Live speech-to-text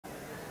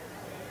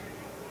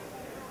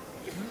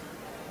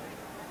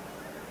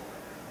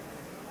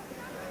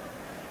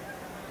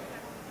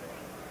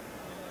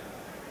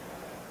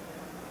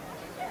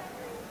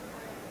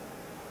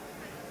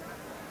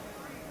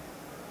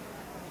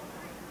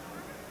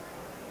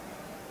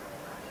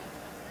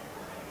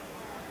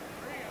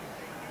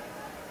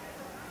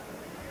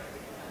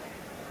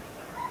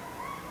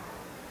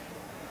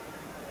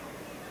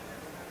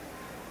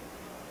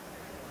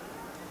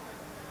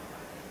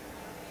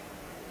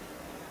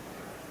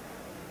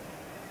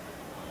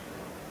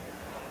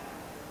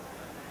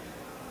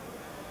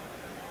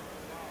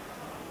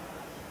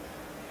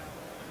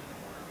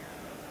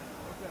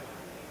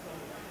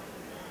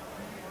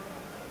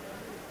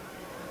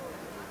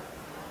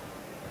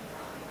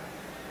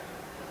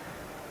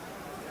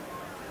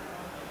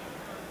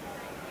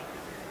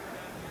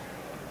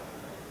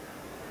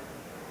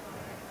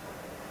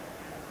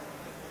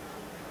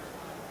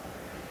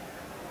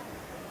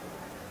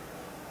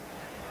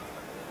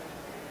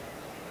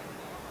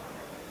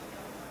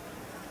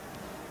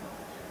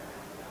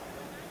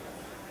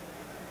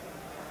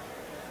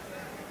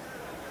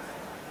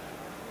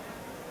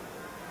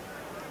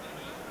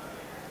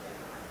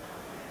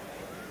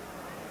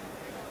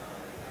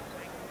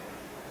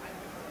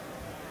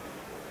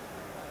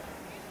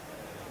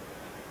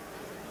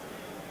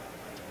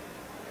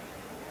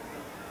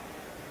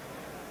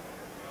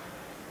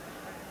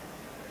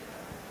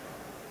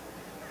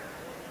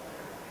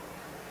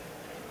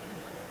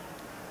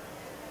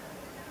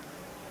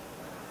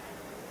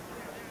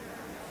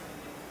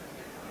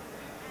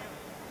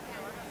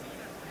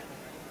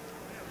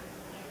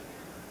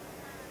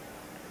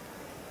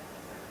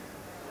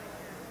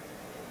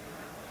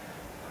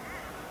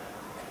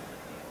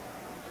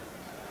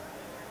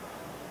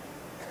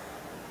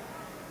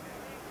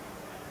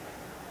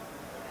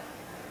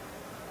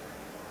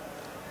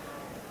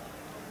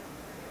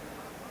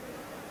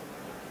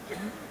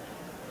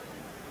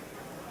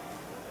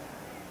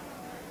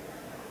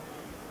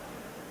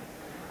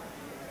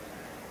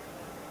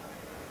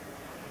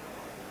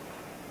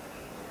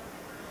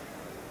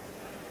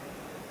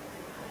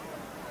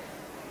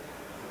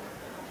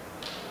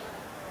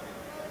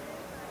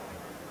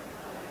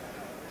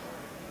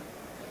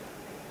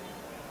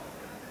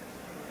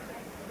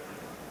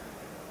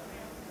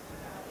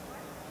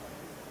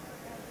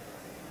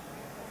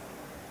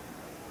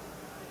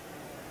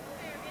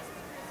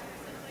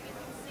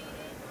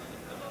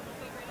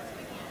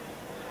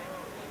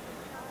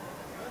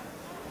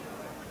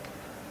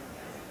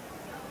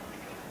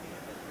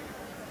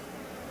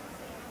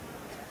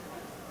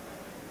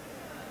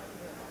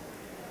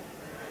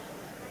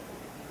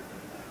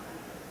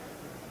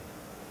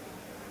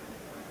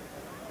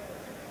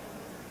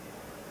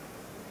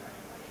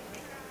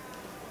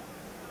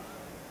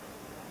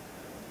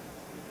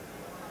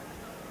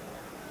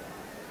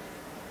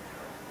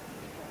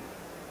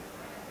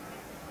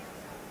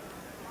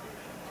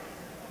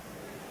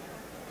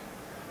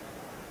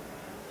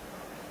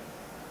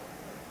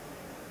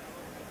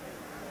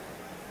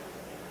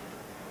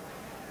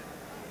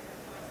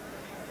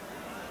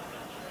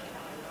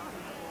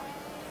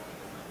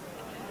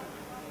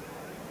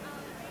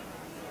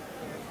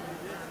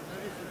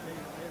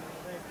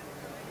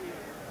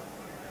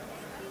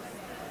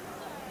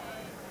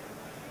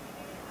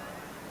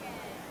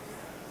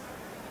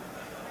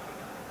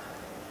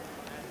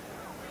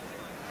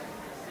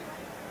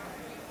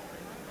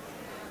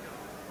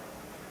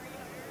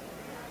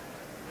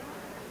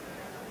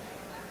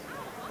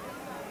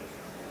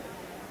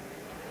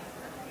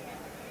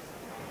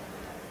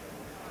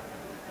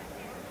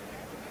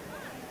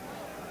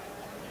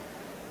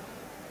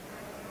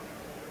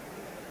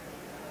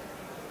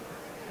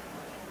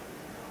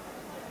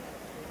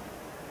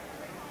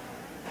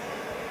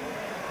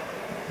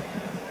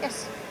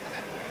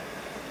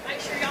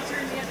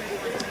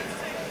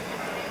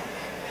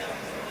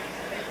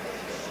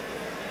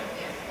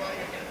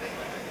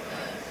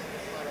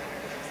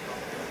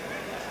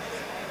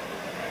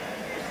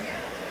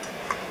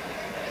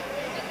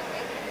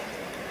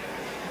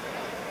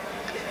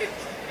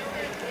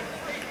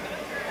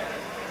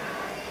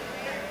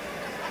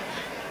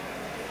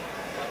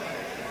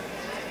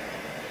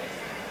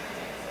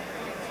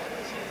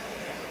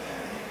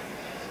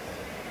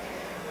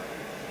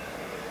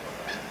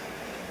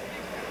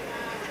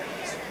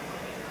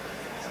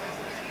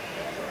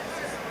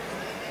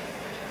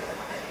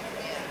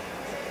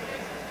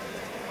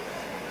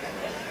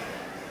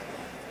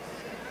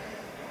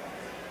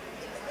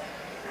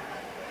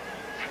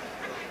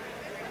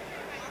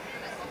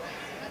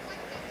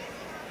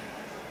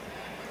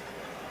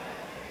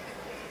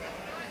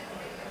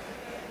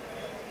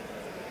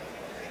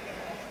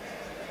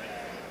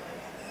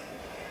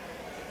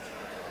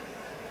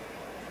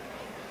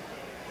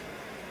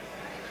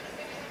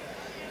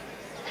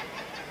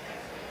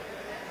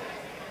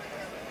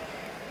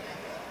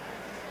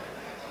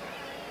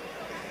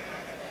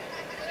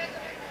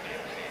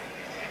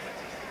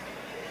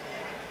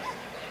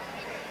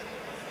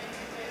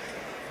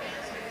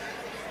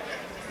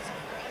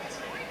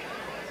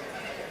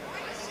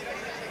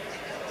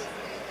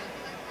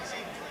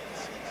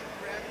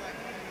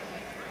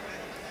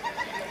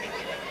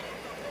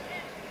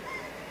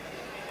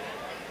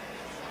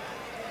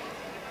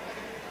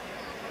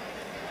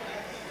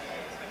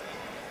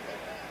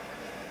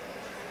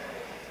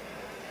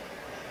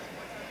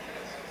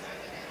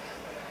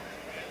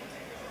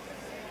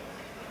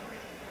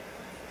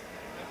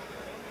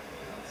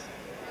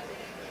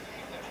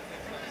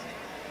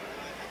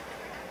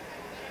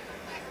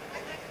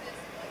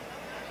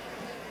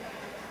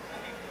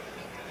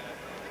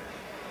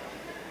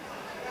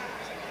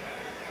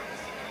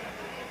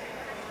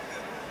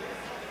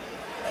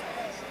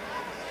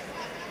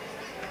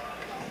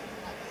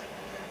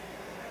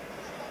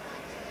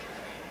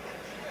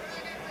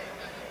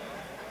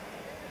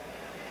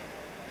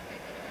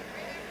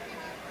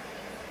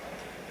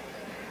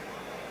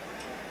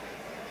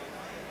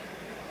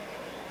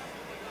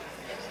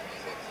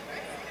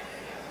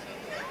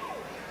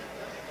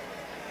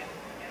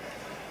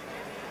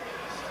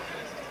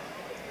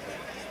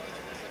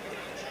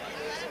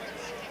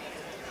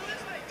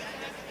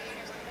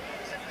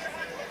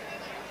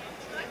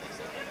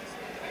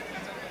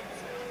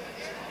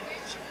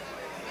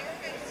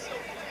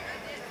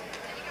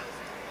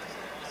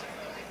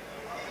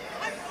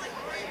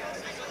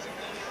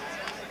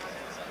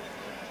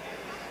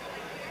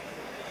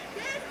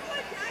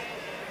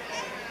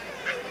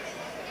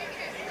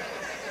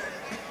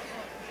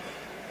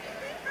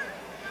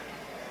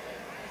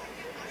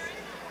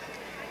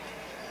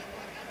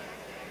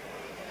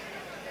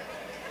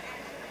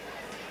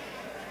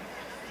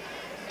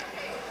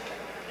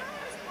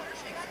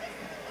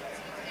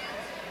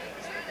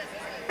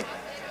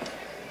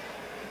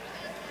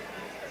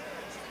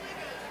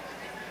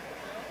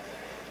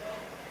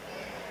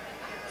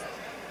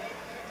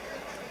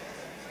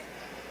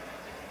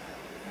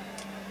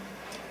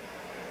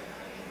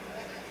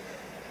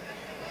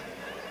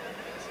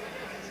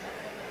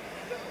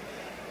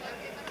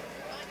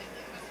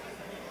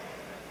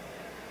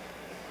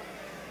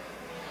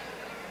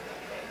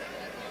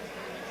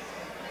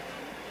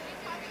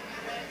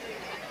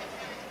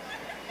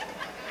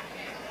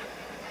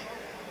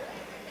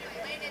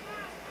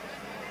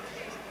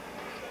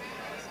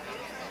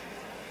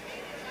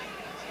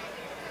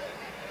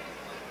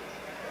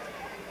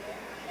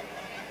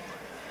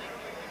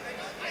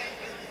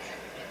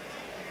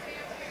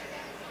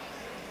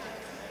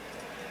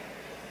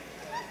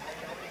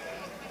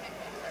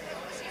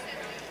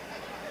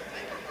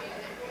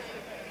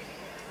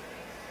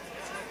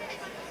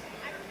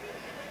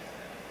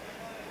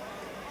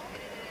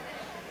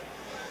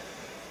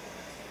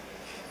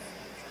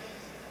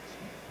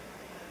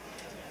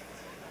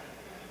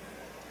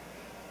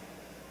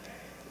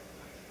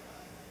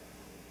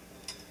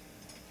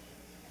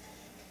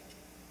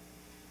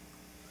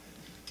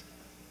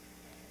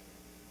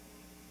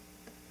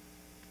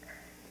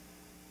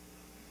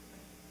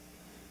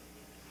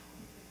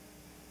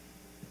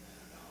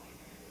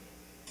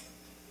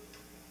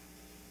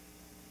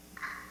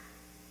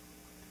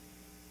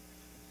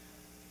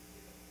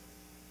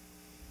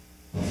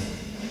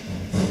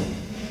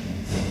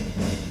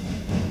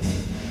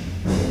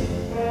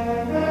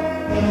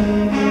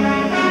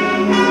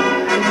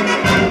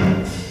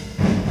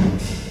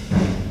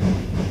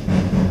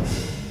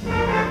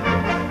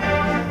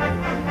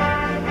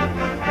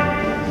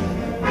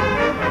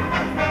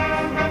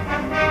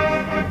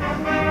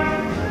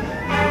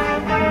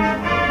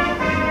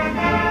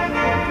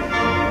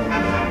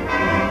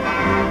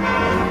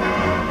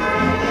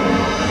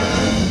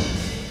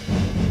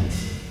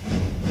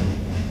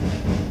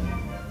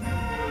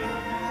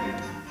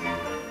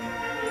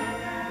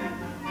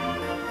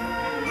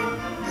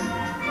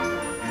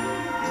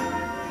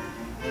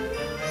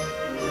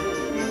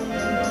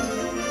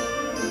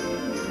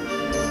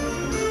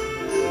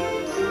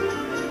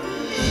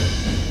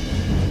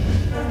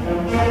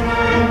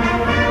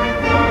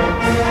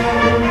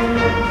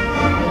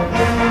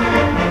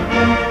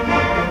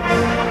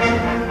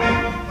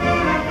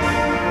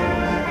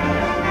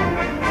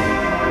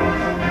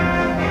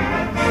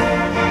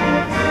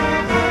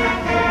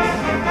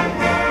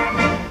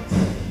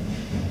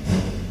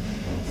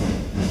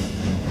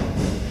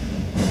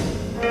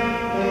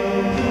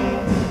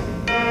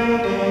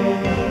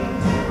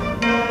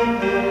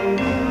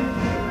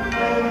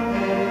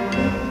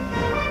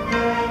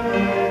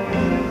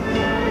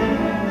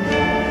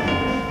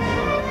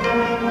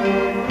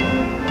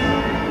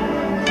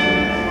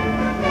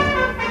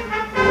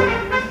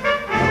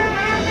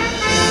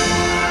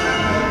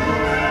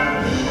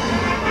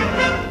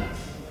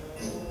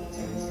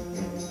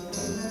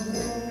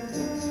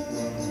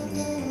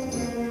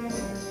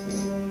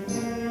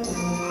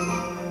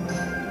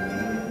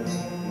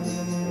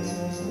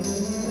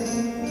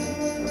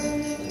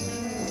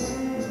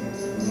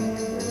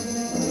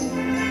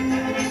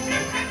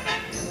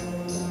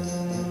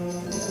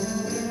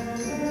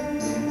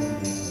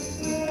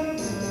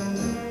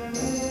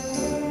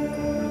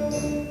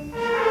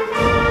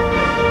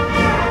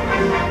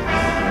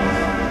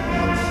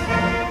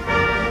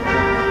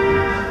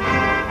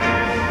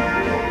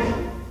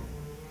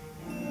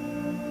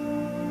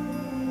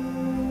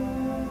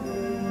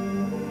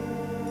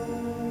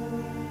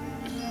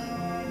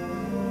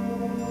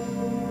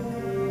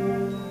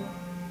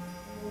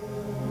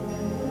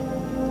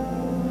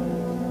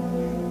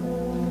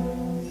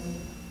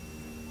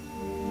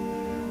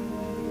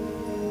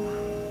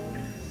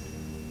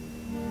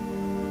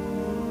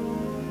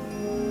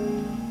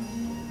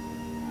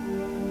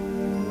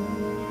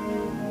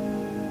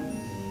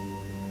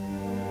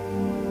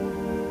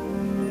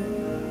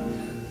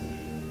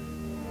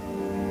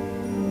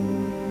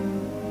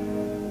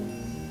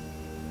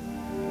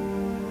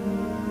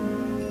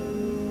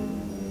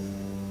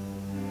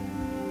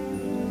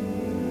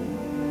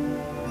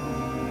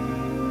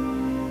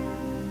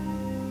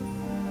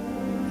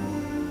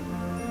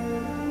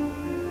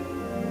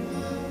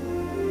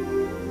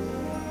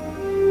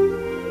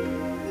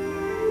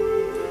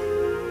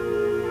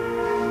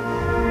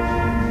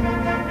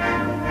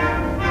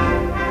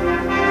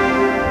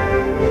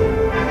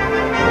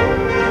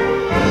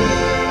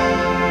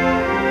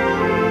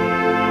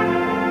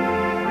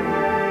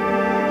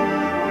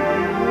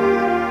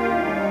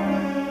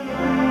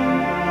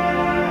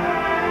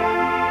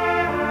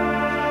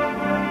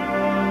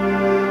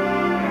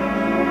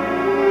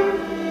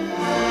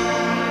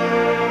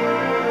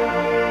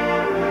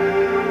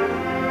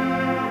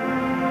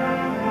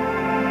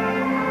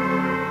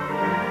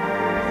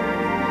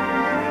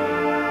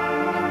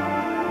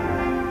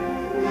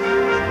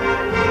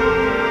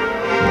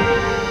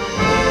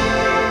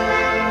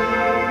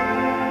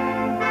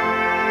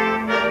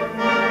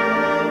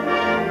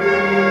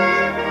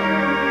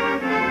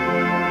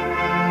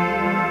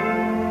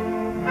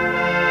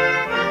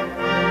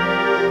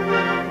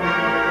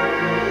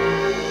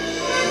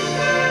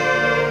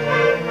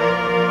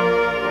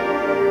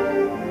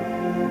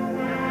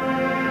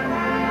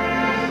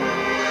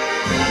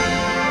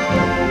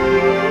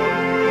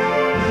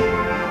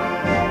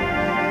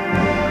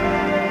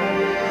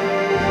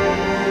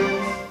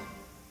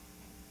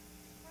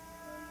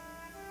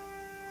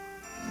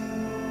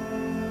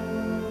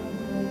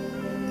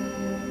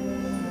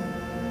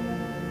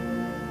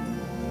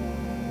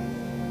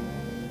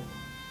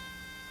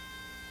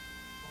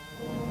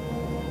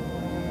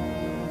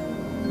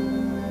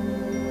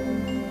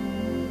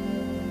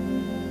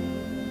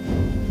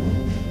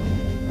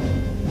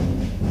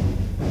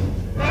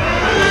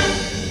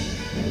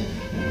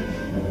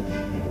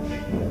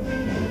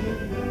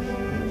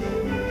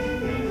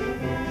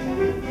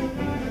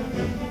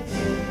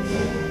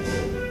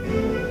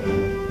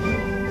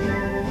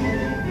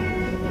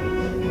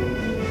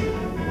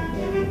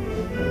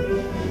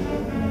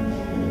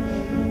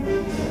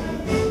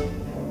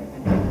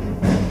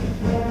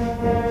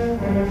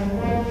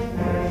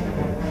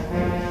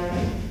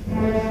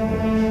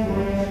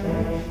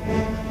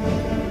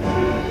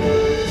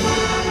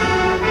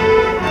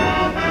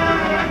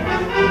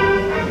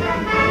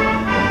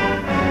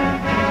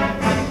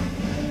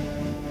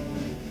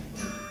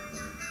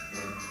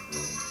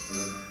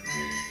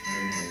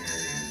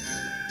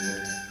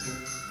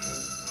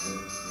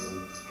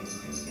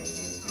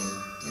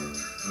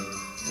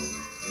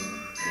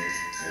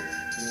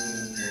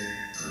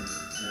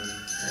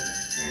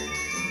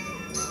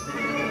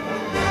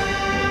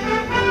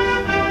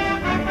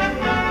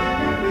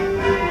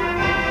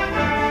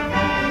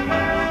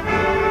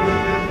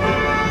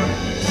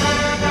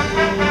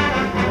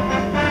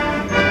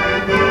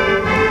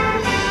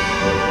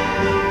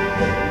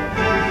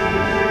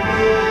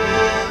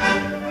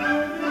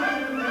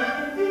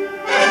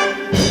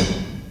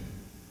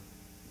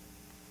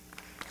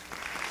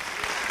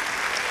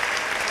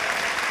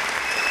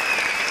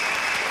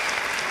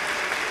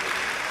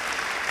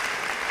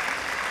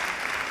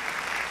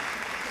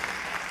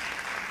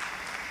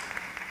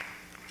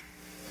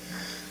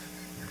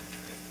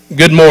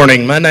Good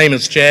morning. My name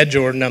is Chad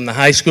Jordan. I'm the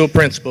high school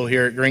principal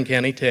here at Greene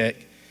County Tech.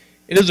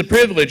 It is a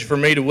privilege for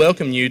me to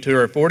welcome you to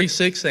our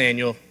 46th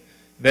annual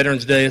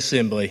Veterans Day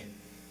Assembly.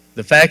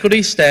 The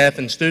faculty, staff,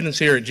 and students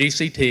here at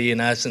GCT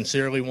and I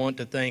sincerely want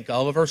to thank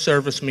all of our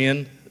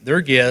servicemen,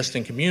 their guests,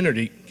 and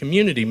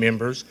community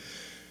members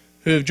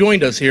who have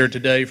joined us here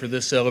today for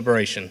this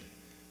celebration.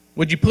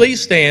 Would you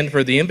please stand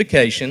for the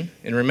invocation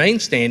and remain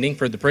standing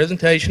for the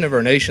presentation of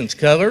our nation's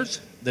colors,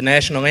 the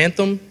national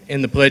anthem,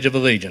 and the Pledge of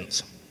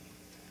Allegiance.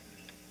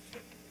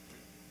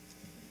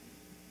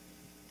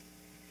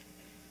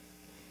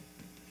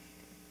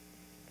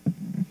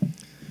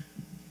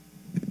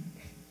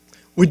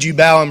 Would you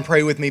bow and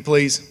pray with me,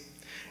 please?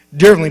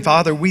 Dear Heavenly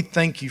Father, we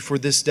thank you for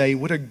this day.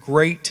 What a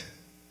great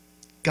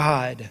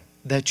God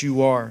that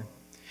you are.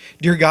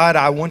 Dear God,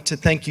 I want to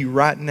thank you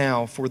right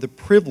now for the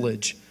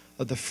privilege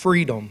of the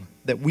freedom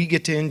that we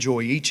get to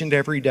enjoy each and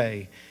every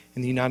day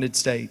in the United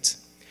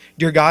States.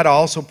 Dear God, I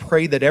also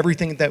pray that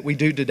everything that we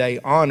do today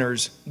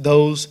honors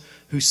those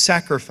who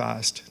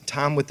sacrificed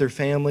time with their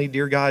family,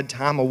 dear God,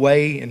 time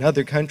away in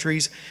other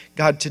countries,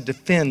 God, to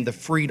defend the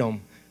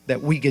freedom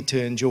that we get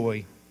to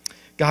enjoy.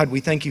 God,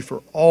 we thank you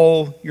for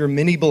all your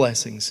many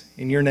blessings.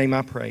 In your name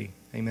I pray.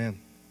 Amen.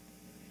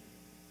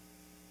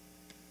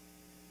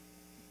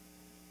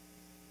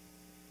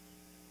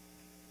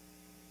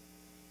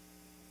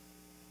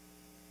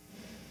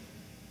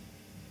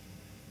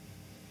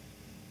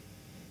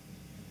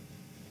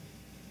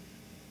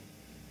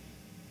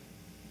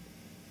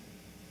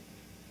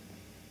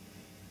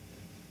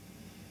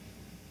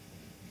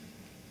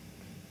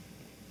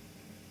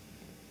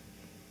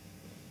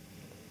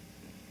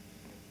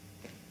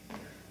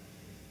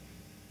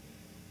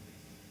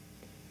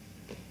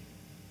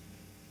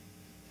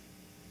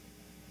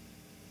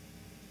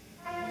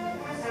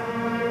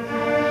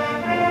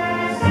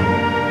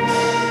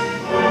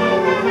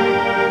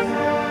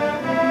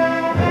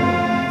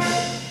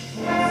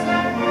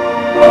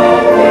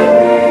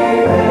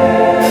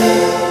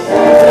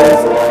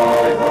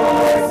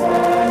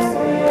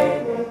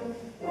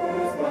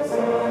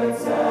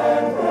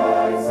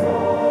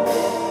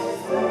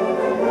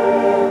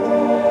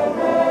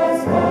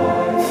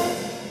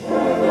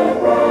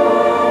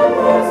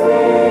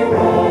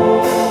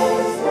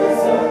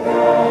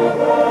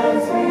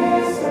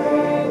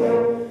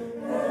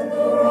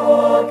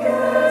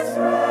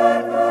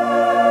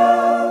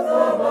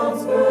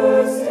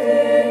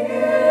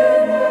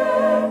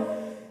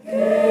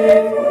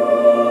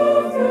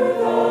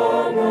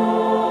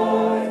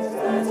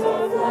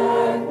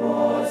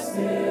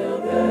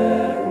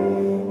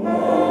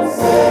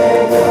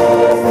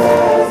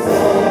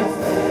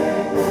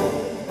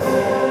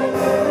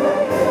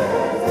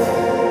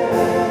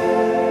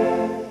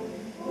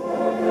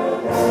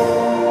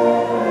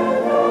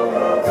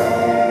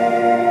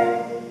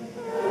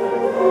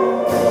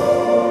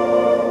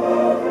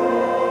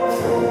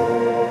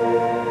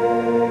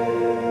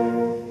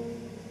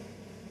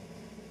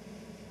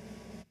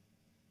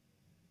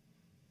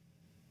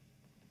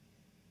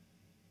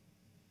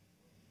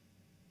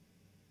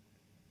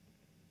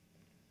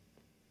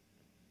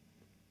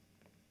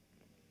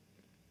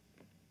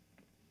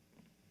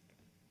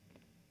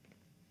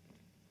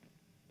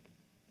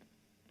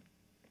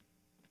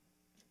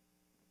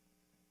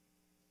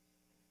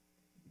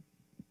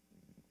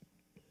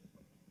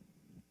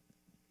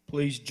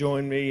 Please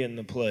join me in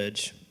the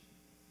pledge.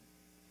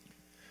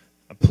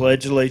 I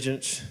pledge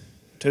allegiance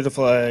to the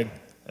flag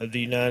of the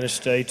United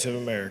States of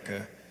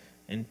America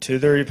and to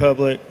the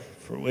republic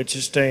for which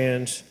it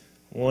stands,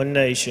 one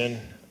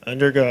nation,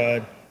 under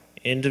God,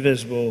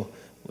 indivisible,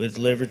 with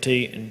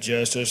liberty and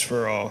justice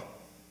for all.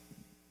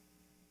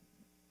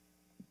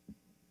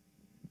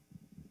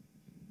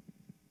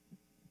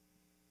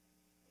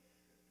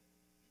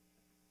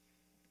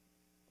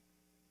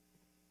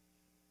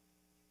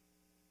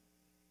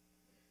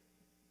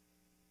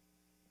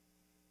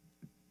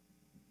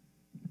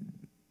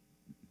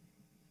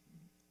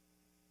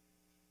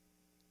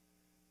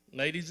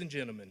 Ladies and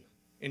gentlemen,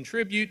 in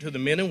tribute to the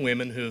men and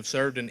women who have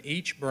served in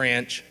each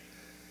branch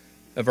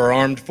of our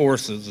armed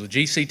forces, the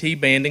GCT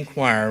Band and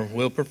Choir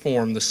will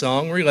perform the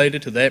song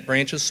related to that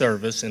branch of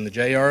service, and the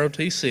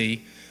JROTC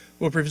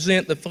will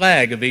present the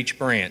flag of each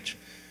branch.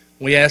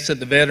 We ask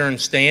that the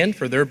veterans stand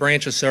for their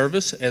branch of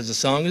service as the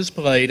song is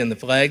played and the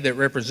flag that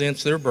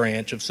represents their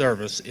branch of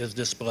service is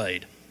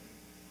displayed.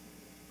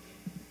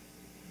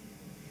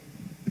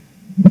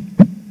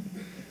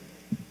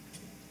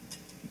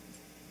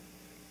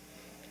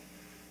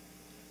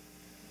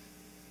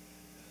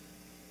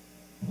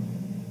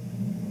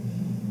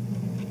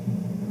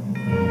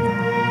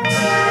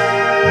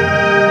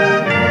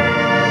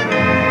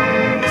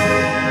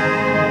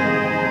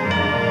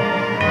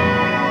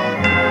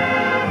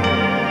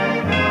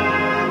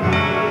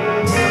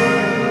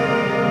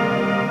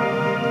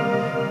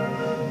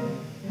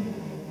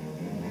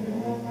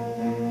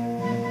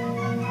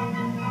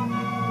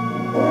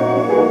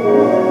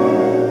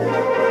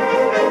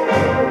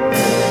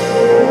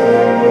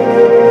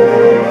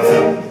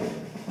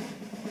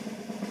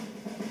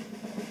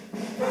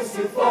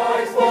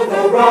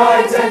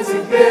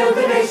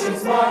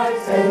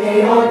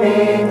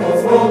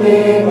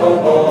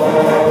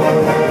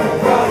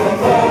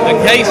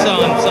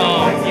 Caisson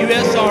Song,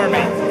 U.S.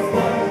 Army.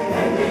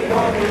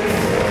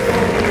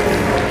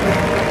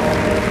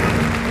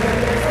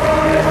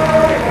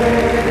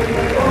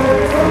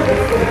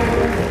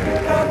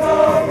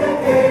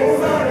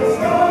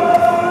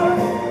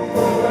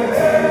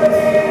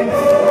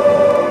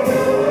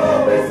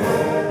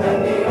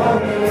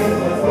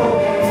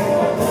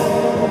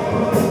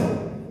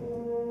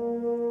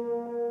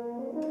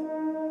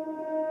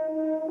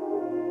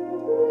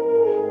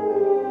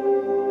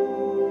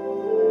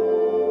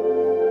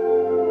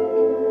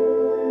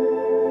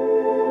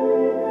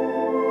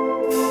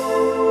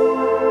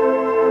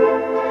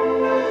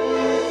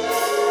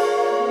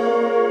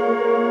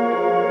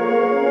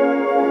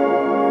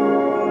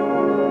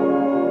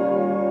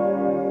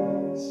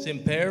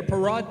 Semper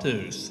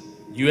Paratus,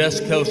 U.S.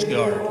 Coast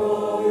Guard.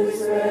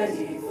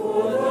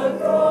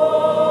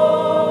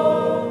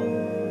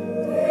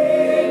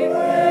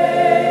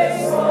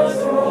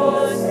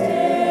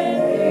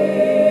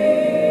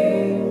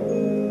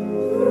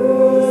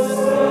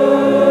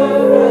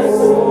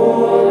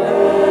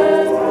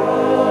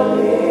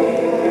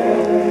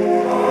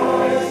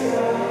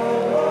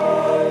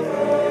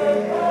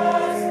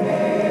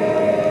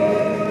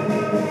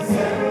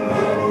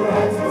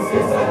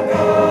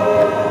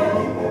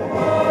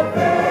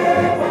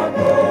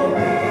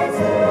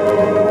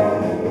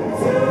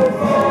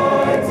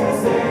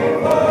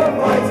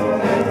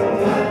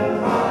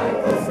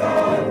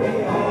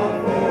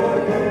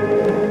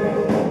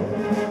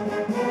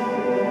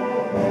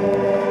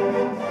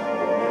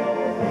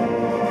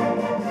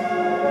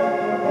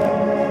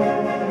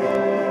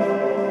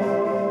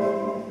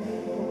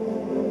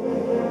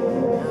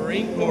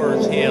 Marine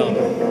Corps Hymn,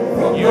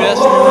 U.S.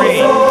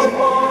 Marines.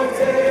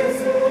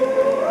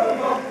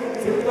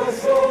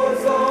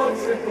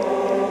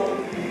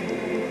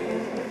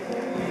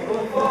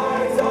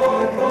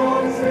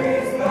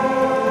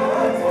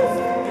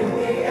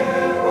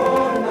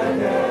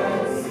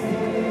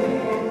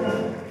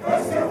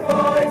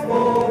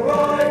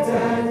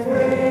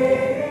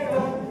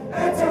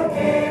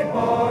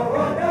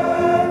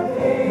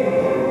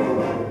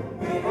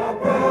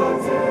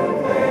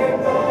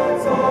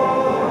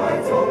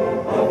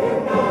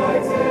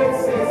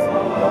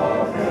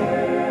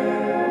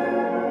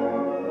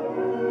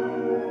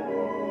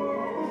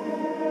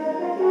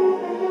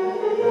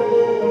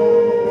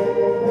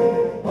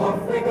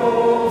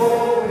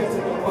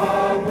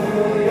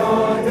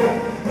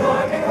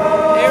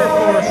 Air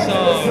Force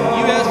Song,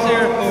 U.S.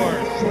 Air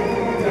Force.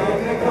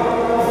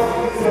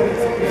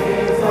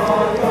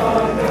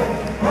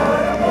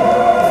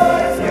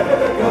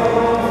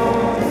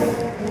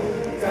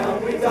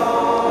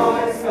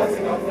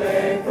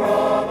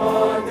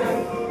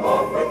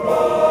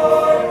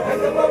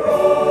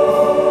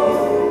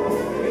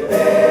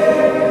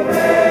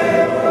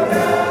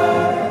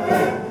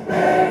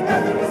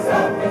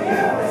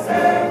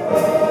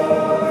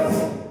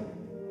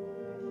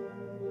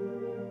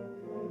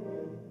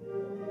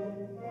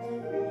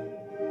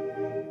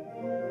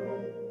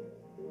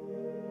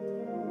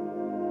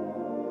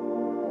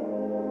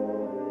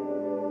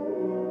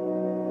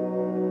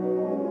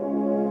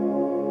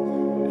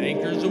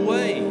 Anchors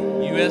Away,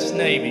 U.S.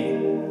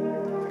 Navy.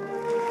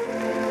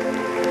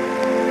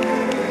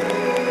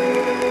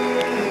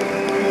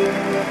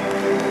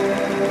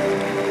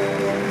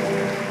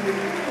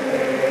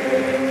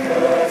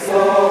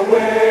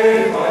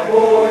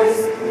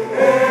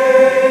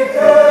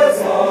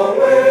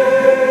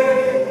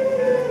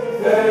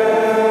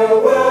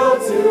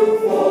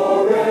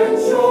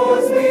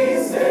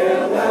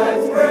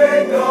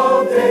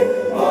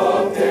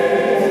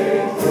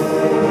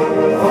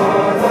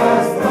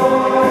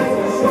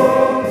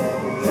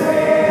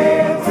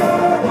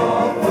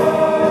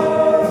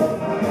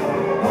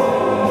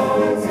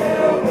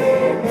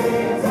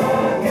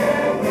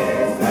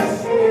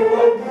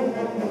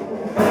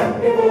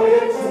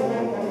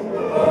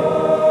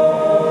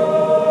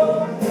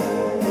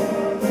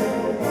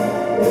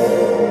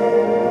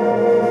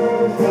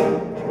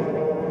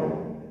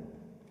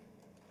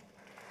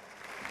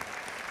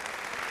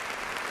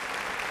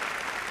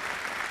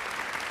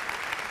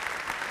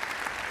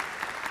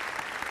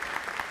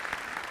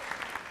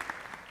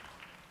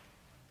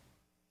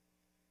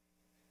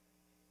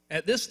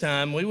 At this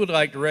time, we would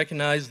like to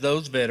recognize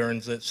those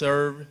veterans that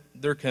served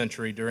their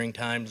country during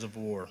times of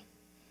war.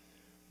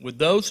 Would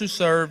those who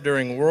served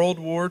during World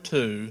War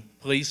II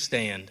please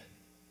stand?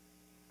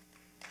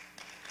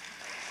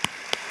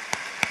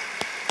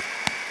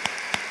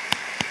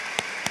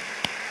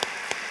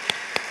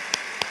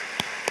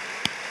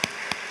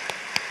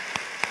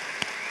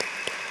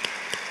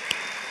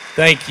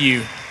 Thank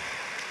you.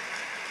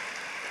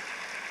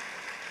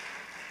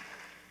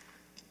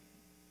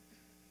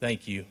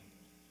 Thank you.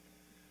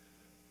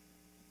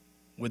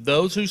 Would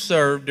those who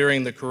served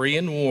during the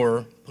Korean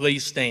War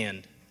please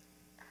stand?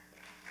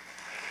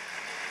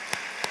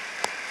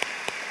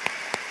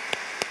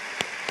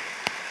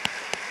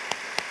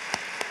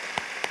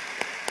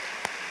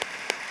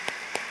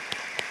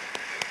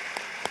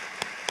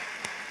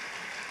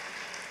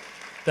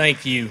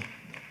 Thank you.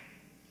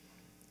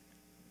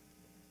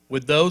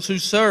 Would those who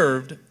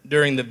served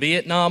during the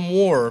Vietnam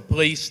War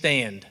please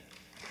stand?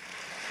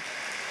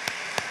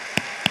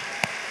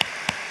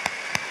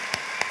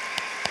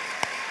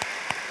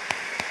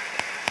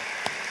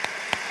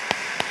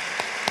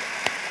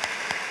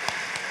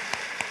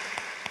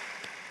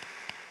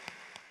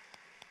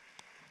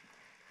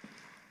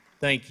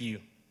 Thank you.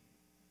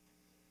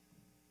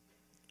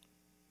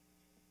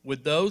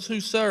 Would those who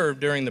served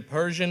during the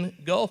Persian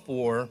Gulf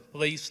War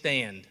please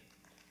stand?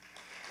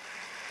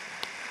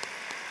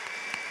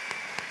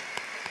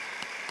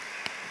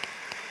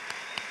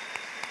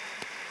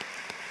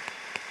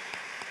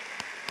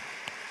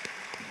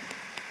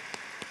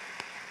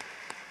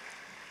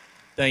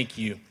 Thank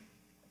you.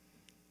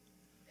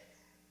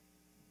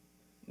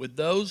 Would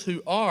those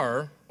who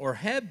are or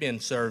have been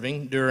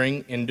serving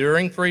during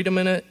Enduring Freedom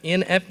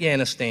in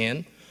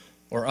Afghanistan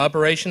or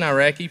Operation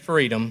Iraqi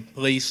Freedom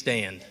please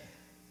stand?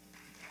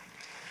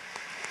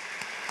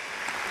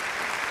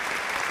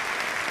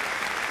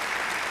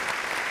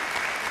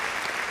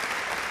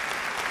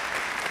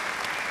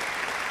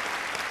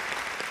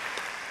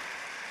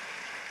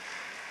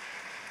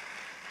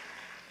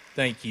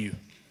 Thank you.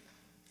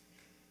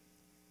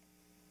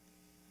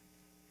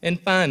 And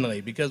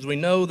finally, because we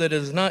know that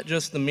it is not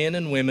just the men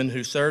and women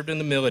who served in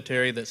the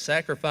military that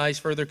sacrifice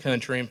for their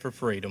country and for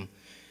freedom,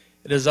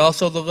 it is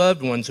also the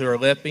loved ones who are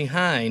left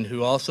behind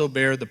who also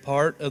bear the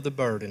part of the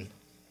burden.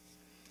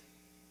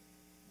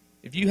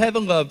 If you have a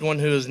loved one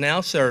who is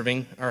now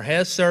serving or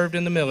has served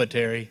in the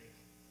military,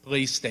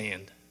 please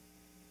stand.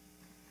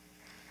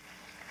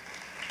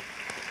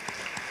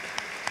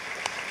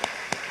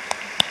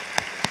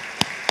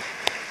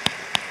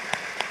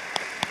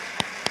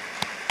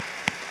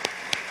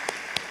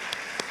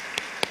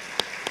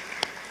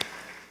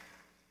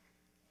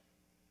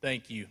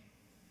 Thank you.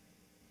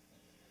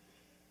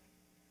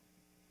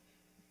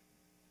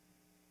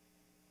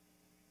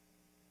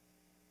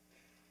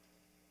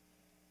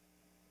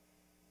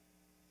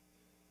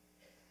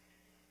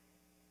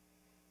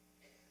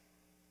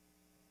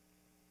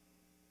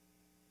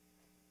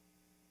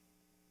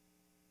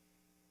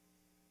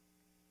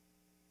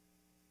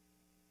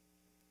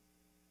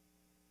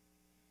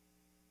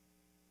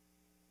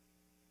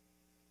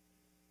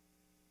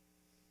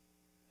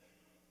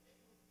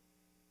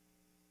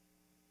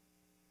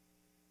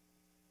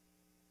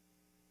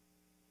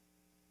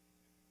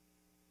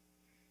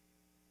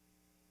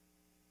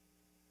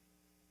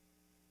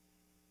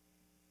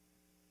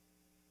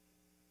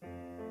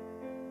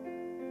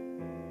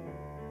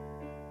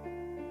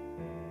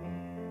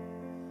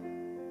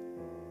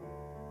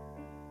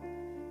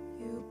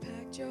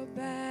 Your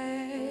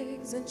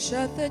bags and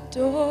shut the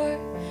door.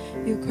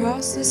 You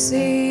crossed the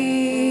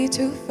sea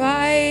to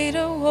fight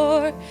a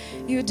war.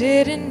 You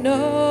didn't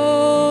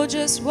know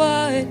just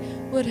what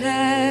would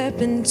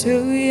happen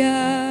to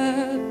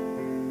you.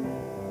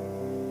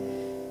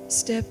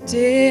 Stepped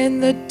in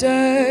the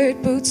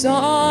dirt, boots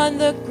on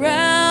the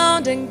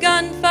ground, and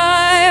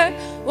gunfire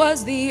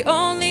was the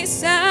only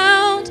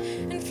sound.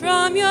 And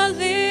from your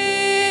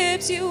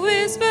lips you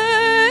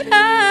whispered,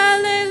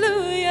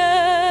 hallelujah.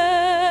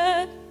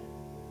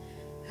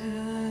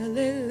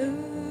 Hallelujah,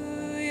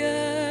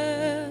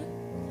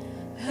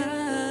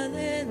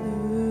 hallelujah,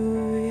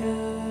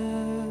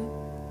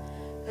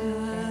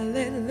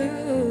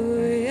 hallelujah,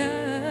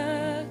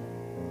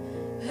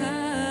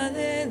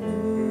 hallelujah.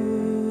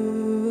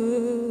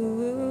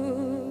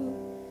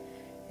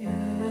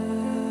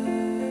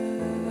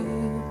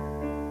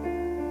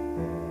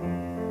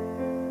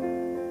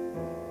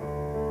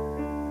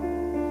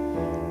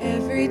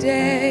 Every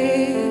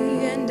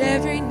day and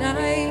every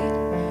night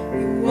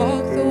you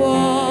walk the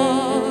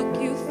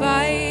walk, you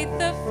fight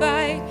the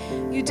fight.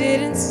 You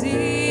didn't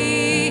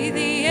see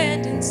the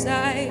end in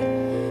sight,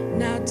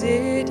 now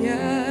did ya?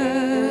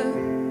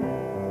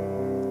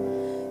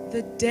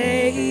 The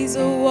days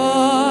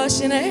awash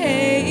in a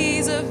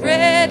haze of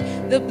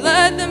red, the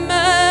blood, the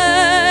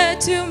mud,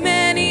 too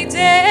many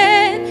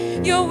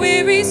dead. Your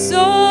weary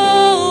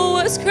soul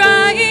was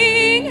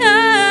crying,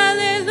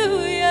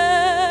 hallelujah,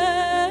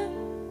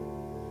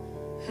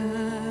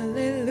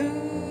 hallelujah,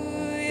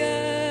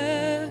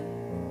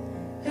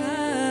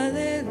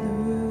 hallelujah,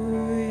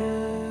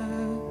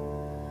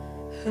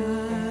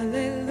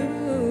 hallelujah,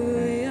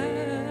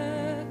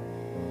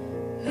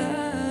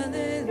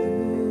 hallelujah.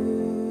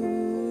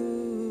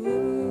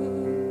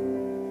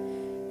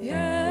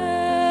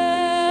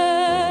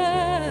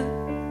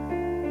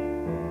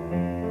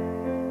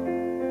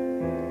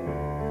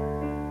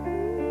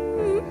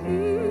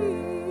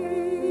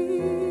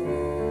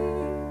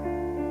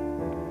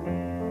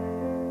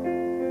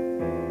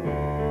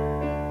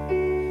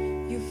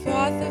 You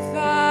fought the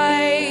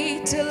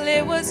fight till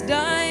it was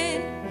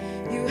done.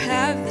 You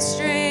have the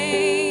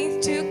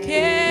strength to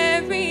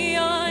carry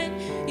on.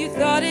 You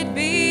thought it'd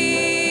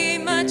be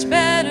much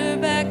better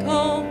back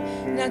home,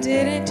 now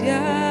didn't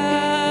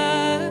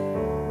ya?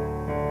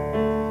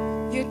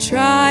 You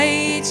try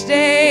each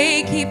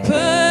day, keep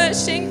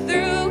pushing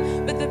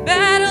through, but the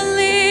battle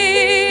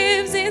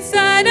lives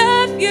inside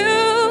of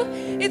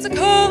you. It's a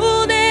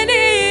cold and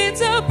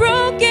it's a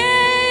broken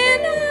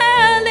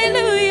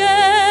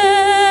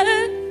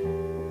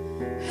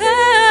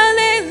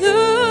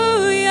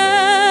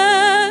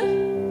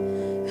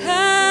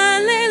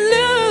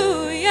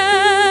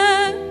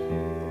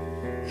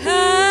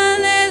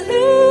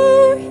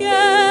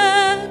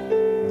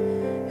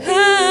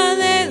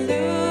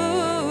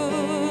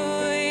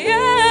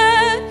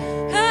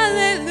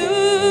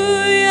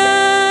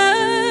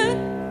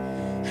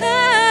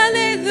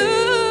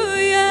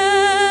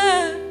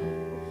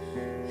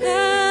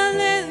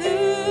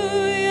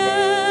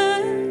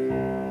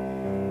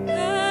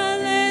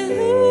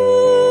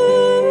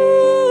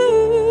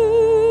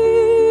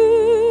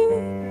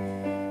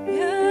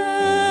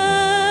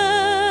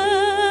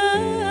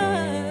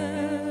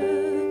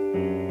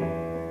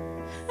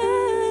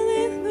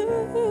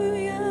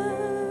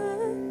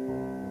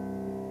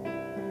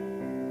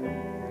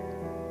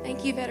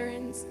Thank you,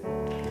 veterans.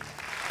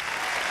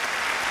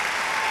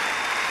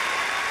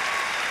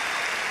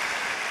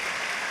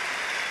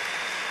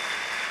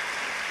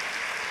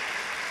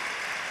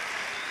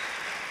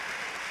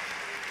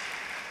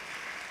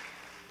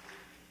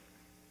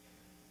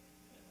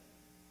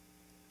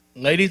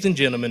 Ladies and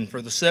gentlemen,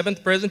 for the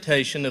 7th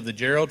presentation of the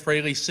Gerald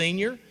Fraley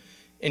Senior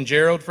and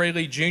Gerald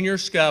Fraley Junior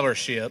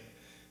Scholarship,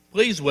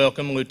 please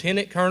welcome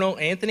Lieutenant Colonel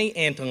Anthony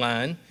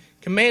Antoline,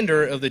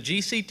 Commander of the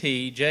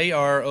GCT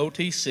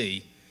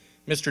JROTC,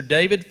 Mr.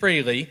 David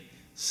Fraley,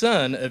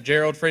 son of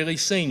Gerald Fraley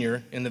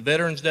Sr., and the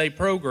Veterans Day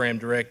Program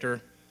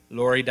Director,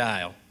 Lori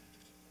Dial.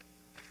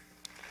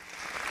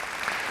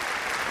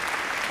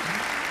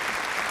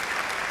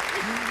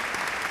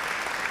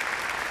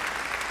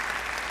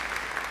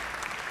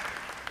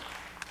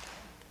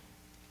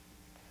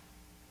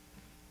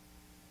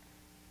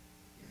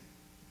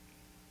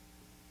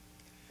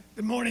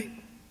 Good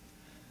morning.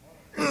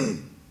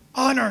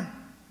 Honor,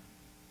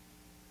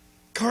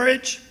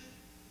 courage,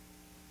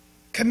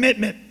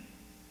 commitment,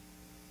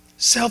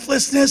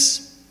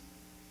 selflessness,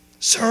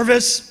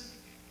 service,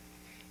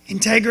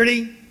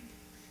 integrity,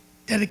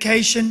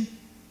 dedication,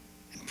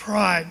 and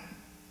pride.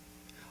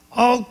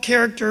 All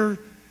character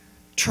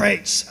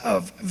traits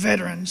of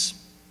veterans,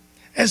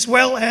 as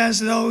well as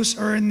those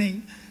who are in the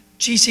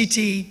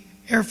GCT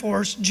Air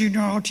Force Junior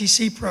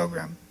ROTC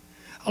program,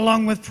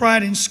 along with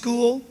pride in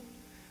school,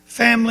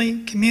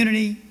 family,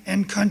 community,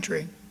 and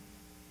country.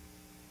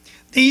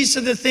 These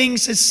are the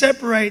things that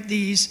separate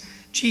these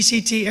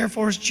GCT Air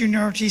Force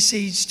Junior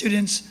ROTC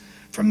students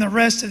from the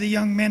rest of the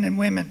young men and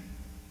women.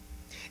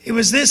 It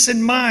was this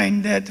in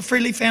mind that the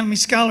Fraley Family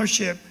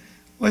Scholarship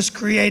was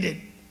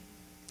created,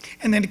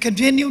 and then the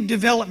continued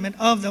development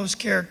of those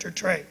character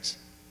traits,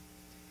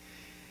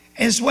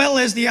 as well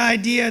as the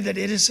idea that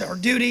it is our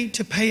duty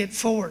to pay it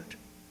forward,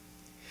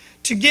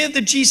 to give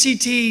the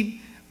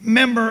GCT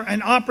member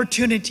an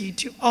opportunity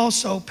to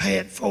also pay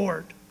it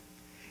forward.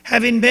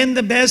 Having been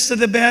the best of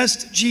the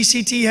best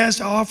GCT has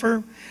to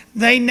offer,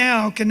 they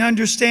now can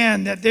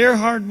understand that their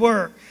hard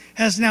work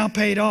has now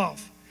paid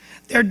off.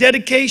 Their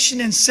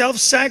dedication and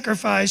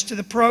self-sacrifice to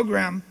the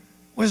program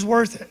was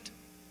worth it.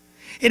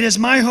 It is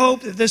my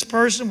hope that this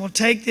person will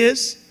take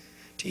this,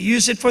 to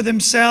use it for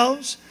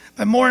themselves,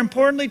 but more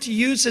importantly, to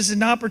use as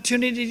an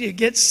opportunity to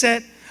get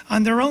set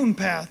on their own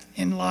path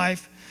in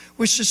life,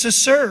 which is to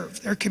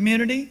serve their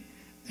community,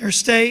 their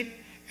state,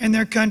 and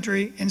their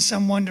country in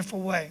some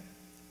wonderful way.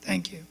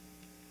 Thank you.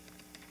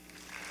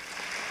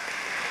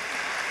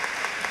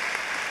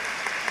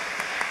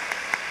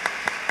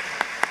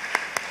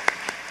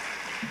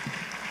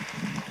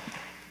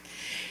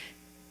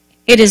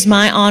 It is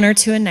my honor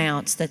to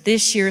announce that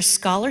this year's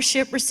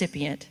scholarship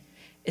recipient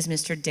is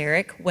Mr.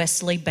 Derek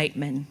Wesley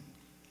Bateman.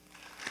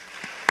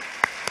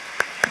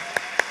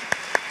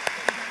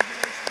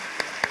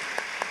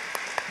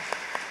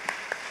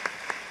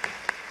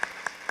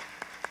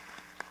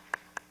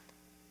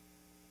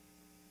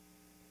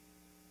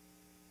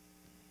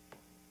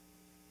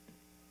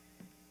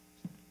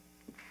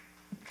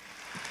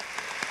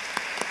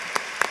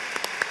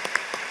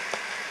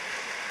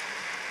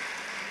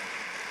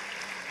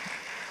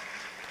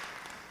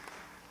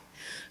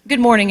 Good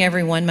morning,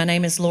 everyone. My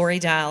name is Lori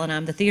Dial, and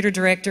I'm the theater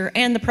director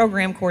and the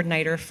program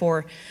coordinator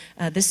for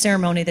this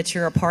ceremony that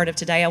you're a part of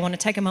today. I want to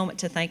take a moment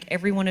to thank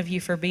every one of you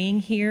for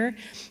being here,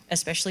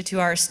 especially to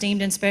our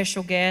esteemed and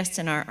special guests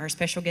and our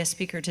special guest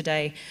speaker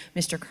today,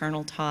 Mr.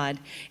 Colonel Todd.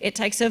 It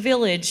takes a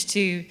village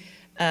to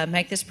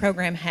make this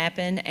program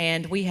happen,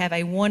 and we have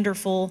a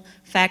wonderful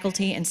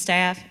faculty and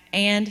staff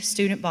and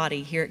student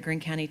body here at Greene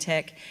County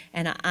Tech,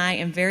 and I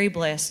am very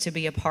blessed to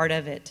be a part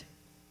of it.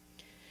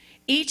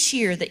 Each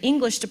year, the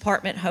English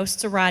department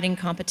hosts a writing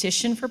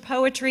competition for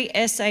poetry,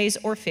 essays,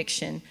 or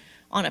fiction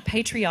on a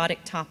patriotic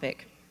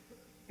topic.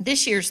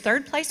 This year's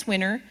third place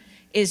winner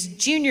is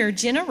junior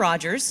Jenna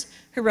Rogers,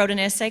 who wrote an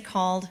essay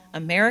called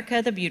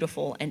America the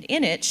Beautiful, and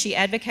in it, she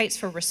advocates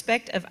for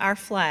respect of our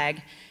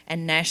flag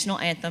and national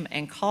anthem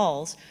and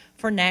calls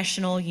for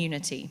national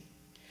unity.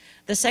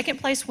 The second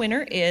place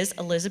winner is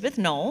Elizabeth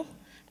Knoll,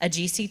 a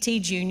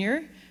GCT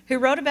junior, who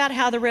wrote about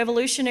how the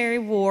Revolutionary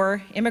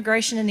War,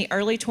 immigration in the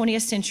early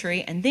 20th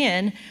century, and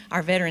then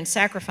our veteran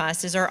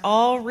sacrifices are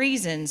all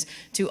reasons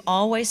to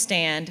always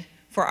stand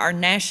for our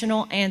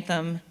national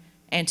anthem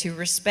and to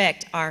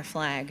respect our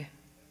flag.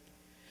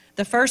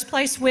 The first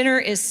place winner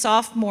is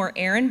sophomore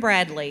Erin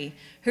Bradley,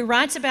 who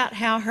writes about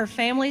how her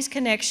family's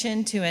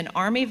connection to an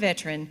Army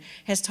veteran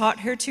has taught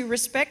her to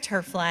respect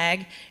her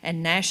flag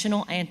and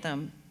national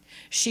anthem.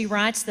 She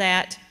writes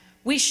that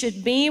we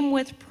should beam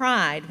with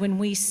pride when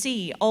we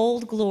see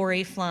Old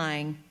Glory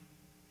flying.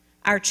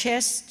 Our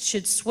chests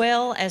should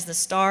swell as the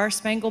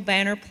Star-Spangled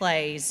Banner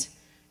plays,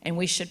 and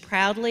we should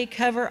proudly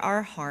cover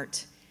our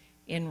heart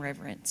in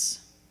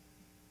reverence.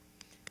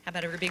 How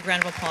about a big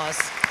round of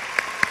applause?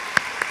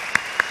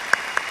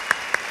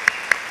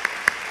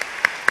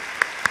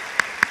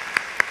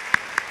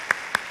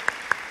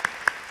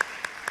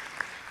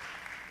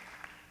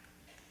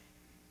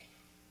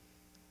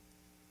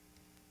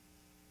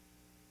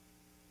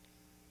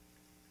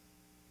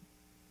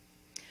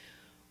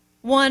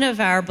 One of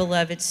our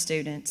beloved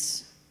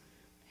students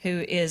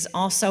who is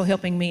also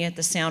helping me at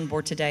the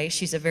soundboard today.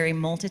 She's a very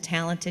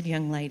multi-talented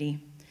young lady.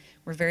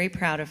 We're very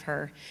proud of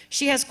her.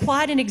 She has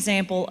quite an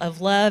example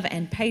of love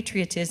and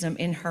patriotism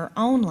in her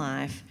own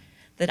life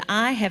that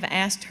I have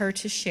asked her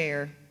to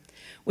share.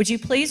 Would you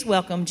please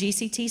welcome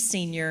GCT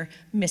senior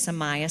Miss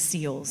Amaya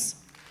Seals.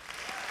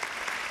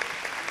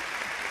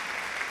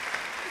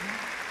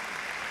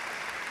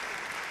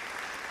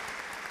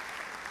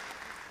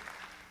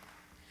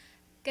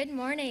 Good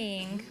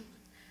morning.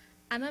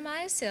 I'm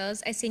Amaya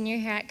Seals, a senior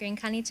here at Greene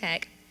County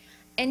Tech,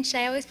 and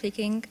today I was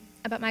speaking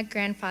about my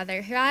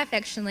grandfather, who I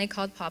affectionately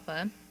called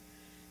Papa,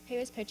 who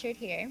is pictured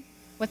here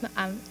with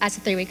as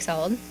 3 weeks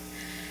old.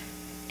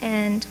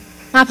 And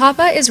my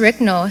Papa is Rick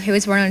Knoll, who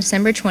was born on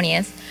December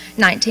 20th,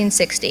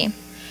 1960.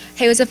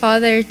 He was the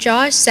father of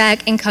Josh,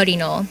 Zach, and Cody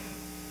Knoll.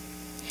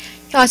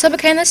 He also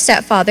became the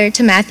stepfather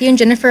to Matthew and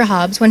Jennifer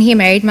Hobbs when he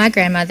married my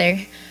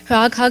grandmother, who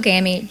I'll call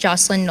Gammy,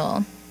 Jocelyn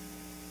Knoll.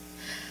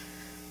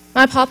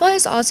 My Papa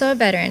is also a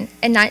veteran.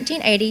 In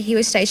 1980, he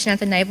was stationed at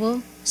the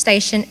Naval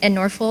Station in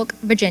Norfolk,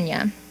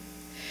 Virginia.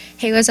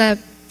 He was a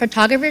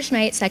photographer's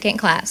mate, second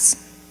class.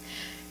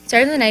 He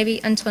served in the Navy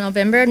until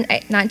November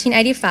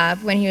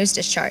 1985 when he was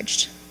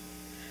discharged.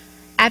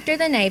 After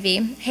the Navy,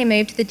 he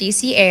moved to the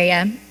DC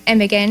area and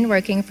began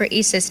working for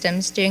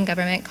E-Systems doing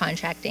government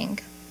contracting.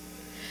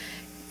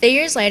 3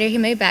 years later, he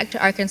moved back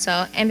to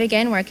Arkansas and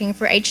began working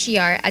for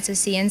HDR as a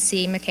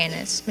CNC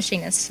machinist.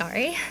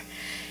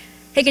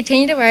 He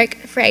continued to work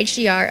for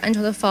HDR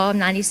until the fall of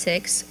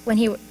 '96 when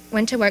he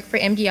went to work for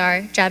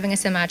MDR driving a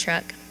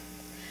semi-truck,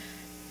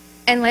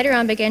 and later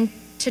on began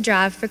to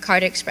drive for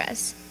Card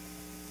Express.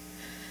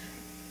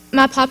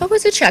 My Papa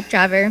was a truck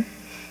driver,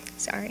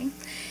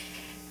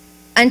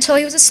 until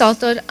he was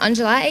assaulted on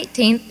July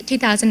 18,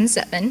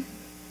 2007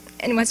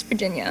 in West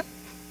Virginia.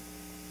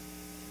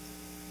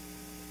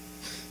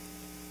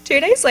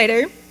 2 days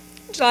later,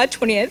 July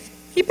 20th,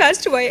 he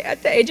passed away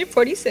at the age of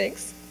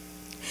 46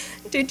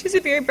 due to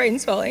severe brain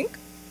swelling.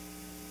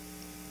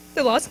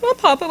 The loss of my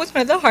Papa was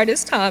one of the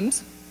hardest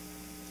times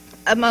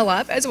of my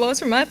life, as well as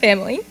for my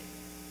family.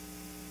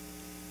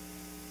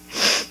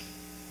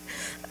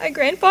 A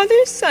grandfather,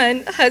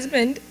 son,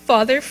 husband,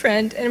 father,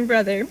 friend, and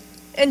brother,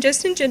 and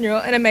just in general,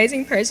 an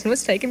amazing person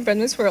was taken from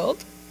this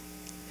world.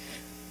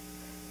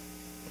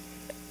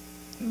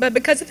 But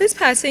because of his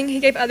passing, he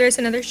gave others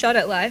another shot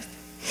at life.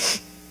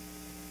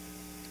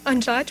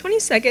 On July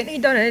 22nd, he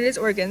donated his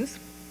organs.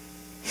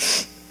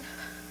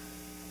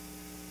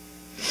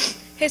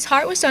 His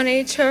heart was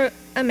donated to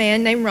a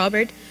man named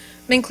Robert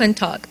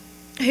McClintock,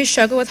 who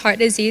struggled with heart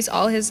disease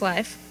all his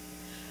life.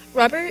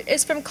 Robert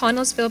is from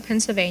Connellsville,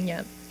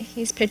 Pennsylvania.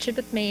 He's pictured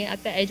with me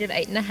at the age of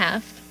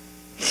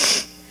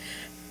 8.5.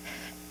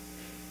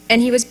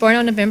 And he was born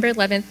on November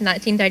 11th,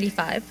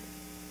 1935,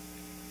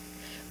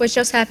 which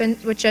just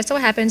so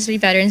happens to be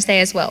Veterans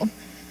Day as well.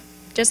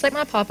 Just like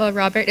my Papa,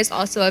 Robert is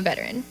also a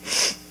veteran.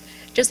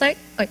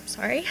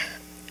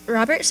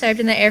 Robert served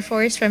in the Air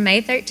Force from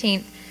May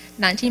 13th,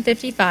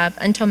 1955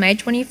 until May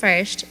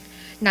 21st,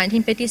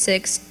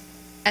 1956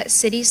 at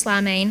Sidi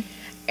Slimane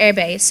Air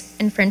Base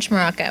in French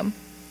Morocco.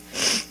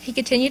 He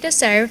continued to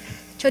serve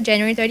till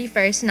January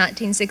 31st,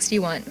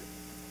 1961,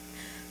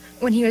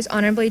 when he was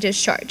honorably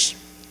discharged.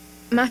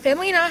 My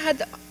family and I had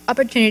the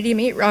opportunity to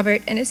meet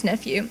Robert and his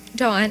nephew,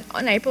 Don,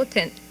 on April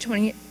 10th,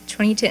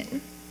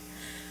 2010.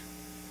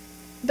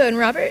 But when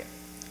Robert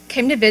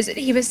came to visit,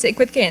 he was sick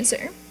with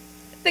cancer.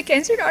 The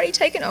cancer had already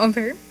taken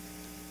over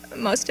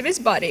most of his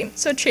body,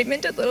 so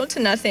treatment did little to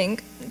nothing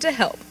to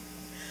help.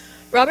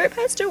 Robert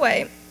passed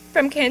away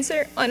from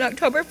cancer on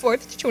October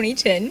 4th,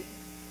 2010,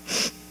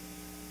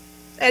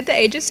 at the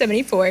age of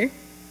 74.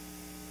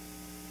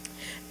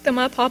 Though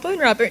my Papa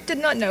and Robert did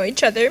not know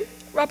each other,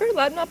 Robert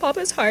allowed my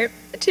Papa's heart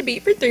to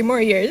beat for 3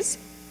 more years.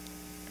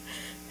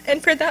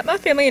 And for that, my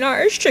family and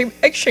I are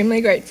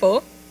extremely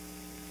grateful.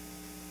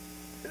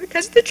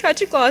 Because of the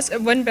tragic loss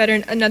of one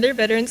veteran, another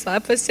veteran's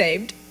life was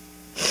saved.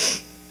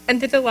 And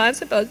through the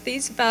lives of both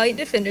these valiant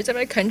defenders of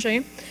our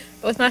country,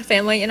 both my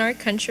family and our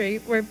country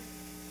were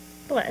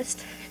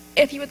blessed.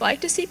 If you would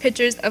like to see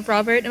pictures of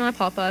Robert and my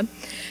Papa,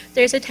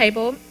 there's a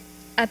table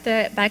at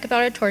the back of the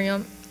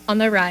auditorium on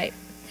the right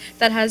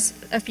that has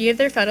a few of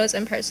their photos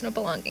and personal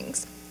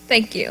belongings.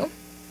 Thank you.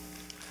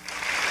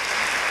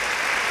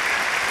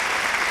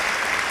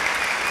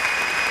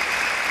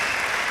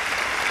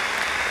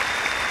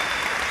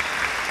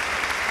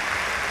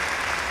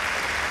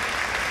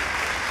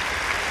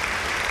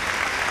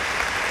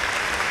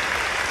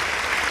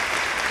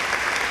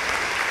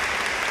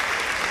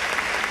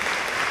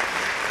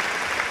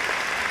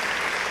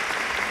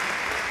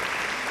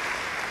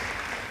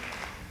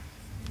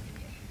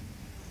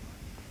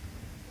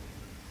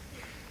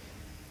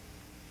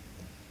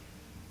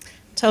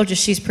 Told you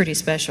she's pretty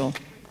special.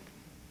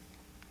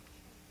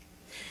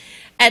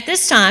 At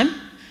this time,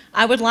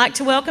 I would like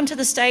to welcome to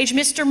the stage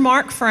Mr.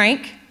 Mark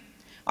Frank,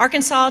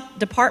 Arkansas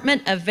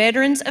Department of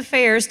Veterans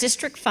Affairs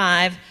District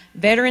 5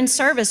 Veteran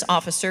Service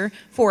Officer,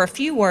 for a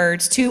few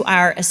words to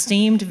our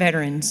esteemed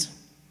veterans.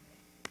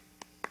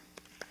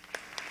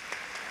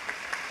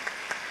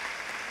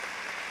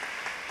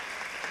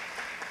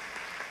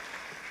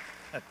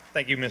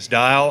 Thank you, Ms.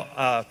 Dial.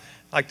 I'd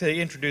like to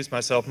introduce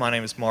myself. My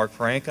name is Mark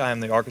Frank. I am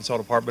the Arkansas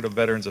Department of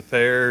Veterans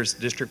Affairs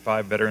District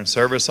 5 Veteran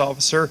Service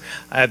Officer.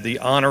 I have the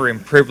honor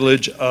and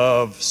privilege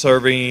of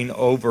serving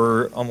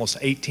over almost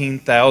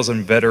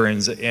 18,000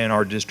 veterans in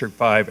our District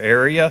 5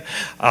 area.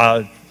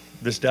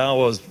 Ms.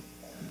 Dial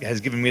has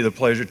given me the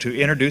pleasure to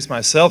introduce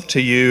myself to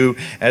you,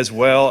 as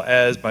well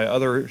as my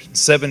other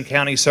 7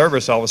 county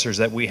service officers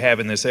that we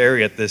have in this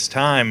area at this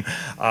time,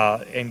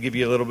 and give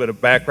you a little bit of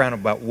background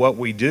about what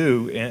we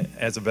do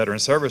as a veteran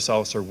service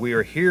officer. We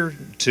are here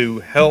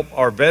to help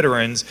our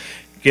veterans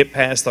get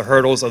past the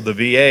hurdles of the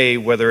VA,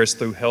 whether it's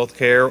through health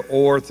care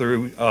or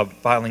through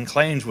filing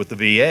claims with the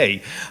VA.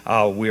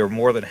 We are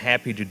more than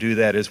happy to do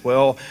that as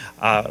well.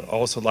 I'd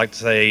also like to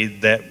say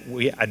that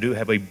I do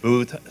have a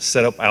booth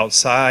set up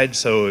outside,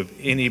 so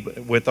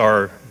if with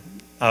our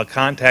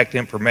contact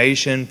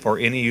information for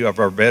any of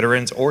our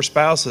veterans or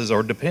spouses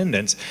or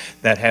dependents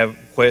that have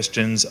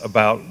questions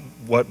about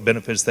what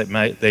benefits that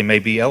they may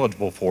be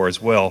eligible for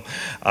as well.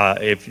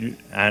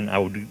 And I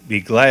would be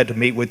glad to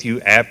meet with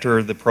you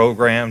after the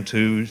program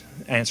to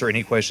answer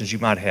any questions you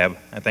might have.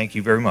 I thank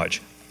you very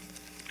much.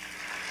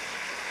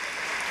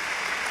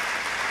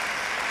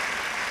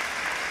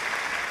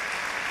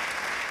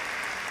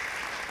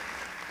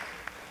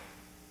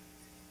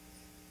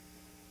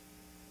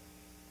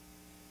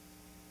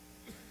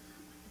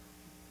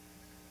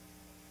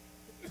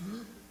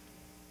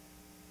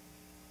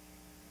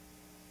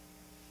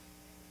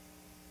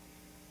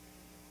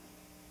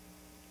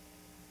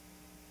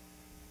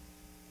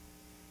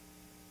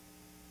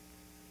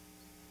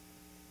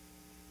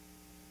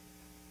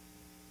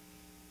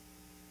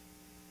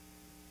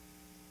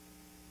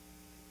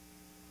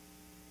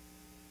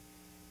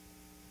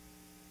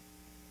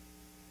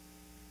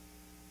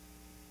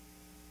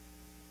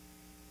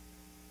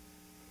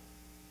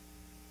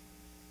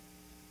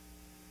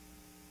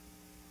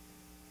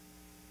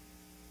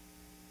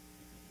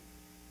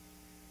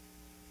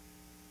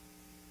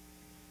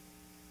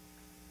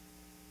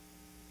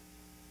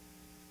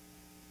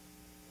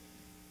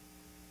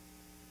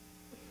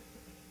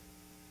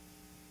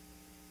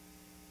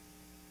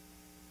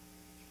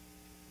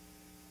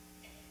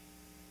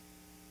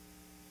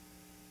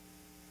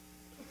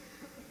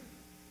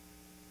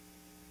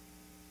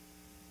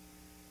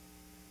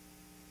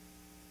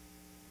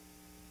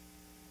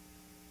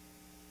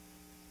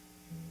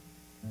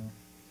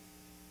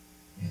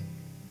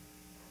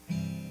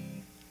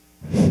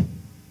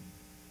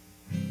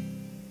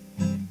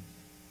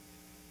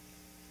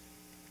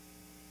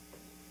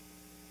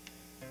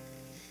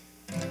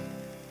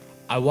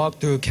 I walked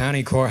through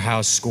County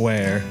Courthouse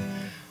Square.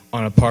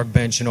 On a park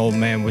bench, an old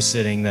man was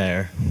sitting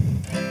there.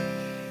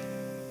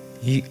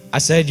 I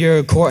said,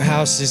 your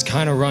courthouse is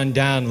kind of run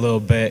down a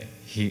little bit.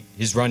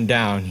 He's run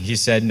down. He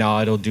said,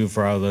 no, it'll do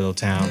for our little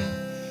town.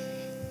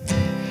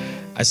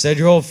 I said,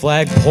 your old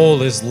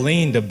flagpole is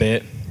leaned a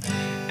bit,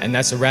 and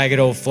that's a ragged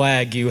old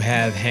flag you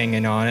have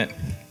hanging on it.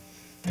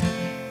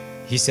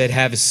 He said,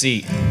 have a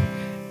seat.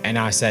 And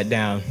I sat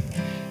down.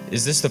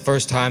 Is this the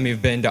first time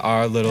you've been to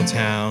our little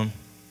town?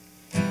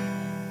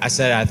 I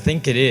said, I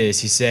think it is.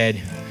 He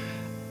said,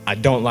 I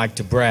don't like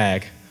to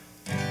brag,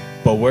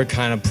 but we're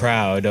kind of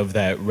proud of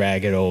that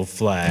ragged old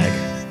flag.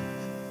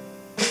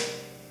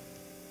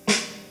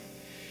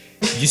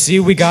 You see,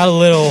 we got a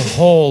little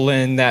hole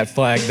in that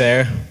flag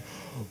there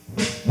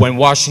when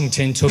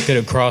Washington took it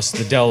across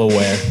the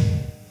Delaware.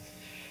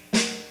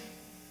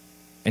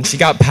 And she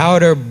got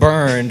powder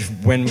burned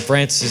when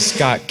Francis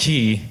Scott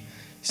Key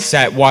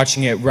sat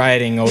watching it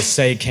writing, oh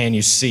say can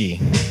you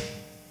see.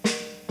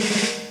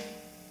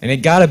 And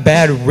it got a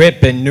bad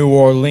rip in New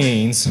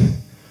Orleans,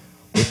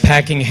 with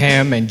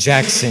Packingham and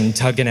Jackson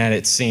tugging at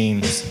its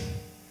seams.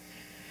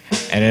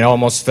 And it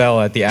almost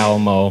fell at the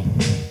Alamo,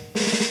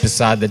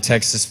 beside the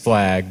Texas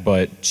flag,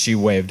 but she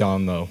waved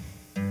on though.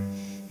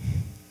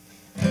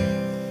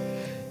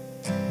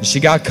 She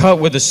got cut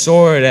with a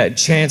sword at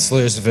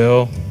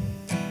Chancellorsville,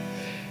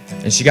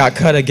 and she got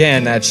cut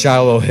again at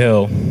Shiloh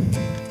Hill.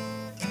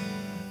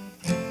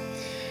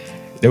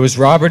 There was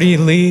Robert E.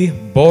 Lee,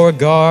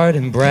 Beauregard,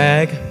 and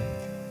Bragg,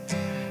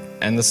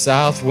 and the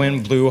south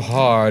wind blew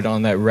hard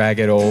on that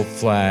ragged old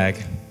flag.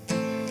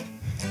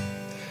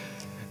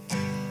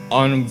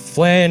 On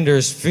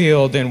Flanders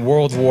Field in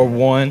World War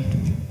I,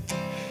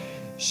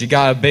 she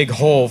got a big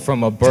hole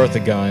from a Bertha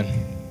gun.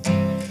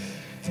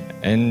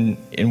 And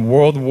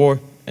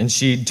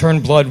she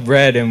turned blood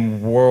red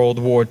in World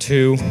War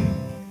II.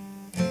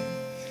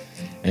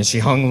 And she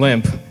hung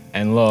limp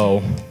and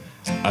low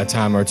a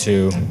time or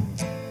two.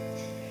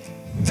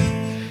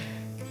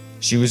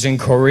 She was in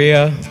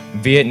Korea,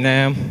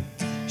 Vietnam.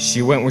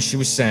 She went where she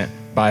was sent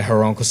by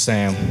her Uncle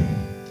Sam.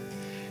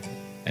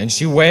 And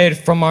she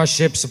waved from our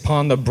ships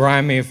upon the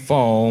briny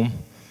foam.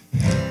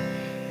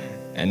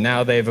 And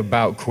now they've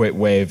about quit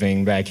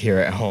waving back here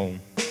at home.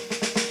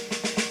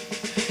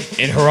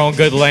 In her own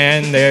good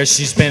land there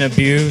she's been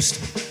abused.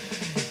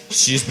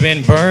 She's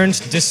been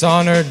burned,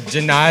 dishonored,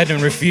 denied,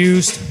 and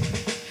refused.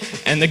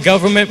 And the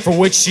government for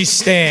which she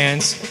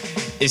stands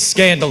is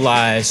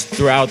scandalized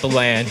throughout the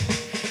land.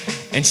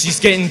 And she's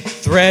getting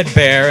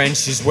threadbare and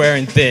she's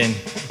wearing thin,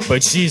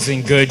 but she's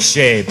in good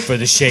shape for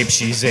the shape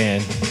she's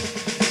in.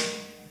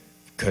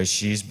 'Cause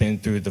she's been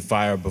through the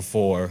fire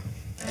before.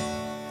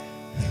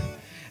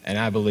 And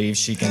I believe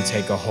she can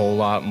take a whole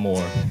lot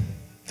more.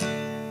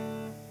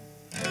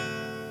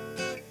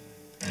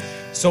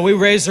 So we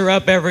raise her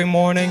up every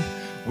morning,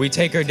 we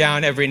take her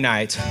down every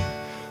night.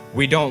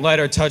 We don't let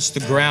her touch the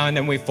ground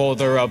and we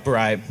fold her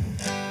upright.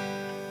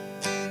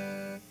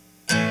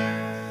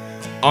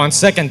 On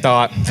second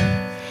thought,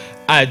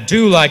 I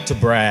do like to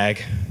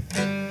brag,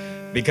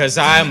 because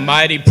I am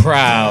mighty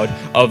proud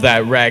of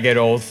that ragged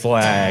old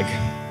flag.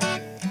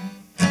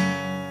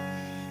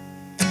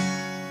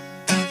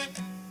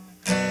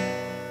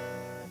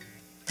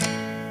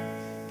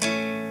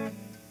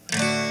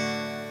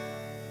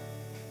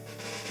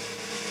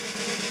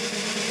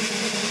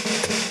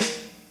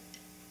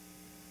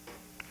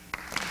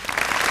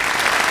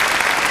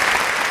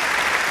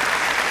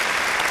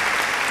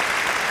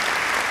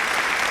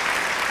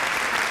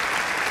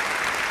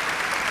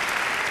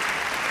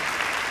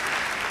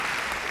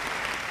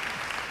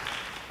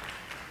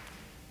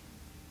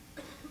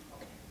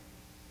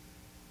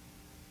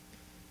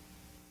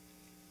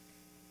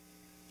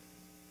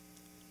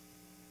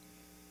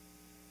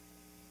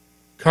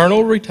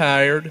 Colonel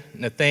Retired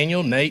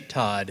Nathaniel Nate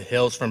Todd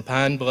hails from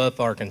Pine Bluff,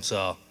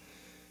 Arkansas.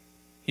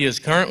 He is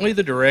currently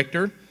the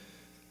director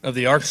of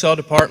the Arkansas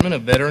Department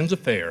of Veterans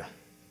Affairs.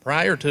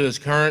 Prior to his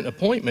current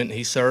appointment,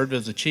 he served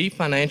as the Chief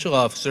Financial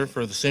Officer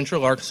for the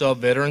Central Arkansas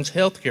Veterans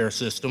Healthcare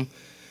System,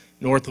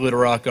 North Little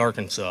Rock,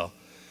 Arkansas.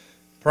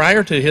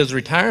 Prior to his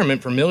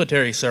retirement from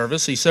military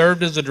service, he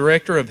served as the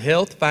Director of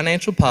Health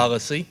Financial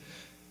Policy,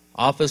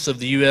 Office of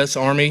the U.S.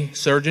 Army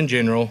Surgeon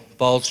General,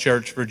 Falls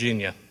Church,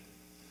 Virginia.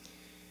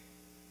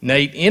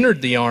 Nate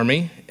entered the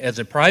Army as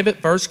a private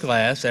first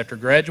class after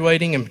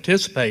graduating and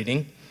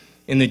participating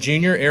in the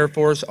Junior Air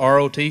Force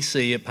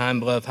ROTC at Pine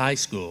Bluff High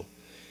School.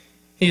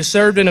 He has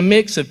served in a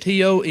mix of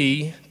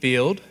TOE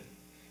field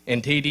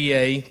and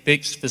TDA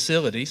fixed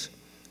facilities.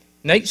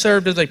 Nate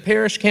served as a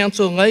parish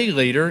council lay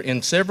leader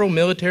in several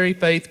military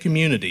faith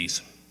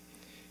communities.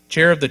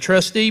 Chair of the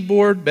trustee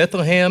board,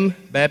 Bethlehem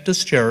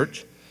Baptist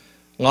Church,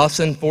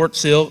 Lawson, Fort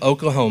Sill,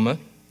 Oklahoma,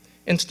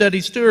 and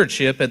studied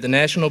stewardship at the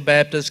National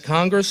Baptist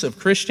Congress of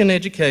Christian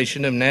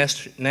Education of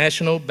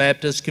National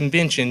Baptist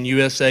Convention,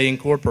 USA,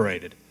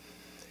 Incorporated.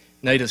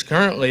 Nate is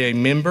currently a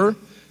member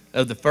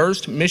of the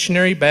First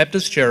Missionary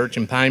Baptist Church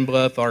in Pine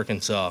Bluff,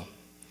 Arkansas.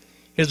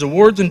 His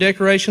awards and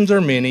decorations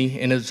are many,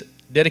 and his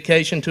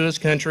dedication to his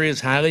country is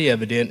highly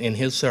evident in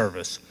his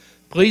service.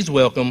 Please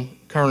welcome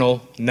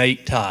Colonel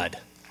Nate Todd.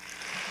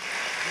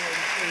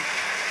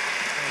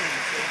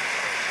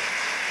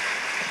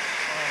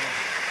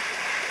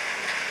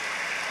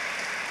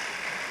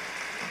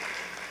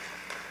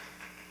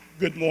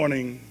 Good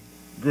morning,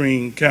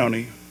 Greene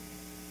County.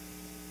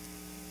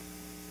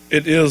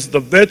 It is the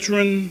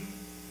veteran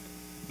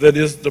that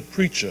is the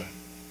preacher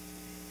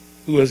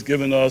who has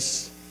given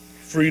us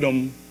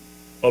freedom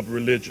of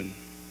religion.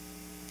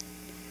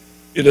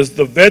 It is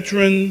the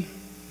veteran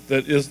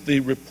that is the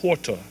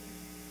reporter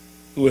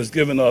who has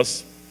given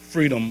us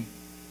freedom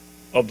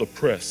of the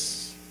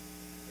press.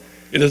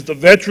 It is the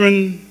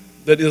veteran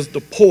that is the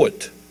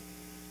poet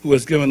who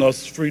has given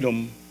us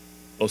freedom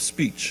of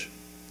speech.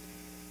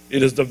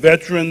 It is the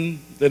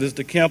veteran that is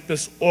the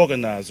campus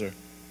organizer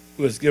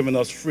who has given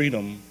us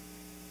freedom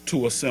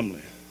to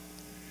assembly.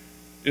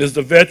 It is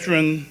the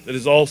veteran that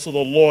is also the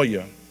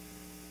lawyer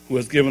who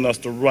has given us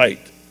the right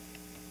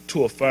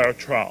to a fair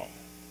trial.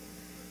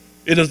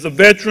 It is the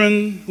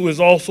veteran who is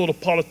also the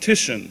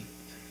politician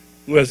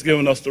who has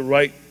given us the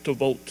right to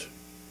vote.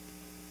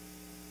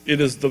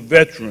 It is the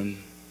veteran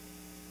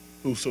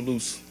who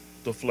salutes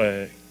the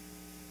flag.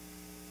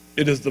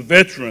 It is the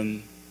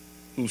veteran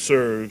who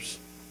serves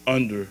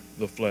under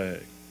the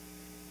flag,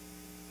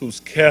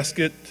 whose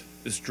casket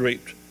is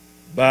draped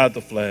by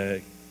the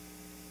flag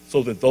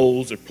so that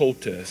those that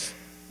protest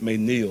may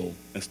kneel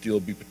and still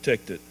be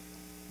protected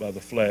by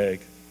the flag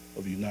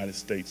of the United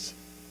States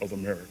of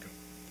America.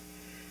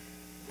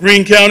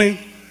 Greene County,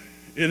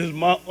 it is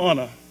my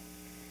honor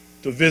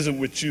to visit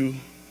with you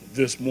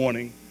this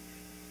morning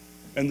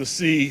and to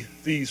see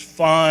these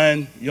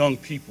fine young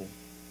people.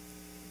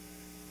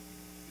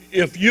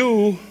 If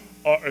you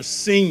are a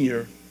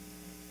senior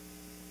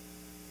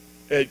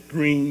at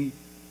Greene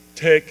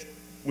Tech,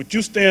 would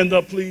you stand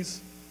up, please,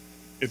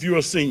 if you're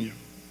a senior?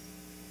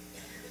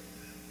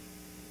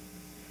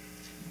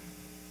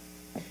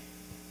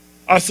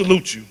 I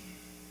salute you.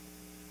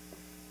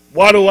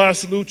 Why do I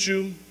salute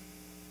you?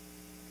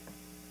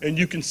 And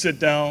you can sit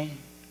down.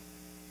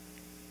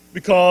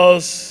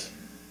 Because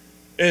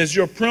as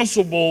your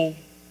principal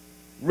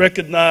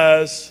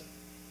recognized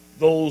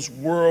those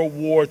World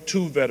War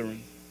II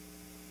veterans,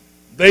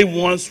 they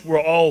once were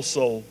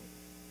also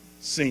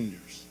seniors.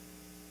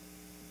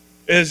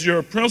 As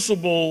your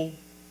principal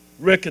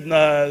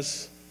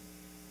recognized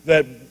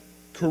that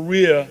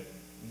career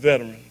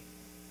veteran,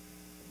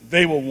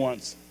 they were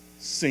once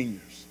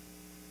seniors.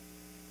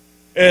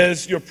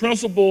 As your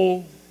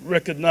principal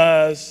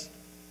recognized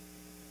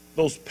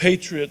those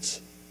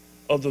patriots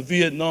of the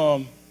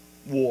Vietnam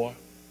War,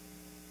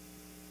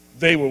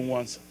 they were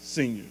once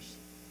seniors.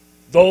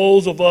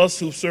 Those of us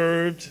who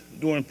served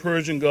during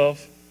Persian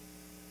Gulf,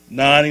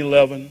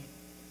 9/11,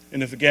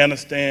 in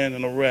Afghanistan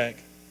and Iraq,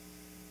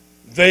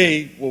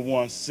 they were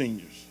once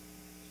seniors.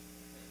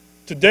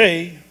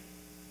 Today,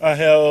 I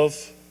have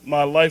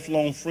my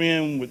lifelong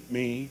friend with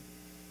me,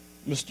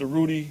 Mr.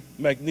 Rudy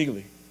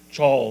McNeely,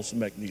 Charles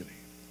McNeely.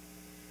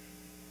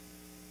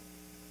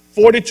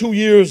 42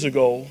 years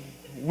ago,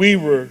 we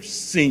were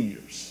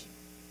seniors.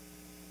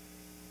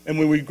 And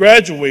when we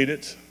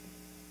graduated,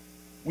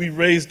 we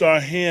raised our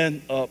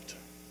hand up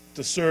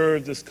to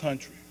serve this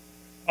country.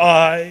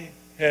 I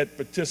had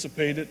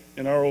participated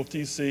in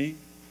ROTC.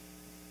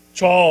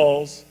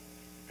 Charles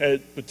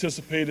had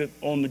participated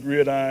on the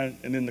gridiron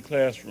and in the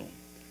classroom.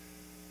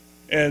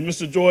 And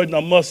Mr. Jordan, I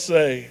must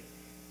say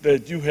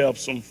that you have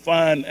some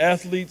fine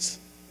athletes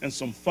and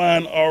some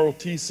fine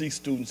ROTC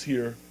students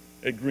here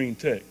at Greene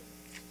Tech.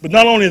 But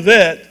not only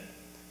that,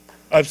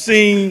 I've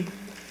seen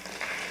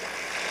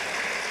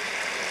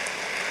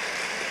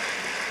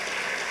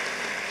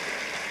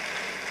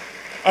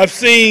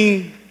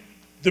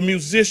the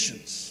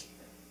musicians,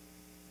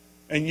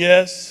 and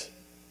yes,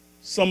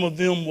 some of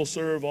them will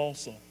serve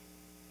also.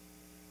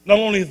 Not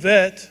only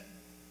that,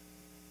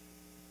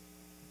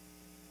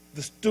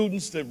 the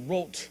students that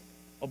wrote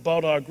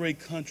about our great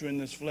country and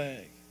this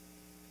flag,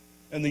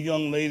 and the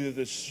young lady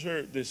that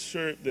shared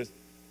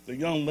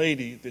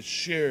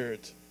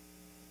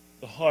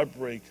the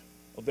heartbreak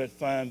of that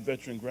fine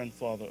veteran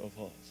grandfather of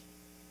hers.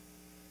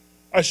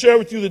 I share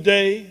with you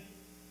today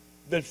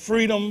that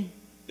freedom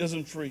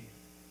isn't free.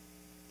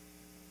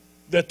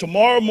 That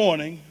tomorrow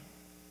morning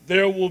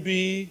there will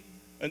be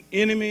an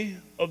enemy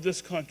of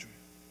this country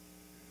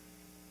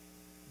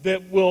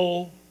that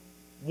will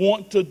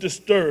want to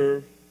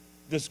disturb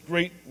this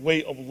great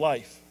way of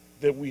life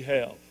that we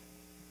have.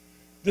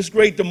 This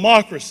great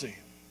democracy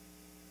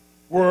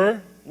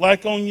where,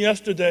 like on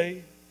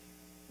yesterday,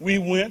 we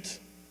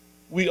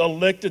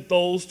elected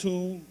those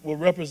who will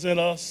represent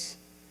us,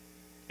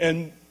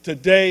 and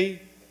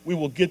today we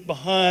will get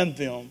behind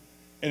them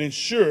and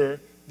ensure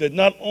that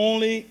not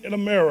only in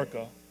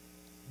America,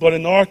 but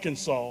in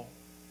Arkansas,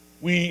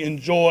 we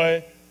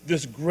enjoy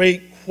this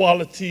great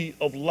quality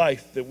of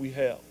life that we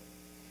have.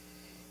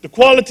 The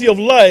quality of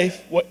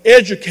life where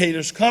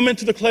educators come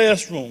into the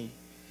classroom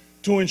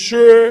to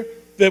ensure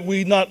that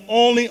we not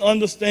only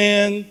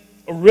understand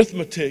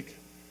arithmetic,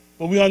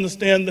 but we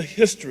understand the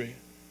history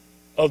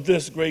of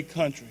this great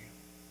country.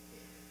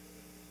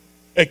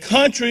 A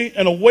country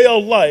and a way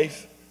of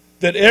life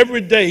that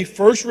every day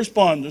first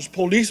responders,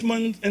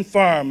 policemen and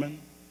firemen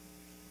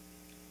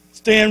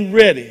stand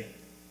ready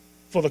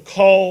for the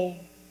call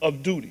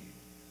of duty.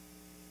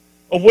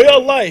 A way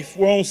of life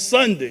where on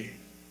Sunday,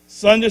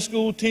 Sunday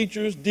school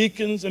teachers,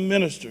 deacons, and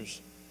ministers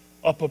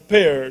are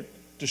prepared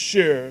to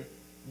share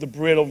the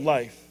bread of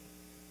life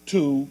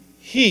to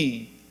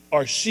he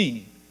or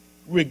she,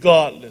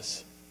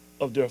 regardless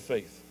of their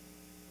faith.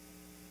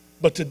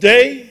 But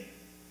today,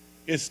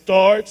 it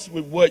starts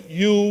with what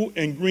you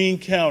in Greene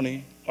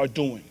County are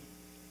doing.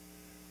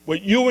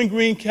 What you in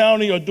Greene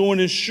County are doing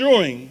is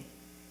ensuring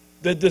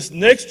that this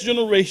next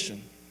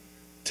generation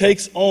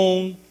takes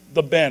on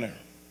the banner.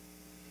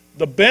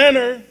 The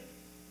banner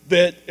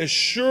that, as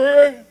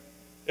sure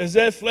as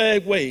that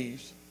flag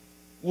waves,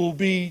 will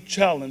be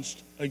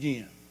challenged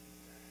again.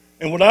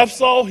 And what I've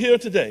saw here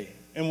today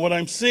and what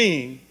I'm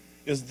seeing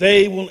is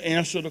they will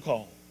answer the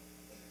call.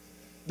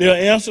 They'll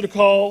answer the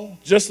call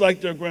just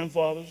like their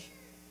grandfathers.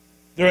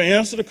 They'll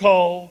answer the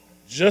call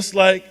just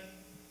like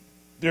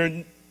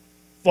their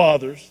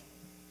fathers.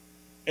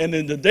 And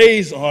in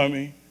today's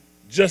Army,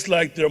 just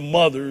like their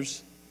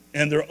mothers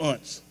and their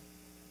aunts.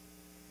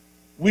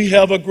 We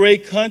have a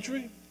great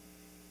country.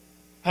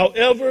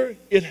 However,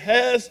 it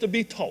has to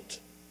be taught.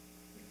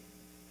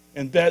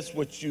 And that's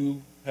what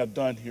you have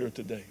done here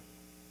today.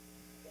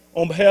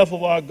 On behalf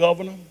of our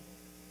governor,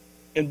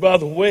 and by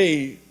the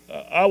way,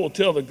 I will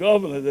tell the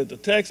governor that the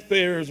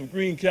taxpayers of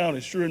Greene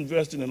County sure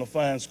invested in a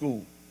fine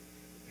school.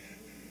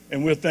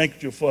 And we'll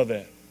thank you for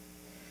that.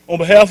 On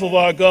behalf of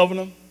our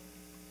governor,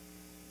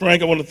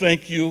 Frank, I want to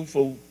thank you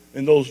for,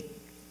 in those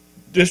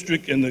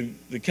district and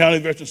the county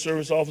veteran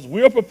service office,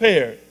 we are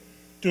prepared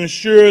to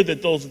ensure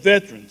that those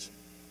veterans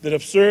that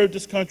have served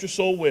this country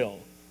so well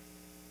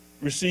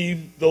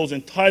receive those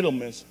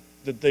entitlements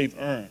that they've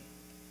earned.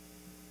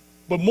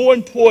 But more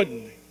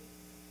importantly,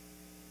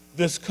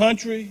 this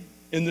country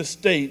and this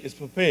state is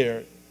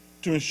prepared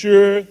to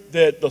ensure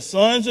that the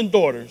sons and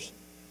daughters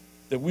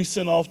that we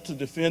send off to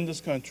defend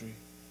this country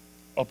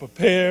are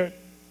prepared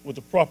with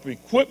the proper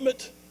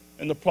equipment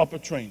and the proper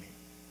training.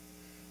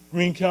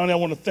 Greene County, I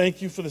want to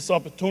thank you for this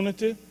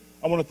opportunity.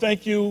 I want to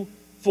thank you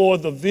for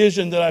the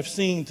vision that I've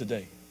seen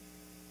today,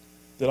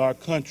 that our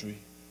country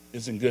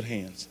is in good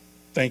hands.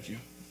 Thank you.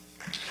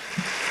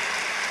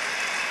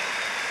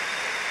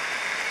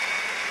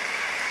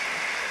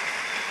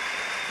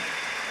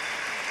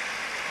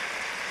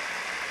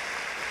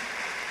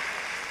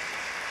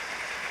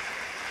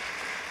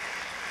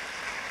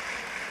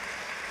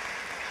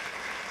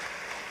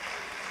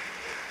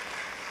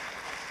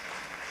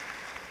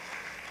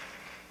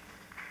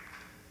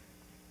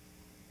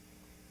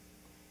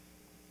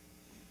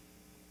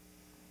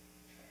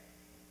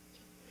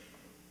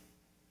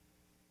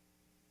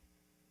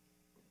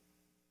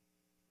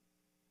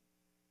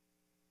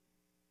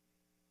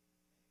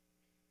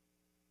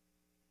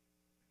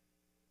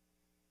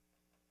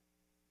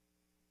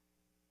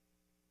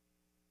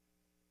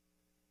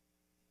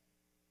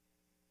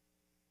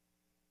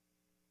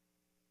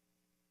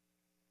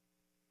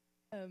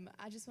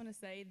 I just want to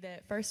say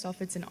that first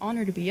off, it's an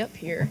honor to be up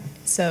here.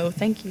 So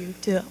thank you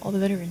to all the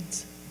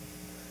veterans.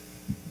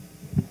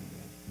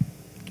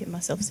 Get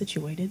myself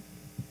situated.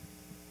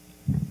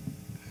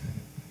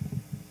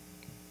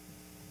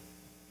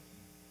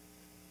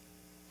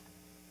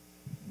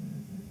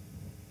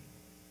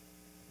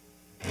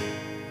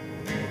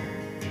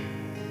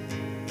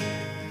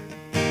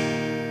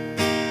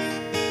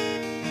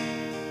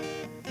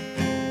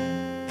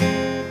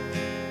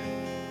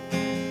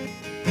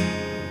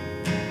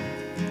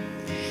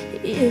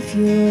 If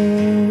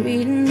you're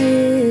reading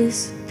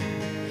this,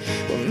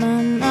 well,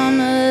 my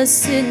mama's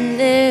sitting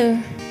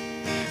there.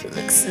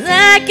 Looks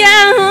like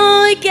I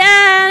only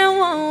got a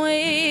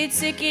one-way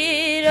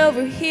ticket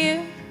over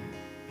here.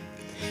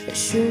 I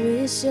sure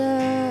wish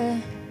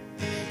I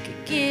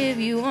could give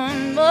you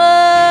one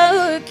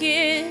more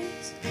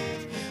kiss.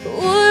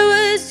 War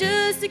was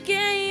just a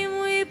game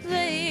we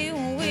played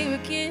when we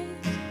were kids.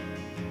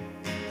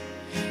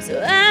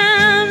 So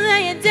I'm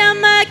laying down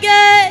my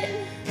gun,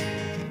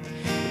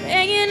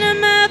 hanging on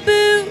my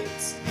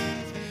boots.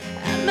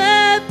 I'm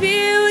up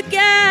here with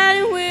God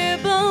and we're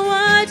both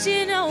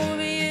watching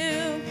over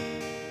you.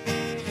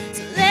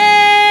 So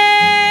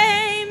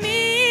lay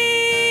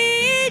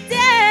me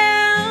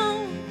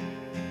down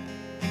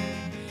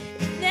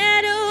in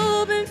that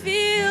open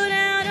field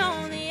out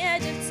on the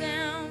edge of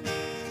town.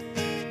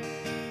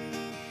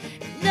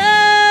 And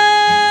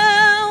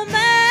oh,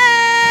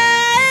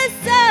 my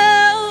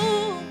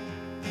soul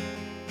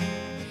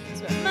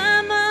is where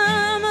my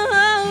mama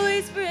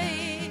always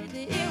prayed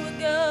that it would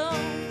go.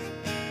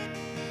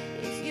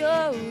 If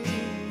you're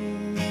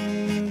reading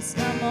this,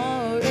 I'm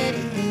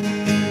already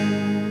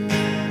home.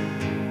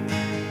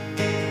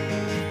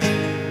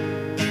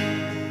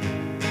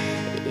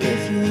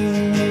 If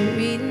you're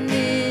reading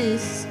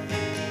this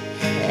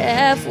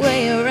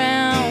halfway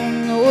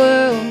around the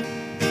world,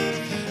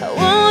 I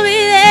won't be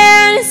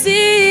there to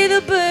see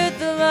the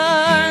birth of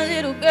our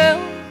little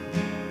girl.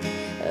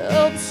 I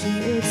hope she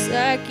looks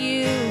like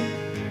you.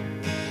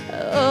 I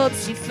hope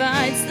she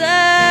fights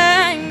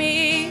like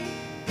me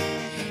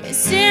and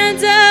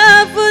stands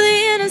up for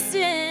the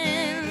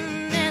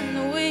innocent and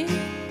the weak.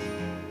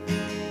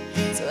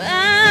 So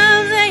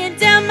I'm laying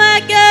down my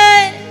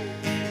gun,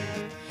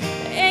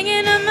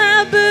 hanging on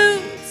my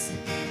boots.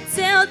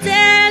 Tell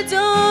Dad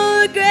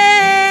don't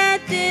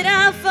regret that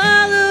I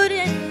followed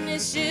in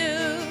his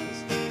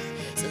shoes.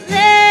 So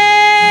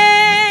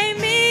lay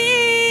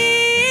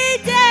me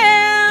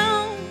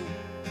down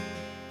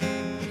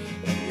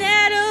in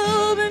that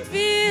open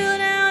field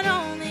out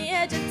on the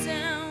edge of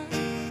town.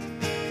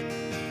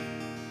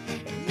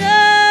 And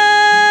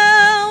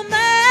oh,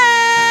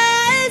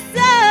 my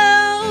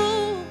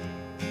soul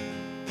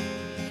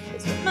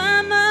is where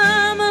my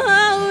mama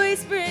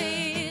always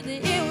prayed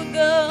that it would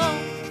go.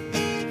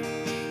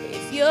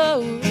 If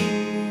you're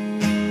reading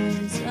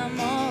this, I'm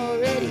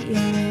already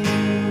home.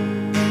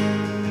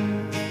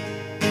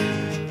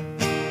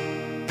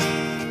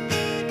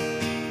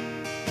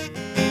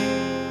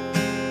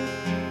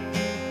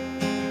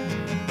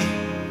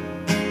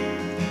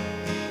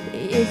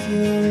 If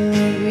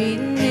you're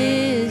reading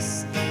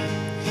this,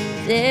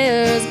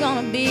 there's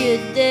gonna be a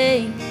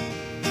day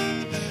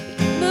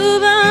you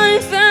move on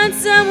and find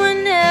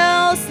someone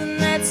else, and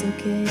that's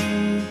okay.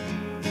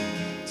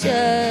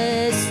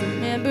 Just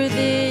remember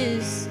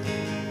this,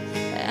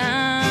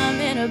 I'm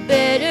in a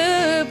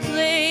better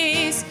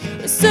place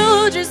where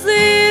soldiers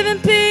live in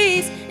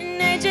peace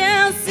and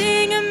angels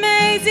sing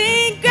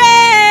Amazing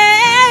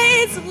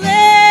Grace. So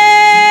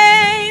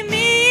lay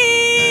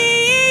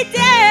me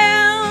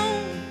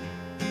down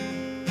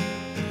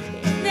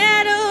in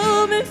that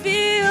open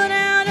field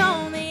out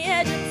on the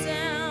edge of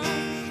town.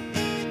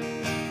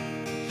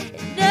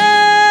 And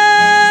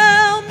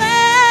oh,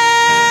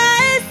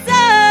 my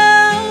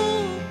soul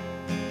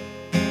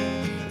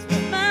is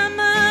where my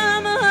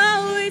mama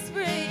always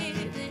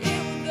prayed that it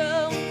would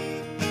go.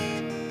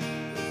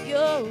 If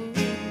you're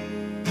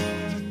reading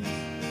this,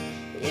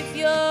 if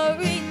you're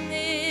reading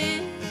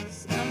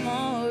this, I'm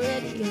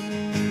already home.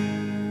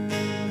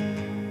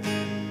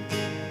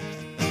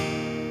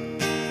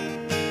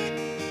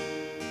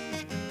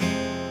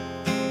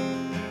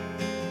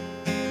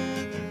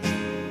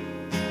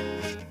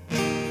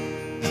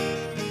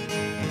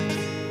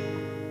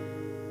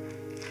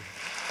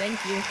 Thank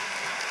you.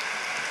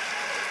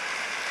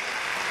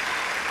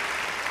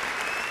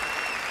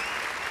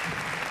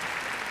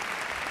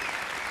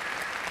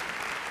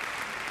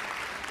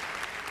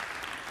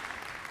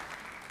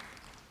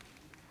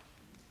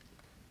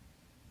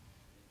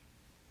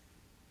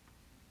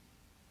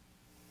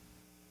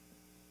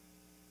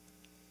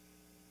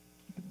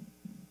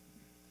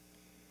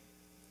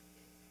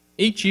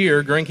 Each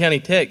year, Greene County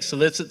Tech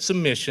solicits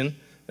submission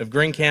of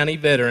Greene County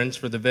veterans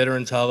for the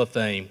Veterans Hall of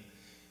Fame.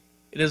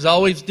 It is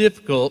always a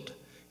difficult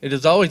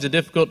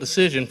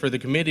decision for the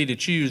committee to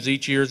choose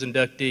each year's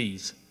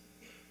inductees.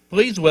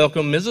 Please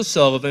welcome Mrs.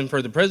 Sullivan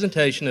for the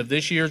presentation of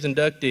this year's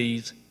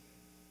inductees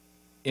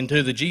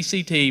into the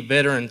GCT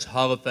Veterans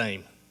Hall of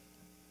Fame.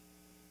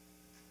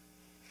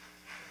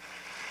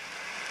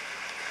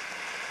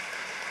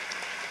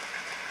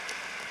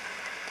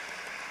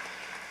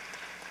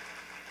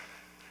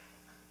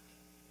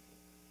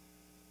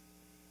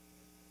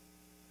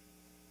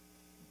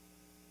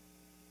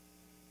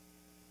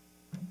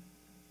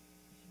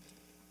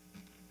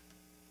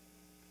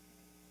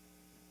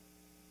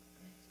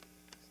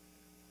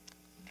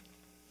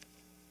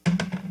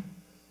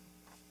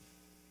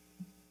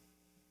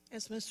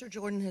 As Mr.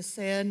 Jordan has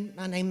said,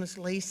 my name is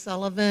Lee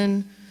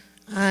Sullivan.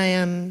 I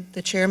am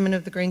the chairman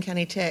of the Greene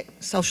County Tech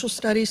Social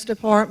Studies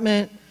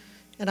Department,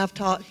 and I've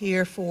taught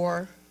here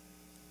for,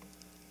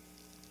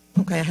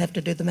 okay, I have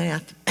to do the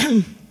math,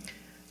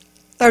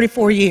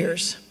 34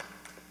 years.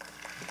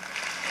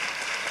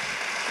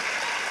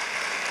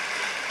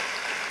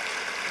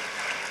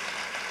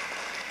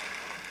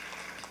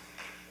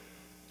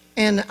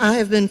 And I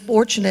have been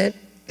fortunate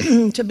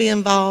to be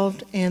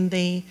involved in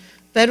the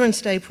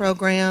Veterans Day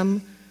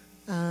program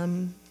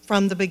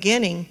from the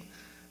beginning.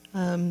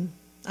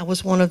 I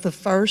was one of the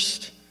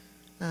first,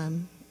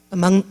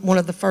 among one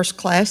of the first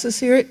classes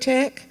here at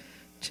Tech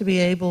to be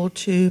able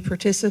to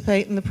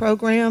participate in the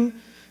program.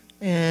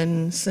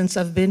 And since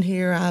I've been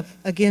here, I've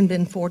again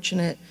been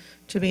fortunate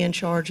to be in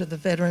charge of the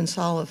Veterans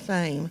Hall of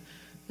Fame.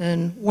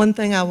 And one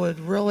thing I would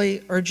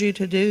really urge you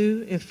to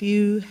do, if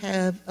you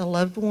have a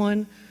loved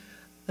one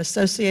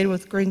associated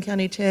with Greene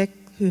County Tech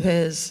who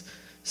has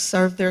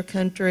served their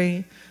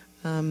country,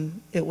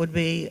 it would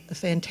be a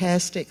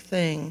fantastic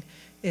thing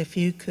if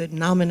you could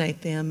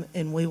nominate them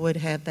and we would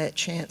have that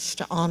chance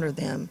to honor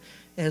them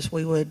as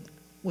we would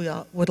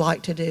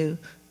like to do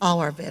all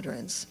our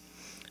veterans.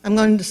 I'm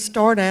going to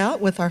start out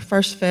with our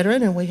first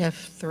veteran, and we have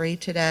 3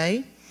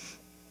 today.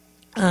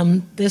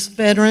 This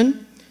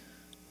veteran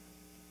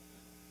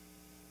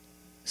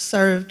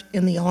served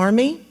in the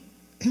Army,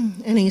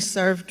 and he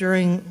served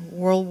during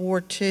World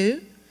War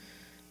II.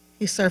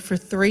 He served for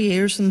 3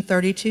 years and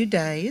 32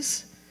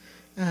 days.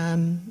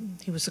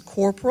 He was a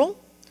corporal,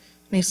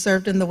 and he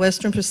served in the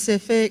Western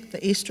Pacific,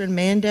 the Eastern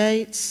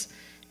Mandates,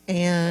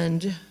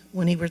 and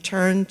when he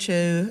returned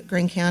to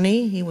Greene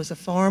County, he was a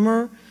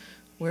farmer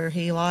where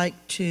he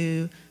liked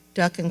to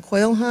duck and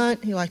quail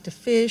hunt, he liked to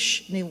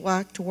fish, and he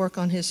liked to work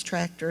on his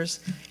tractors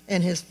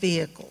and his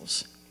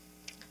vehicles.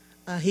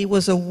 He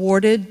was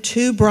awarded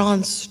 2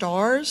 Bronze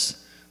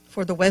Stars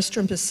for the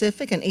Western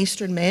Pacific and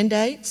Eastern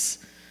Mandates.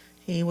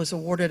 He was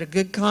awarded a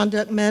Good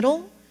Conduct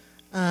Medal,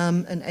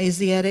 an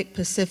Asiatic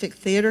Pacific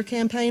Theater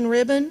Campaign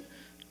Ribbon,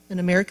 an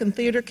American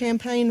Theater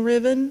Campaign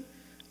Ribbon,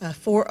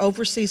 4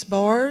 Overseas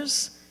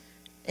Bars,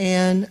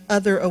 and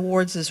other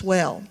awards as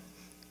well.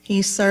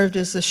 He served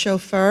as a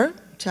chauffeur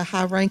to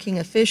high-ranking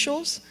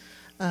officials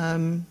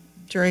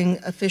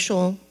during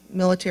official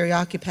military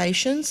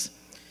occupations.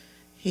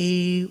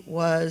 He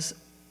was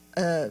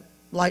a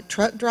light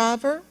truck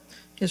driver.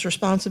 His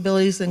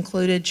responsibilities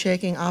included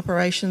checking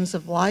operations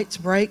of lights,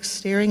 brakes,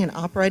 steering, and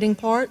operating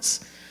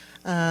parts,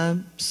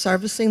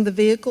 servicing the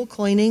vehicle,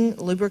 cleaning,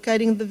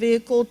 lubricating the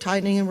vehicle,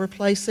 tightening and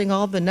replacing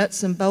all the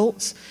nuts and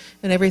bolts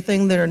and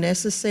everything that are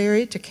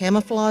necessary to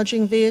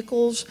camouflaging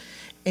vehicles,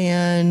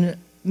 and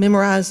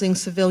memorizing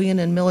civilian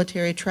and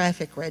military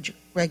traffic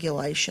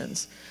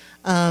regulations.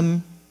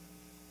 And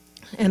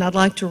I'd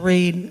like to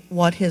read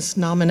what his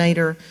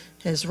nominator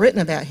has written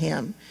about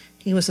him.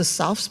 He was a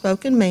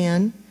soft-spoken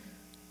man,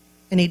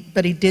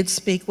 but he did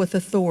speak with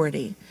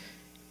authority.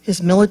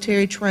 His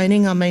military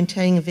training on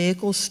maintaining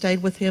vehicles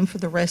stayed with him for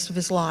the rest of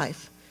his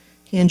life.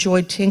 He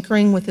enjoyed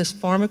tinkering with his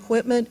farm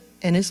equipment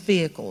and his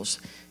vehicles.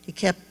 He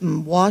kept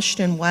them washed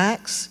and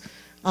waxed,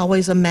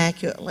 always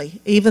immaculately,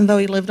 even though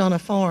he lived on a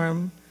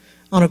farm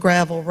on a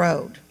gravel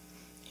road.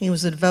 He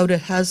was a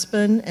devoted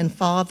husband and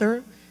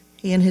father.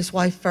 He and his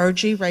wife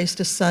Virgie raised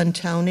a son,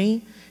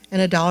 Tony,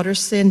 and a daughter,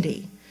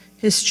 Cindy.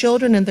 His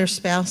children and their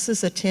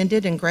spouses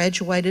attended and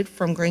graduated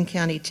from Greene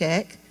County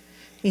Tech.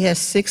 He has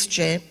 6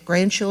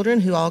 grandchildren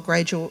who all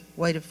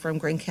graduated from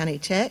Greene County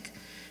Tech,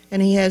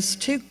 and he has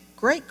 2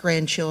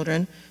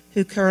 great-grandchildren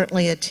who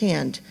currently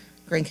attend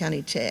Greene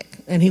County Tech.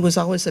 And he was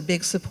always a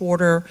big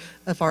supporter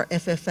of our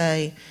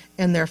FFA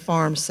and their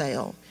farm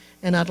sale.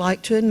 And I'd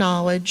like to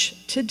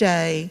acknowledge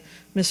today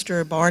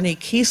Mr. Barney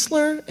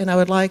Kiesler, and I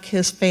would like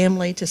his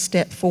family to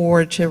step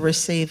forward to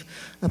receive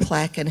a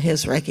plaque in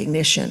his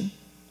recognition.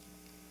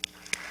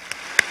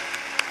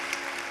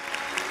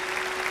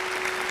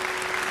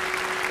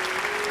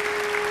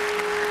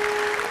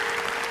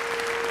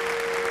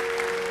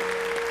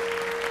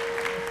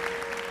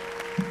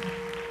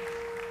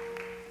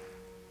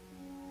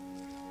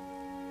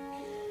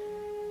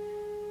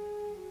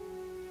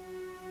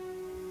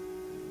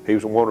 He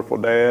was a wonderful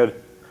dad,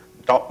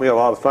 taught me a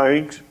lot of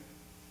things.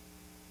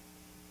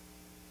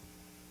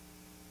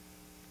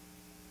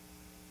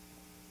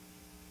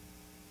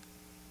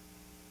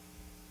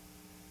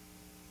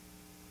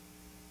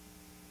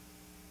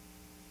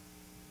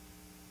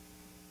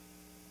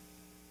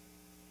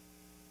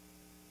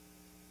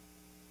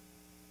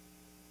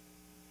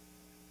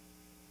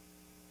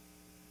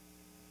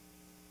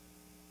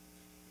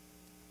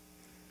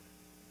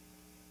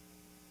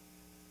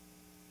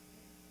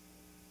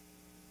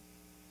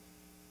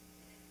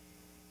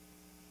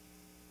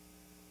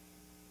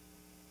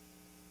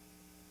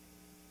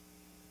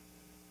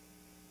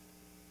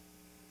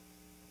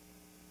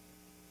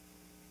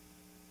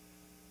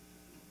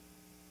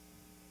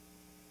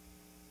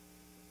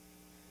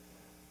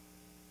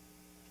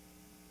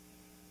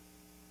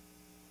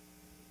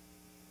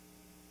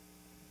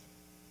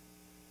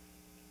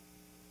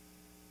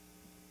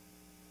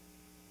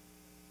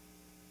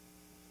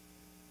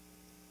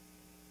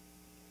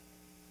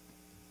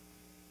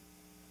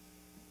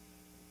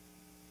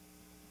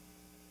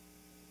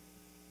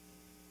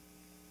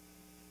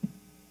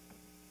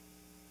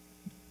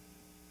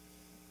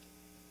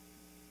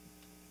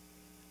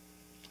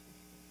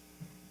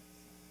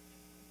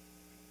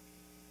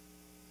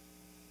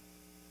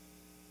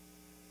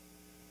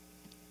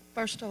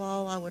 First of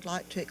all, I would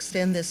like to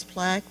extend this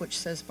plaque, which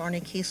says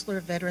Barney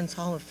Kiesler, Veterans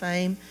Hall of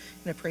Fame,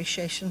 in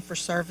appreciation for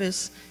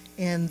service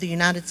in the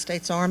United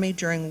States Army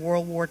during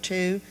World War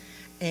II.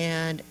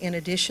 And in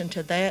addition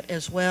to that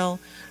as well,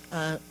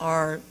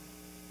 our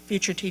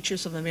Future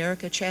Teachers of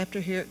America chapter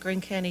here at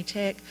Greene County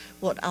Tech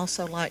would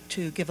also like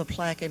to give a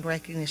plaque in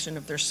recognition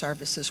of their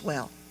service as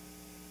well.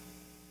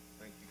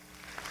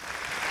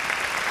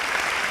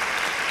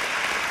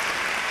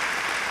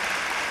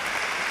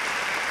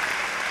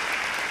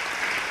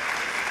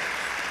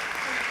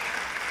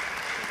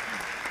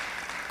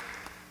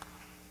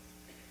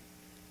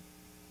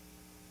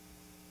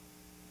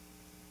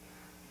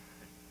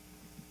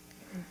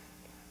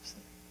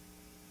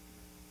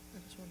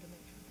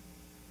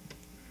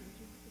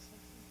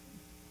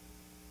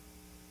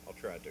 I'll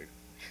try to.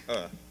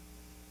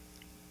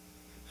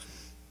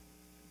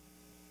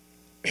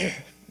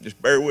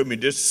 Just bear with me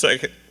just a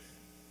second.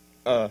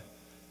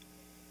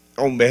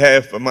 On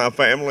behalf of my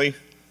family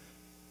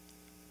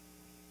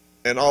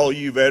and all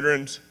you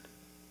veterans,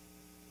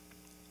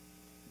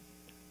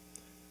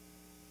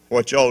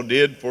 what y'all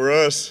did for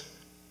us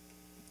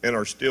and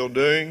are still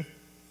doing,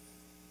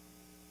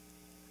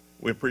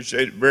 we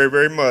appreciate it very,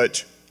 very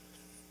much.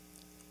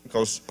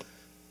 Because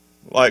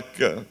like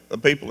the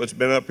people that's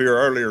been up here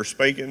earlier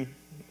speaking,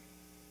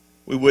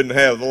 we wouldn't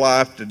have the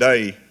life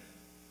today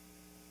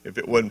if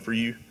it wasn't for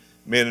you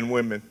men and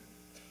women.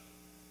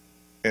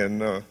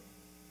 And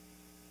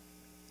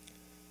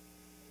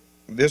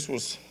this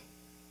was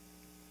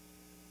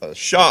a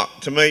shock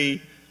to me.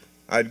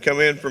 I'd come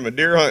in from a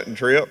deer hunting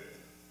trip,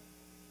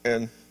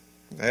 and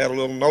I had a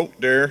little note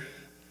there,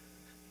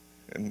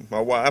 and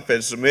my wife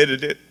had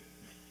submitted it.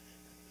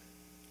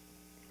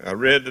 I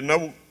read the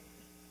note.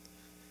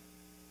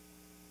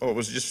 Oh, it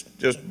was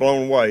just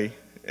blown away.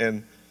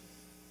 And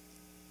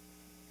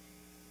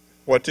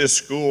what this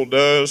school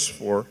does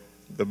for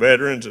the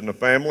veterans and the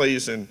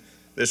families and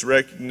this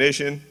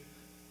recognition,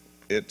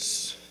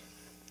 it's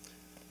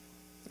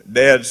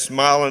Dad's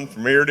smiling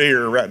from ear to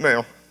ear right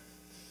now.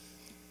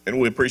 And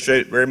we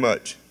appreciate it very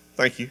much.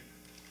 Thank you.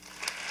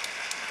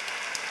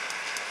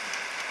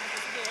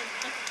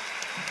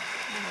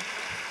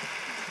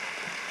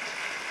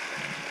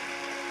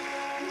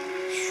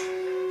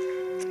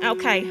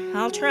 Okay,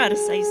 I'll try to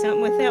say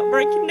something without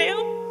breaking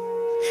down.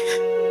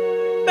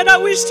 But I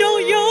wish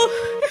all y'all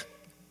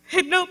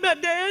had known my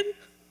dad.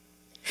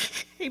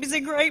 He was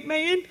a great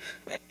man,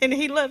 and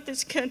he loved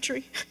this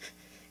country.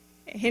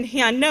 And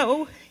I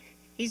know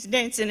he's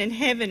dancing in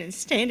heaven and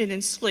standing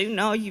and saluting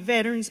all you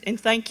veterans, and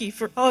thank you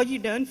for all you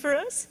done for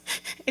us.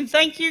 And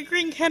thank you,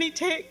 Greene County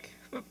Tech,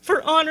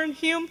 for honoring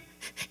him,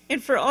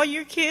 and for all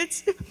your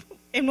kids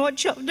and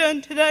what y'all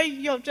done today.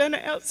 Y'all done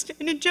an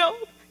outstanding job,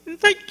 and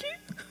thank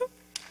you.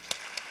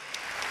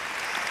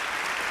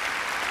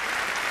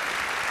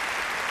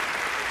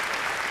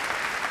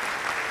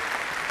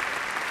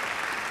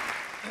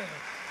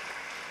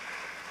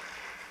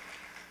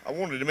 I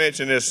wanted to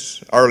mention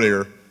this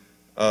earlier,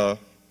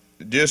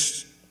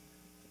 just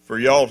for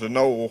y'all to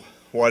know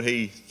what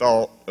he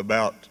thought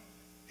about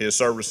his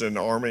service in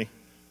the Army.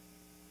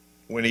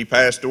 When he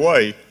passed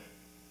away,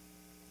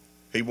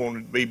 he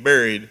wanted to be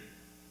buried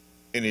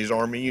in his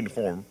Army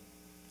uniform,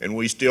 and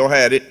we still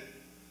had it,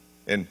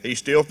 and he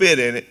still fit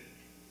in it.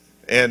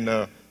 And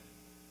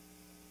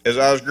as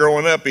I was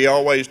growing up, he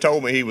always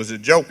told me, he was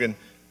joking,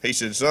 he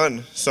said,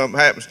 "Son, something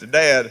happens to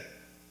Dad,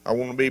 I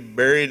want to be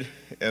buried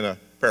in a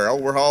pair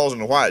of overalls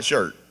and a white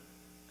shirt,"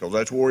 because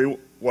that's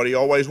what he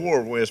always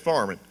wore when he was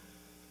farming.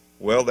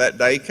 Well, that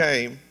day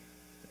came,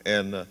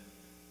 and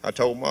I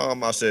told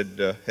Mom, I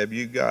said, "Have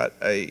you got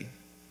a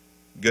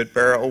good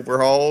pair of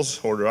overalls,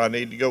 or do I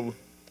need to go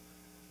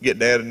get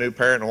Dad a new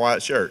pair and a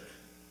white shirt?"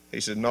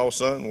 He said, "No,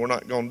 son, we're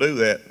not going to do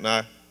that." And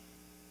I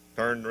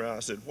turned around,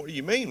 I said, "What do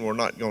you mean we're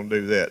not going to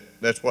do that?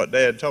 That's what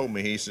Dad told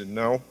me." He said,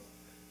 "No."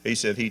 He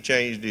said, "He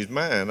changed his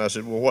mind." I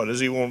said, "Well, what does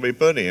he want to be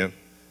put in?"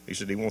 He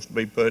said, "He wants to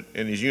be put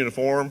in his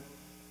uniform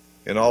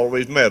and all of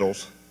his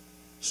medals."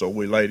 So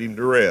we laid him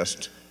to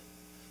rest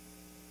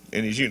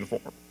in his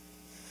uniform.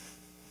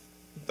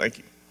 Thank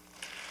you.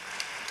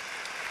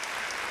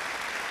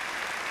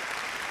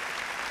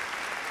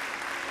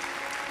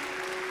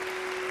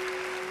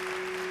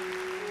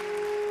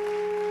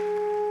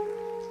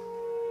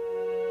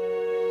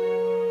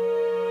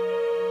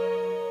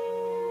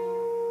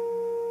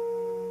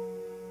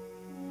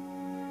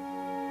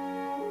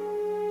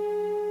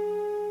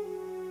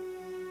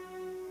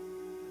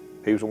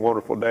 He was a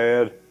wonderful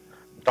dad,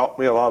 taught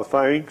me a lot of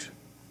things.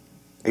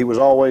 He was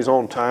always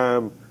on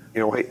time.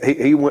 You know,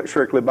 he went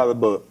strictly by the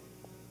book.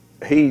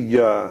 He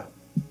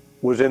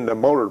was in the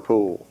motor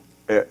pool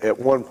at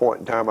one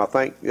point in time. I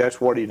think that's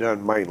what he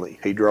done mainly.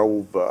 He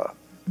drove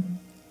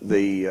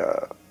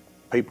the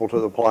people to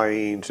the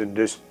planes and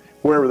just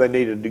wherever they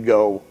needed to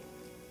go,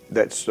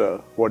 that's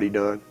what he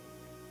done.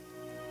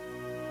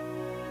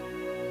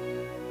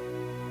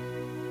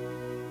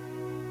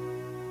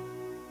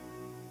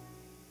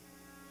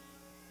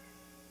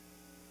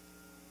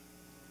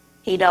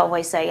 He'd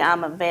always say,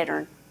 "I'm a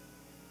veteran.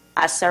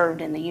 I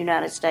served in the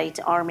United States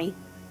Army,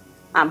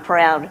 I'm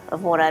proud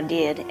of what I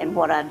did and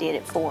what I did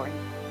it for.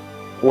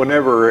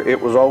 Whenever it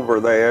was over,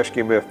 they asked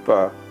him if,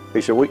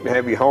 he said, we can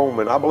have you home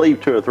in, I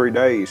believe, 2 or 3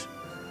 days.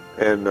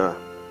 And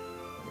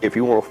if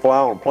you want to fly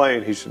on a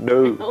plane, he said,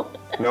 no,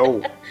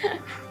 no.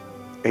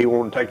 He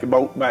wanted to take the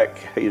boat back.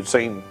 He had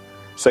seen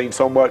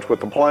so much with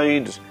the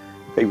planes.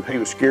 He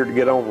was scared to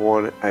get on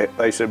one.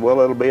 They said,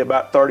 well, it'll be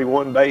about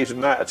 31 days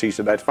and nights. He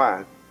said, that's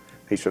fine.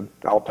 He said,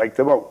 I'll take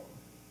the boat.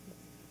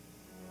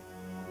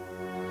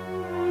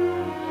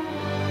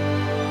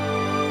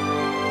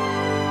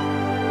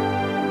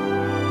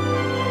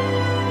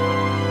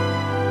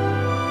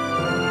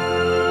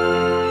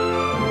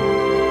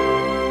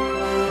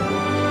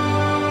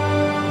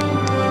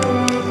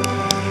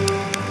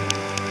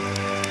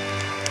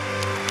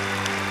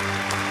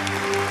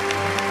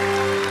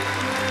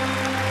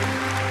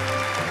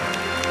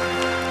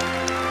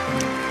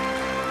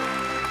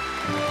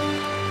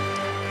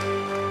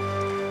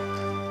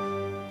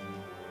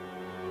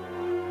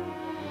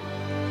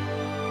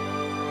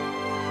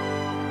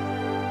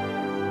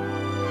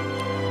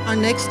 Our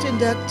next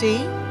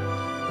inductee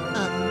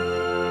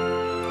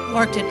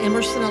worked at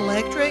Emerson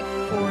Electric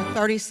for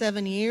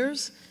 37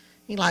 years.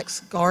 He likes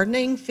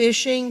gardening,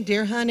 fishing,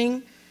 deer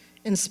hunting,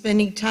 and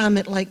spending time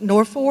at Lake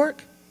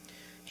Norfolk.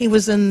 He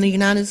was in the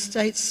United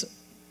States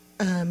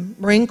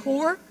Marine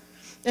Corps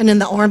and in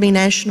the Army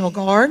National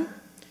Guard.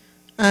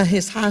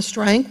 His highest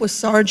rank was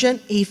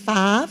Sergeant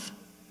E5.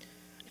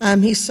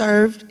 He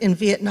served in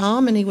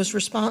Vietnam, and he was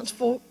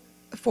responsible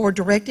for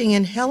directing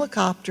in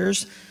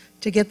helicopters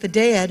to get the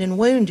dead and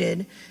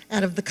wounded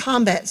out of the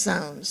combat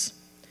zones.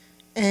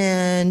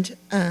 And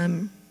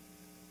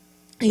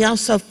he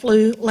also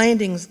flew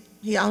landings.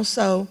 He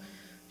also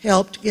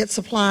helped get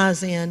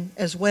supplies in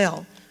as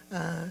well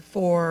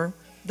for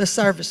the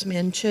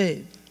servicemen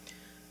too.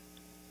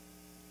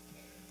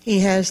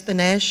 He has the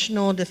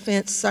National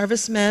Defense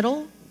Service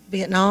Medal,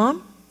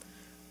 Vietnam,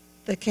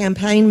 the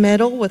Campaign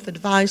Medal with the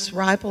Device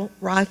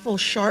Rifle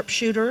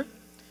Sharpshooter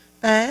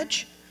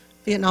Badge,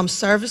 Vietnam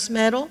Service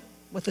Medal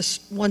with a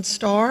 1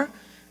 star,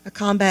 a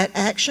Combat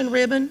Action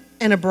Ribbon,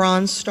 and a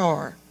Bronze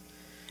Star.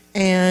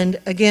 And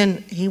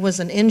again, he was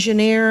an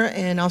engineer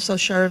and also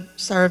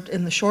served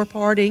in the shore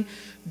party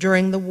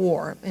during the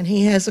war. And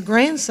he has a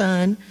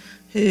grandson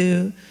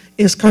who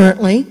is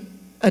currently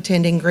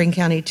attending Greene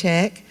County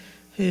Tech,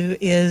 who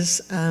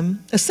is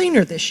a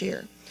senior this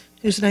year,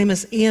 whose name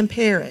is Ian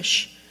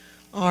Parrish.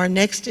 Our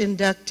next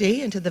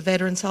inductee into the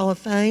Veterans Hall of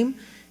Fame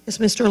is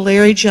Mr.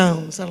 Larry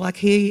Jones. I'd like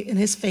he and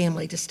his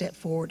family to step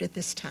forward at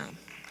this time.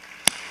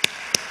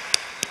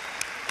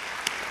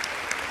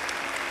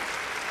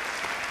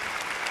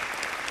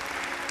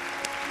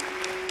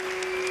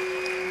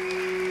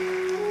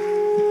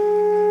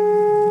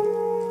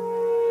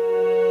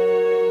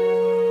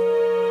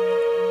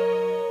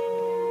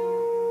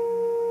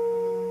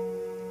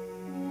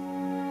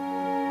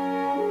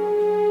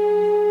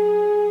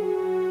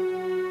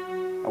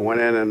 I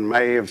went in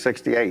May of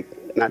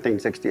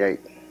 1968.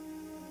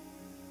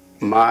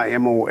 My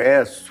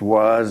MOS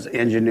was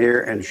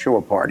engineer and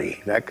shore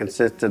party. That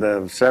consisted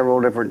of several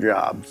different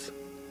jobs.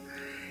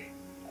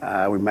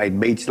 We made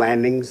beach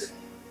landings.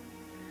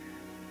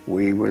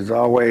 We was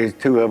always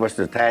 2 of us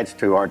attached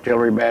to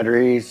artillery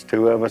batteries,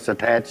 2 of us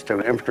attached to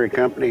an infantry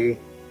company.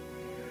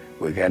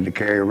 We had to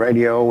carry a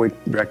radio. We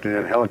directed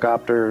in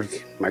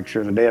helicopters, make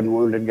sure the dead and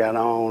wounded got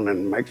on,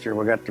 and make sure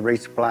we got the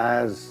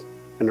resupplies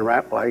in the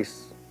right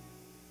place.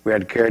 We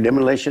had to carry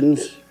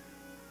demolitions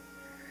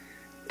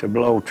to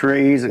blow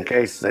trees in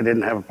case they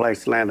didn't have a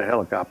place to land a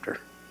helicopter.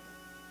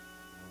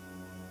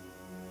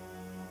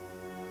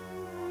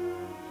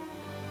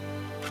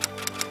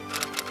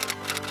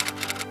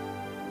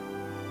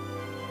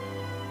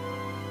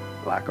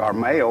 Like our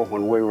mail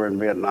when we were in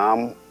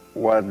Vietnam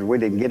we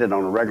didn't get it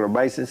on a regular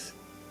basis.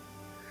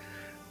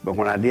 But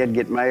when I did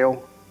get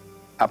mail,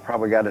 I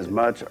probably got as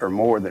much or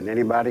more than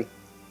anybody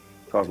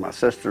because my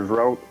sisters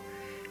wrote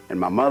and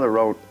my mother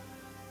wrote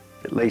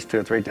at least 2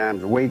 or 3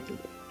 times a week.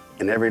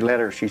 And every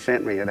letter she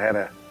sent me, it had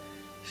a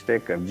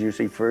stick of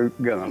juicy fruit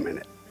gum in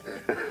it.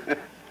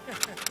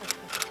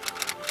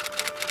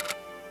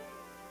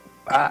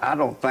 I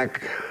don't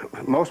think,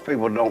 most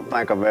people don't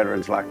think of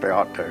veterans like they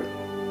ought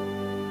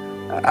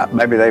to.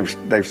 Maybe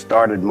they've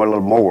started a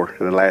little more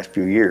in the last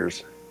few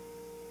years.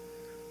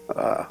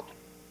 But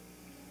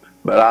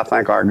I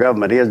think our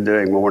government is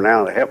doing more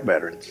now to help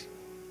veterans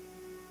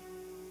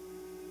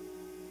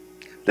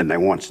than they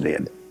once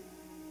did.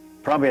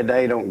 Probably a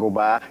day don't go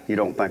by, you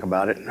don't think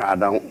about it. I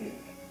don't.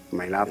 I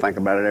mean, I think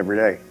about it every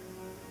day.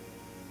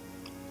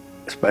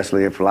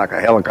 Especially if like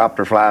a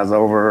helicopter flies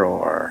over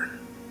or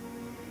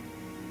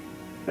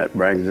that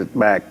brings it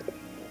back.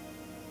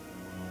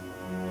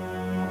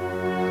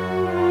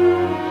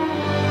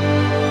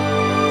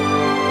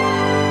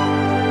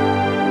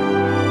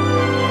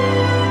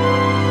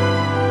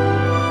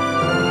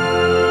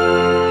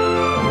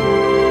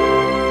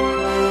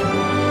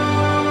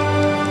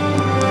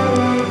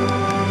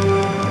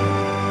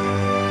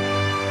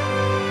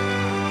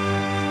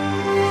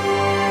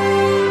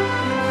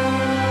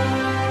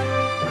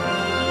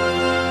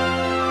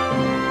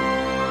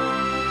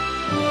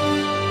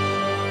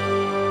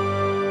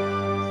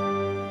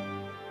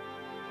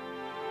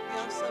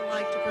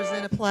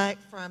 present a plaque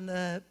from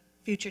the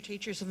Future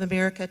Teachers of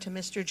America to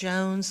Mr.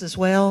 Jones as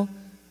well.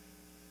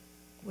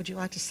 Would you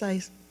like to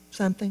say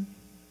something?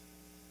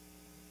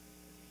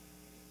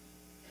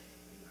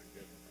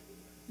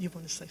 You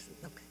want to say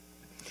something?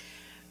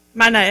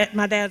 Okay.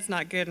 My dad's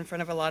not good in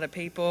front of a lot of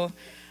people.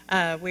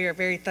 We are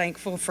very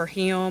thankful for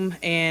him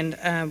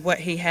and what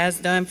he has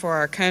done for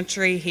our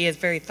country. He is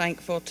very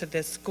thankful to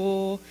this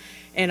school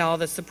and all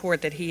the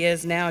support that he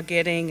is now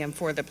getting and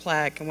for the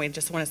plaque. And we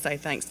just want to say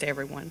thanks to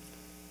everyone.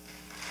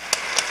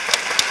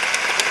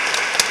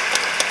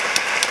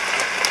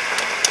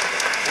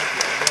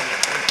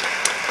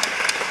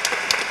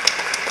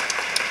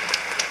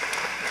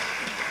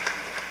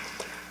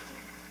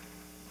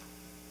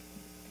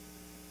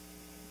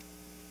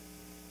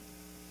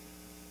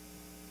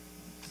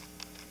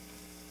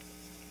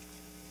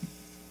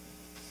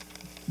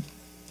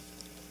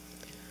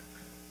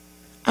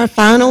 Our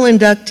final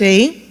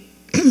inductee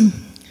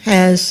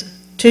has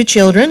 2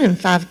 children and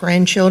 5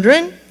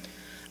 grandchildren.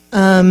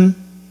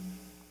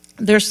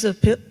 Their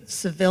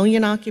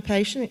civilian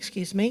occupation,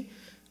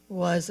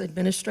 was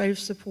administrative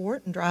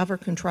support and driver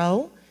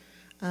control.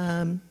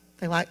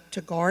 They like to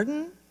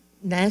garden,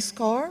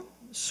 NASCAR,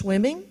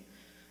 swimming.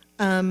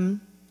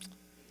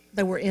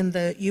 They were in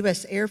the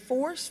U.S. Air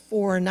Force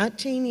for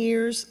 19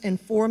 years and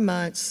 4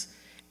 months,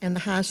 and the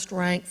highest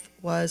rank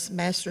was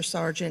Master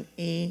Sergeant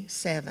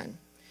E7.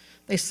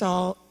 They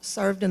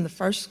served in the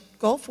first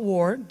Gulf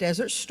War,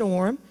 Desert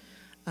Storm,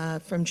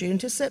 from June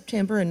to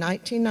September in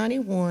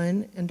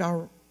 1991 in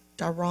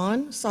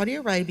Dhahran, Saudi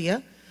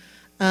Arabia,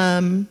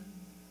 and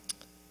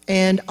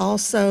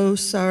also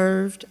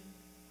served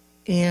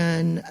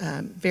in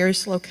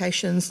various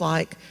locations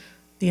like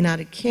the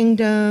United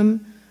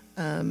Kingdom,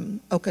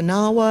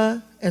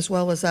 Okinawa, as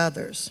well as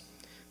others.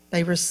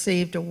 They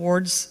received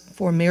awards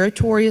for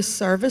Meritorious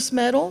Service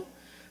Medal,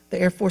 the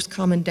Air Force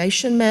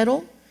Commendation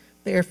Medal,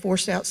 the Air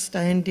Force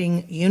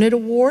Outstanding Unit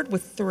Award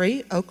with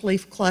 3 Oak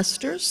Leaf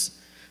Clusters,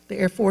 the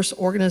Air Force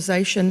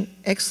Organization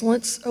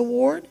Excellence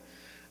Award,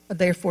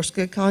 the Air Force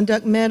Good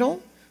Conduct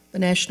Medal, the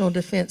National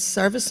Defense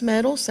Service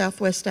Medal,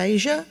 Southwest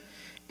Asia,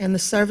 and the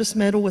Service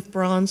Medal with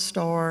Bronze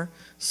Star,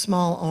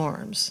 Small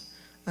Arms.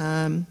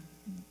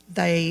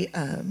 They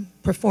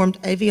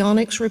performed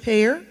avionics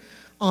repair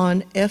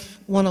on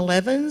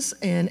F-111s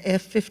and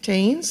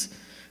F-15s.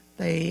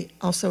 They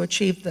also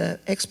achieved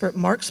the Expert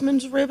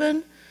Marksman's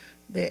Ribbon,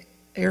 the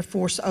Air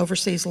Force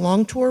Overseas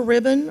Long Tour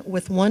Ribbon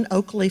with 1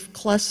 Oak Leaf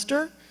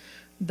Cluster,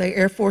 the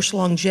Air Force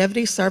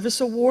Longevity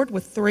Service Award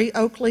with 3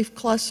 Oak Leaf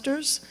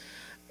Clusters,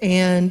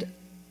 and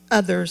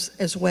others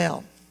as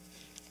well.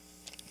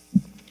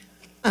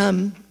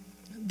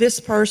 This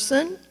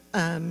person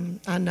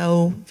I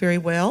know very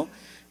well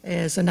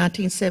as a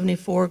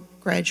 1974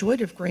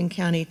 graduate of Greene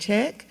County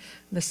Tech,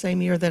 the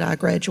same year that I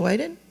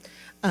graduated.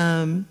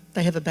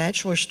 They have a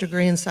bachelor's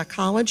degree in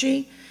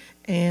psychology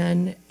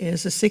and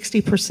is a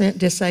 60%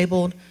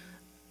 disabled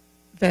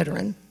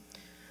veteran.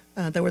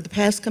 They were the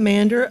past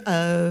commander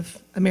of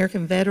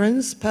American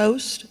Veterans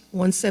Post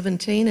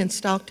 117 in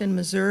Stockton,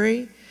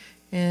 Missouri,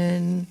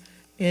 and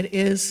it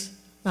is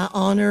my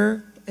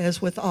honor,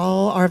 as with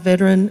all our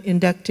veteran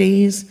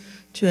inductees,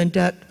 to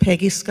induct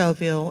Peggy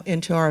Scoville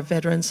into our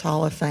Veterans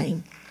Hall of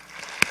Fame.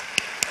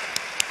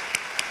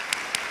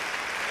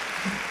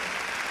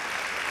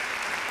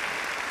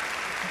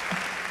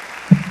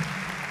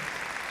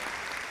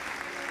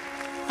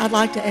 I'd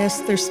like to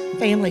ask their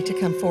family to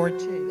come forward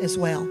too, as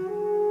well.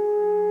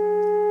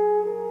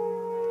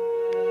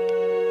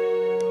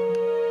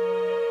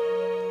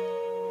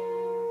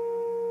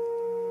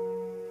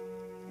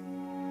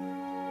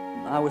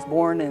 I was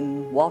born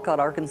in Walcott,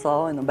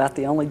 Arkansas, and about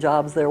the only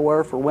jobs there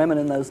were for women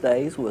in those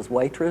days was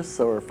waitress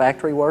or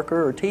factory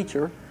worker or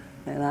teacher.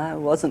 And I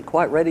wasn't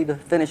quite ready to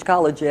finish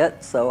college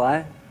yet, so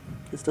I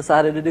just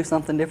decided to do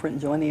something different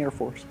and join the Air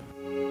Force.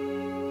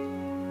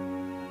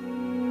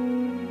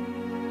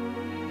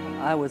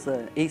 I was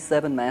an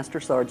E7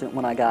 Master Sergeant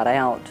when I got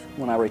out,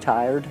 when I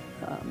retired.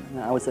 And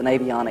I was an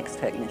avionics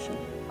technician.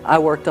 I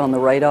worked on the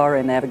radar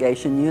and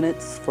navigation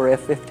units for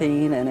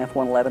F-15 and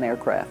F-111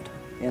 aircraft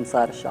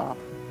inside a shop.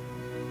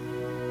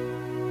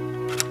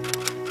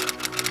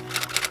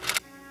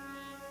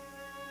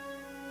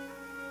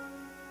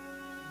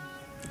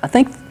 I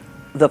think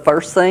the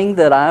first thing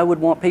that I would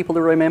want people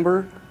to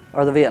remember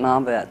are the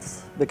Vietnam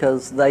vets,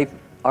 because they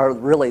are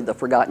really the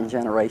forgotten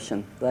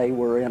generation. They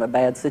were in a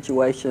bad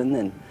situation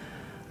and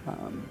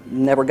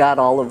never got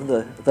all of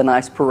the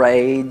nice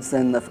parades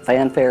and the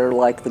fanfare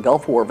like the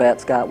Gulf War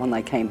vets got when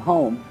they came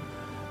home.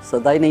 So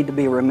they need to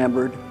be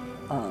remembered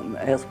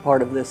as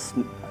part of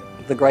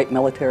the great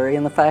military,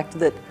 and the fact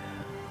that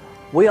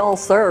we all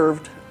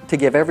served to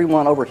give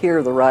everyone over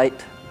here the right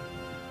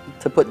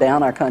to put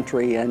down our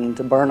country and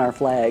to burn our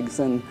flags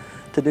and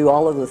to do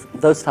all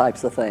of those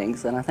types of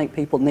things. And I think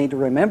people need to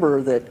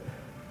remember that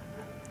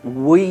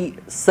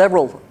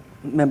several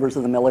members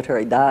of the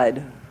military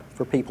died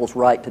for people's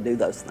right to do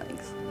those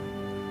things.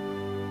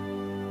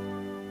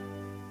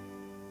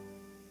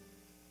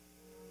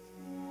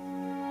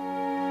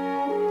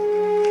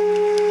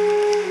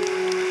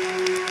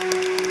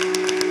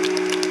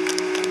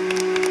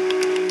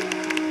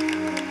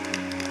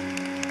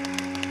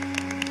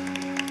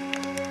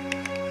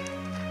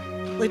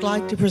 we'd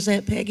like to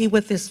present Peggy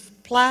with this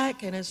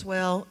plaque and as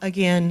well,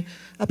 again,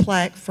 a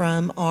plaque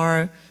from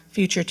our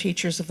Future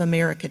Teachers of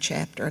America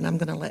chapter. And I'm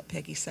going to let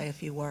Peggy say a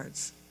few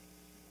words.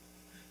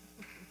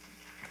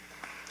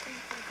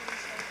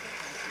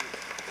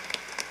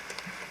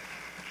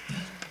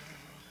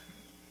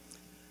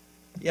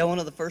 Yeah, one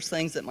of the first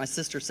things that my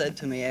sister said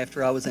to me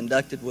after I was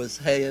inducted was,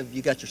 "Hey, have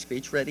you got your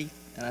speech ready?"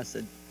 And I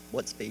said,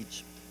 "What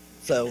speech?"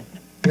 So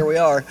here we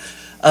are.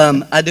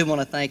 I do want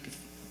to thank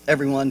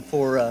everyone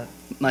for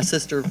my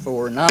sister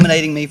for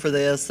nominating me for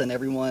this, and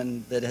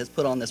everyone that has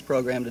put on this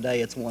program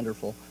today. It's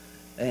wonderful,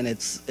 and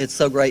it's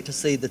so great to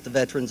see that the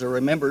veterans are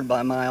remembered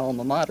by my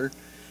alma mater.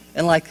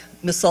 And like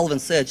Miss Sullivan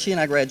said, she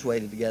and I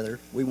graduated together.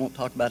 We won't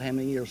talk about how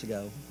many years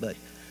ago, but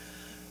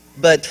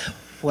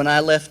when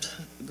I left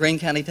Greene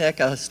County Tech,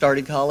 I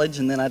started college,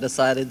 and then I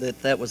decided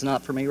that that was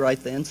not for me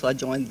right then, so I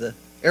joined the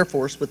Air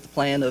Force with the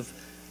plan of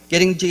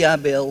getting GI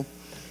Bill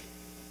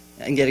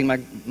and getting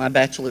my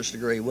bachelor's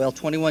degree. Well,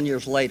 21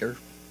 years later,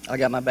 I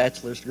got my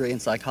bachelor's degree in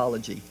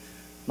psychology.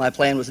 My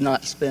plan was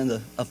not to spend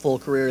a full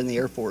career in the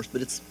Air Force,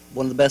 but it's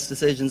one of the best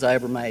decisions I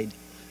ever made.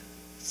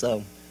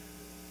 So,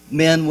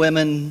 men,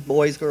 women,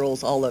 boys,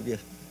 girls, all of you,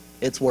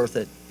 it's worth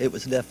it. It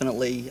was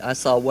definitely, I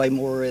saw way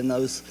more in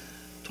those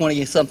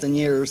 20-something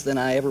years than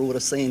I ever would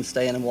have seen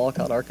staying in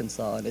Walcott,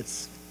 Arkansas. And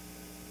it's,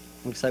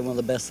 like I say, one of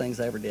the best things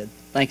I ever did.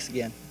 Thanks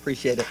again.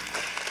 Appreciate it.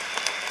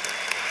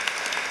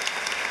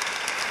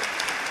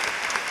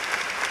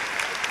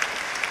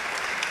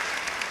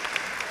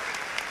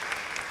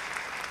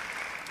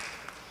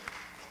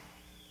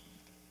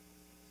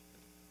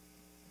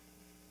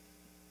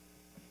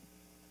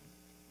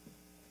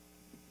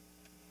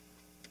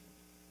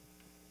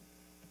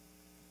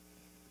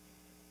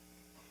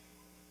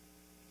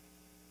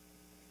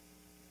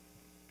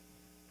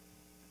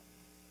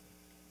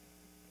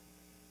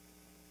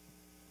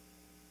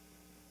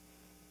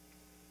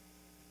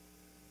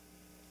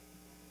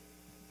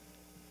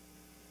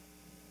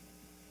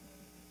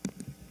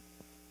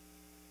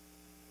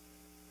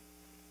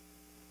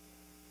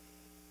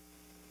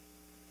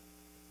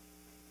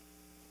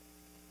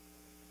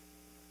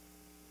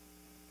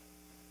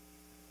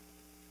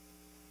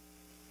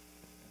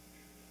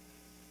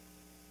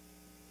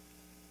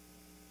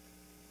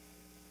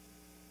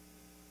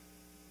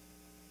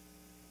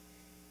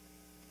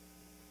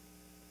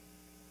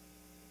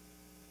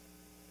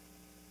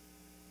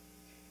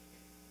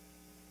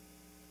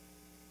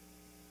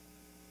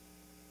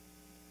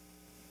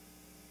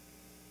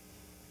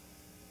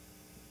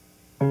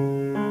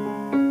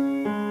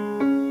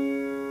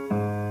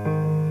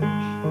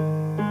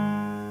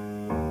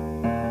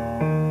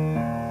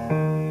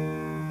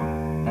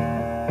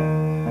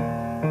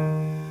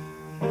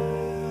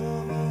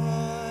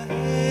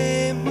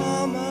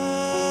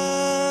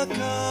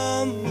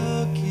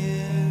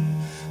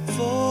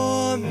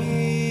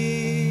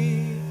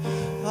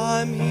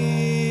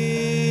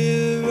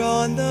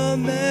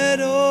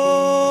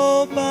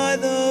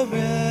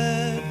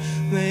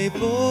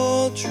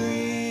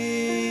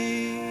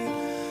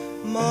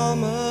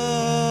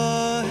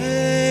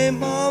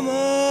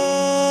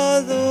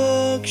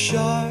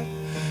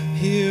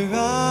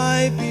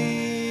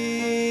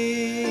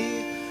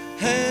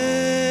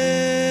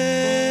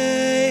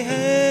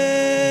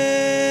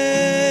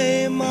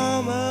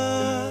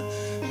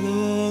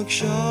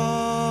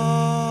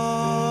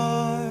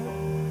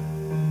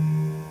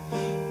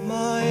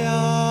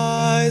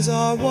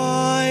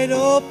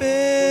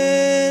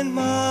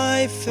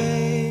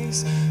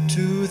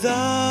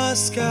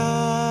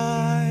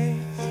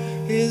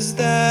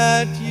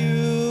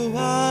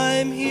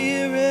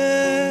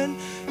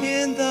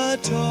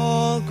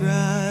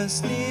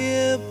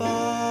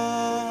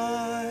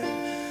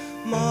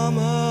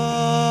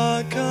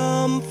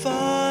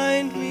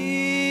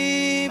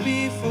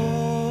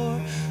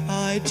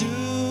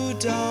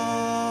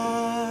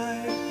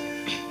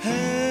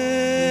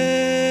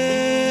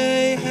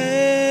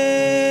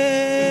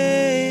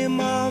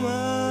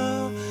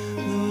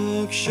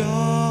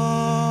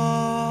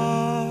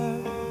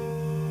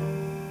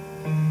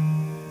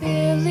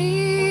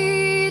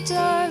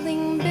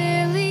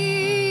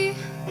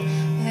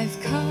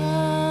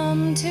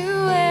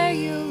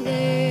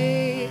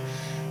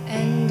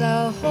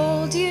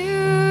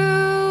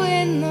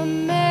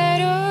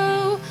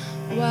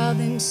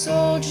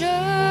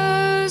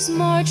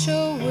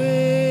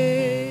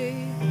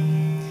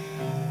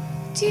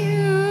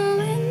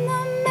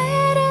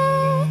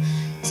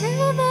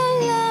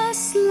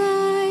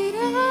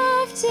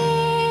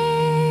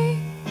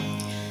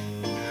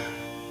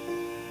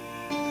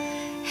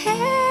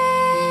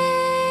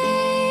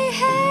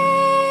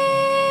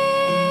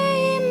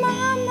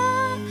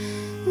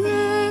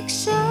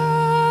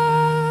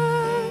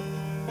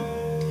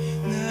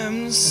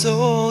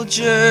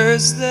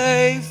 Soldiers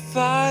they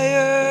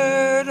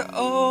fired,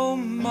 oh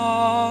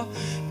ma,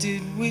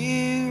 did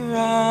we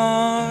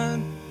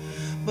run?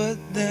 But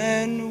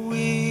then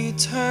we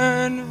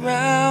turned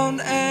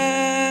round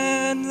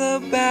and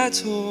the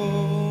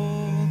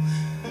battle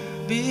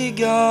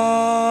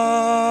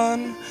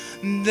begun.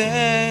 and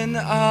then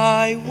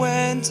I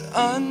went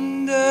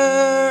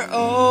under.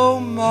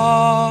 Oh,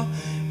 Ma,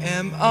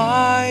 am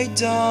I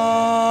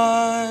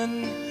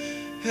done?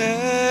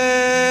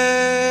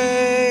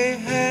 Hey,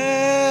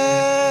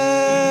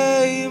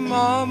 hey,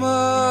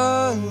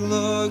 Mama,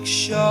 look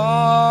sharp.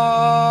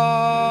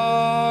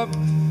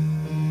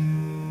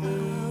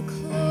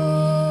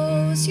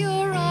 Close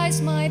your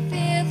eyes, my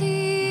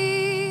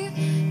Billy,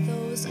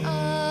 those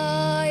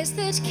eyes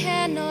that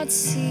cannot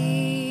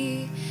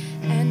see,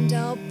 and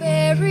I'll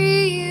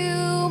bury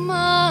you,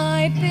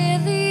 my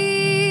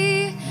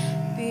Billy,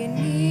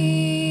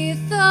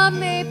 beneath the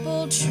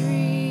maple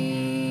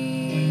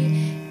tree,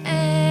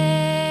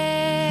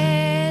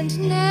 and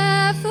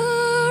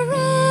never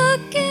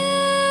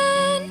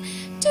again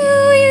do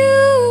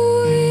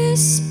you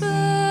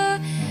whisper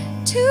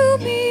to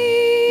me.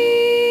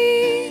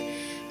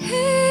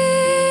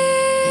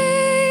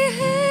 Hey,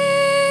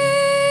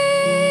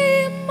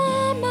 hey,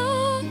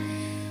 Mama,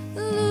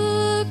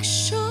 look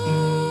sharp.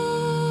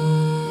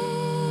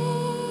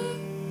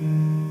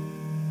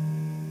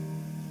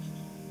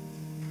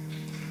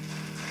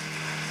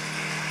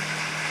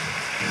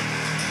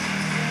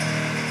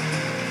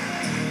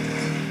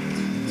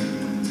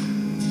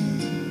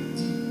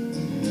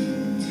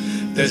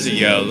 There's a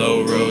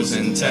yellow rose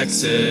in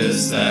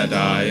Texas that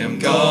I am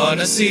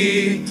gonna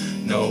see.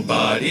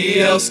 Nobody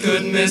else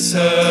could miss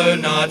her,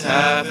 not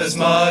half as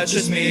much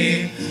as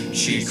me.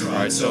 She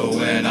cried so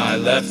when I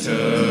left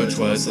her,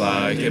 'twas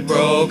like it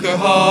broke her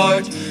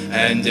heart.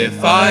 And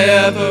if I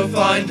ever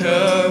find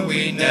her,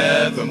 we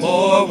never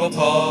more will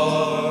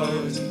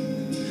part.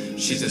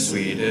 She's the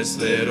sweetest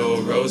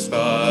little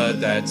rosebud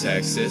that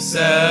Texas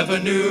ever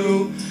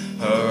knew.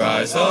 Her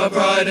eyes are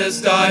bright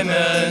as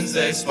diamonds,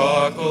 they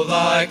sparkle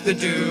like the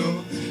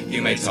dew.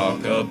 You may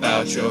talk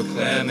about your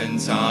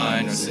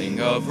Clementine or sing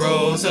of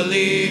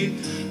Rosalie,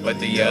 but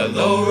the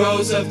yellow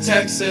rose of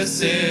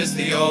Texas is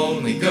the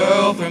only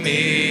girl for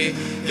me.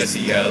 Yes,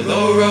 the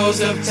yellow rose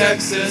of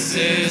Texas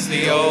is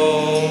the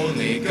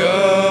only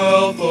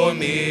girl for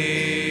me.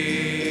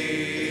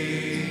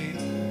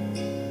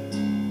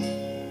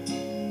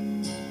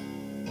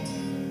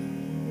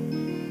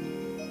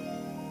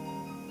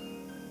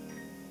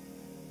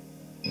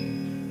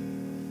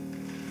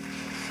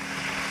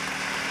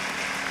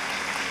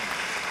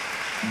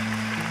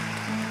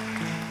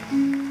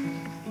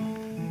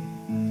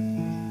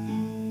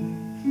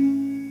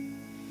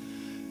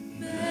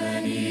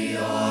 Many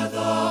are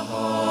the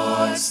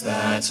hearts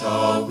that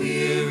are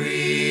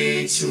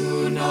weary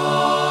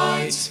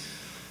tonight,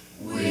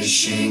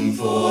 wishing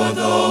for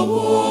the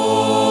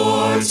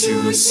war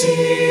to cease.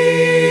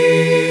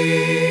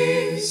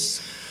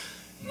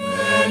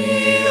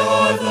 Many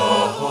are the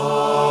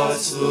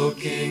hearts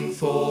looking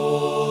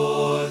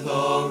for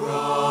the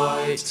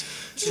right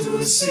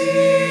to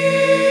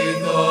see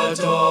the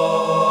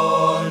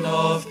dawn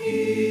of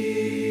peace.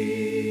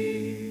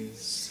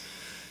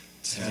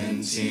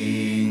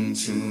 Tenting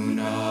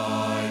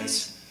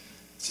tonight,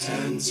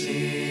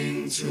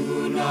 tenting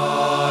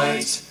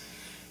tonight,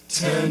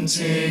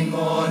 tenting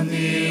on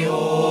the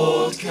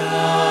old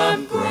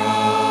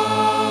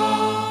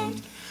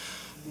campground.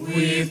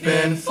 We've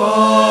been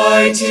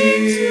fighting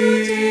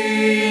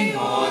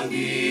on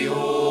the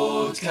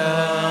old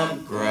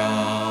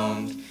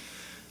campground.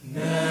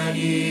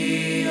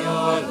 Many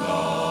are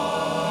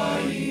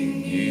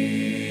lying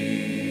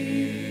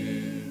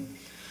here.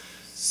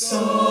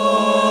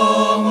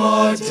 Some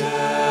are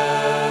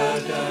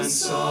dead and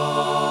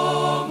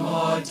some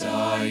are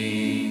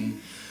dying.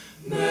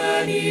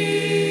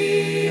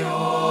 Many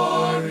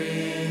are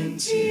in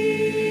tears.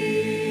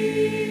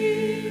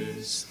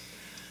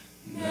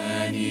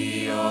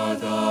 Many are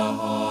the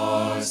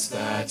hearts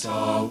that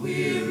are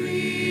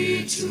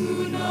weary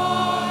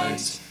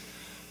tonight,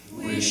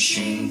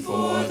 wishing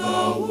for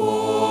the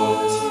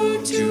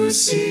war to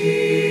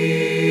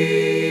cease.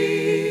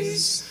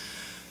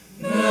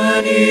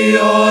 Many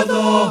are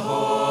the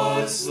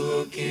hearts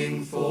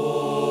looking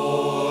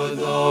for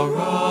the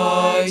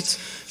right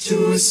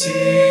to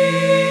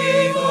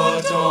see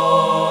the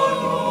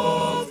dawn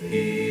of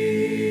peace.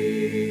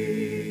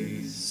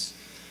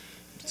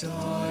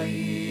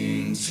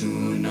 Dying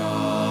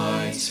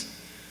tonight,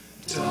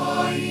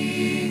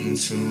 dying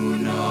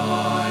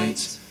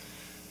tonight,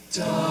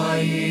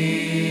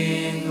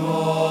 dying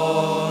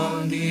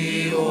on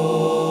the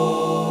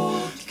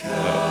old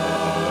campground.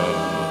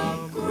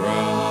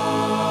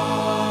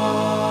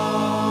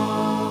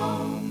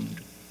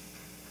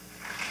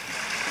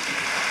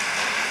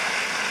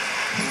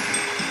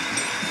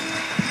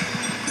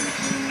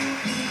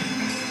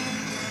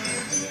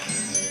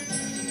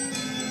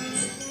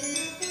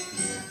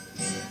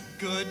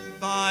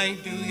 Goodbye,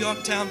 New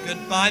York town,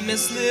 goodbye,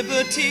 Miss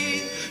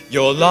Liberty.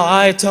 Your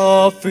light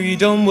of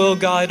freedom will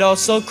guide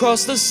us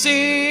across the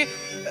sea.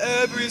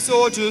 Every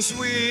soldier's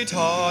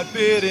sweetheart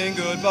bidding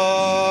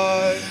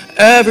goodbye.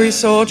 Every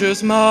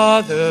soldier's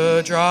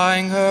mother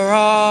drying her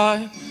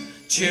eye.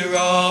 Cheer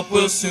up,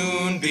 we'll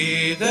soon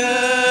be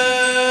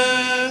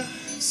there,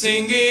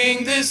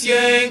 singing this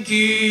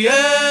Yankee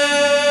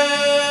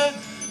air.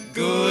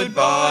 Goodbye.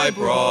 Goodbye,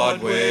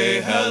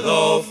 Broadway.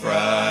 Hello,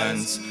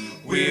 France.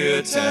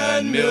 We're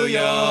 10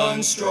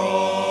 million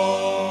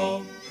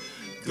strong.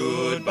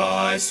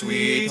 Goodbye,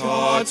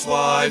 sweethearts,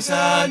 wives,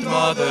 and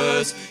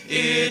mothers.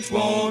 It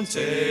won't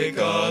take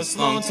us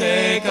long,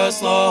 take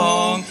us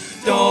long.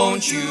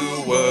 Don't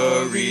you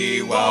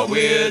worry while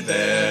we're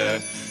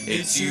there.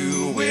 It's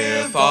you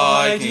we're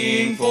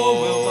fighting for,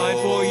 we'll fight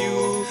for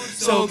you.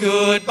 So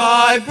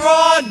goodbye,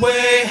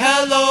 Broadway,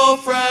 hello,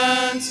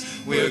 France.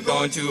 We're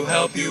going to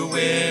help you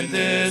win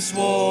this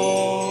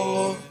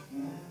war.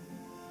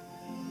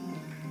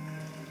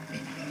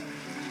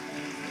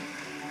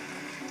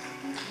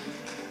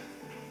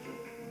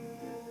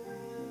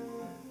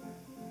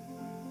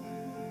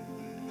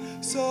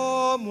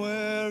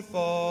 Somewhere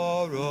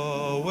far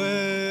away,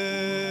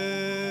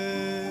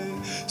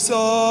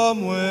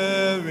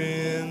 somewhere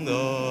in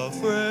the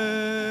fray.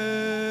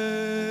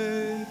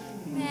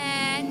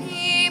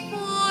 Many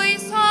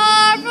boys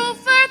are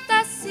over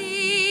the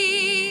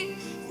sea,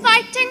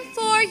 fighting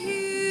for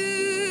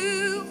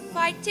you,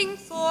 fighting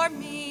for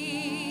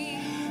me.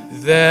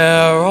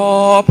 They're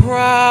all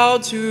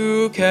proud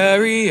to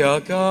carry a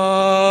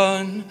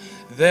gun.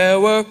 Their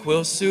work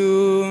will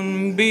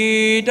soon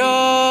be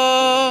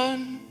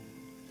done.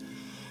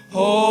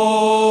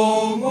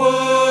 Homeward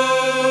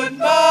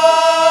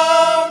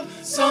bound,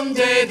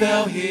 someday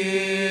they'll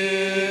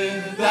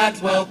hear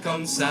that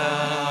welcome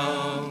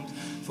sound.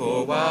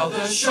 For while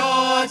the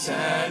shot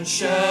and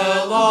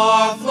shell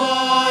are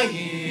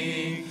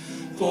flying,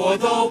 for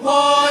the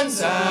ones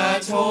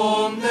at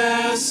home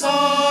they're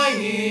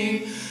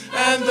sighing.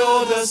 And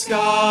though the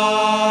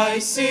sky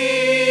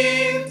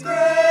seems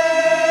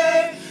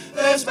gray,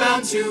 there's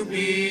bound to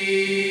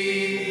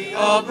be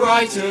a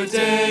brighter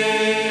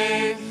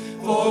day.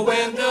 For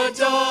when the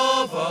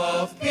dove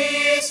of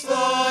peace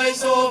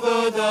flies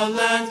over the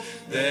land,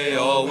 they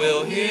all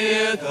will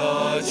hear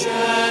the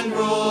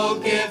general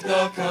give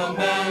the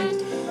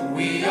command.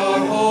 We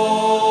are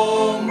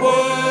homeward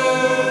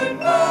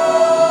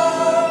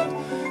bound.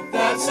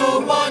 That's a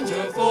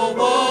wonderful,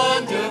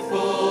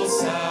 wonderful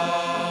sound.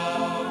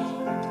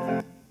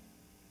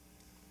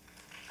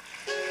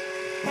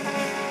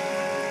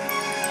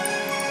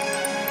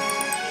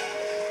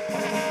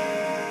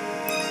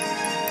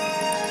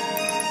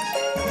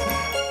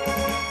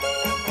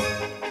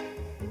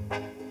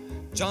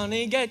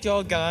 Johnny, get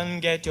your gun,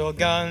 get your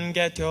gun,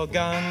 get your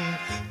gun.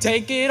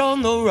 Take it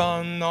on the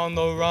run, on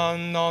the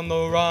run, on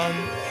the run.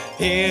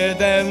 Hear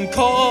them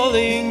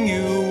calling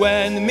you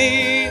and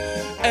me,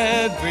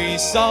 every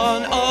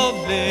son of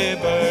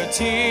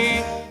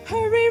liberty.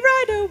 Hurry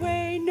right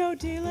away, no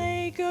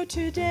delay, go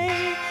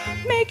today.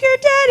 Make your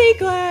daddy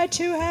glad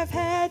to have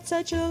had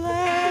such a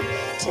lad.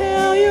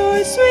 Tell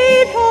your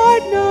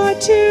sweetheart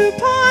not to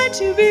pine,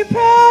 to be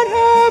proud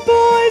her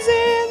boys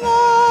in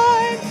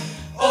line.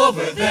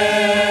 Over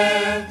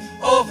there,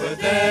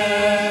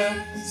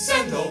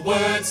 send the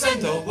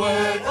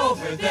word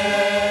over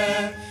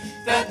there,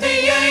 that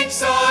the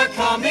Yanks are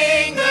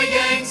coming, the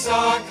Yanks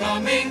are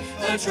coming,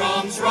 the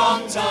drums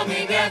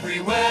rum-tumming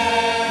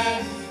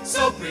everywhere.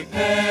 So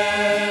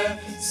prepare,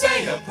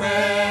 say a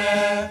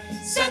prayer,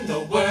 send the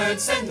word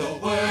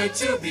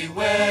to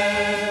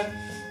beware.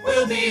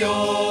 We'll be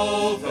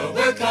over,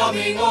 we're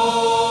coming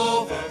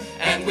over,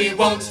 and we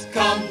won't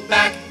come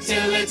back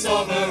till it's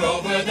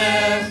over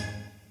there.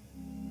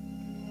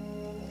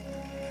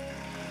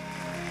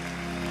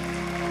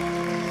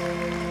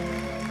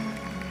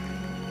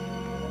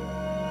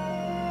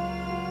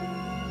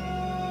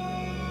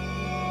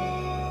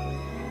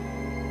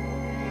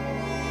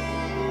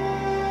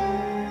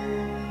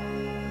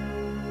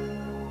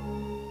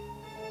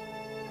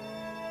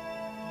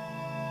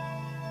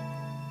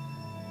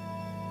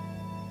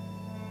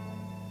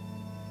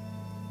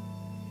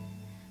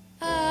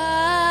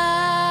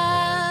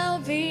 I'll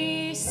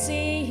be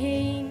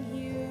seeing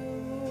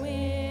you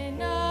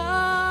in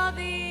all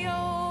the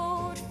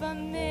old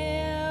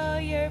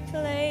familiar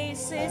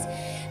places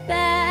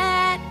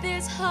that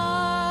this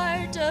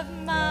heart of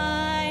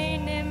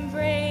mine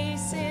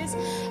embraces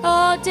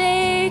all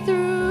day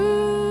through.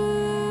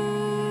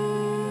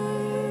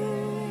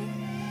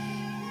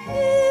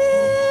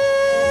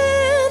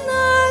 In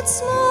that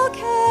small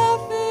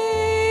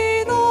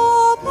cafe,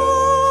 the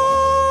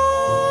park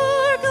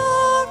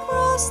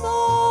across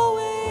the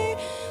way,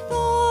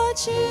 the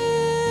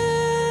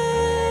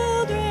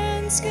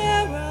children's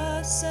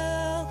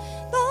carousel,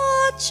 the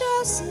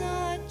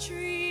chestnut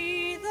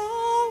tree, the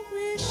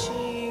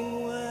wishing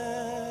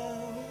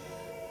well.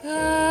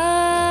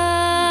 I'll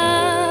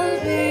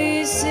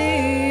be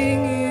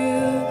seeing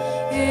you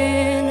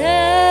in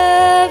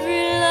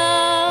every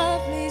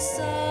lovely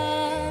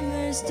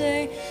summer's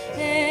day,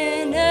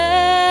 in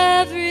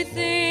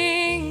everything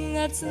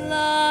that's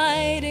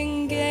light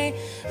and gay.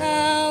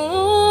 I'll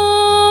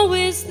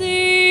always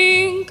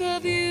think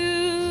of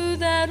you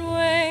that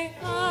way.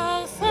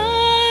 I'll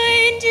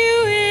find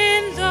you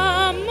in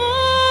the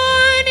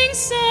morning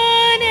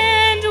sun,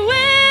 and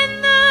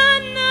when the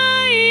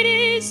night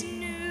is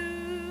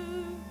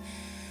new,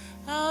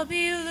 I'll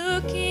be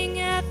looking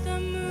at the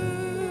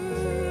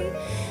moon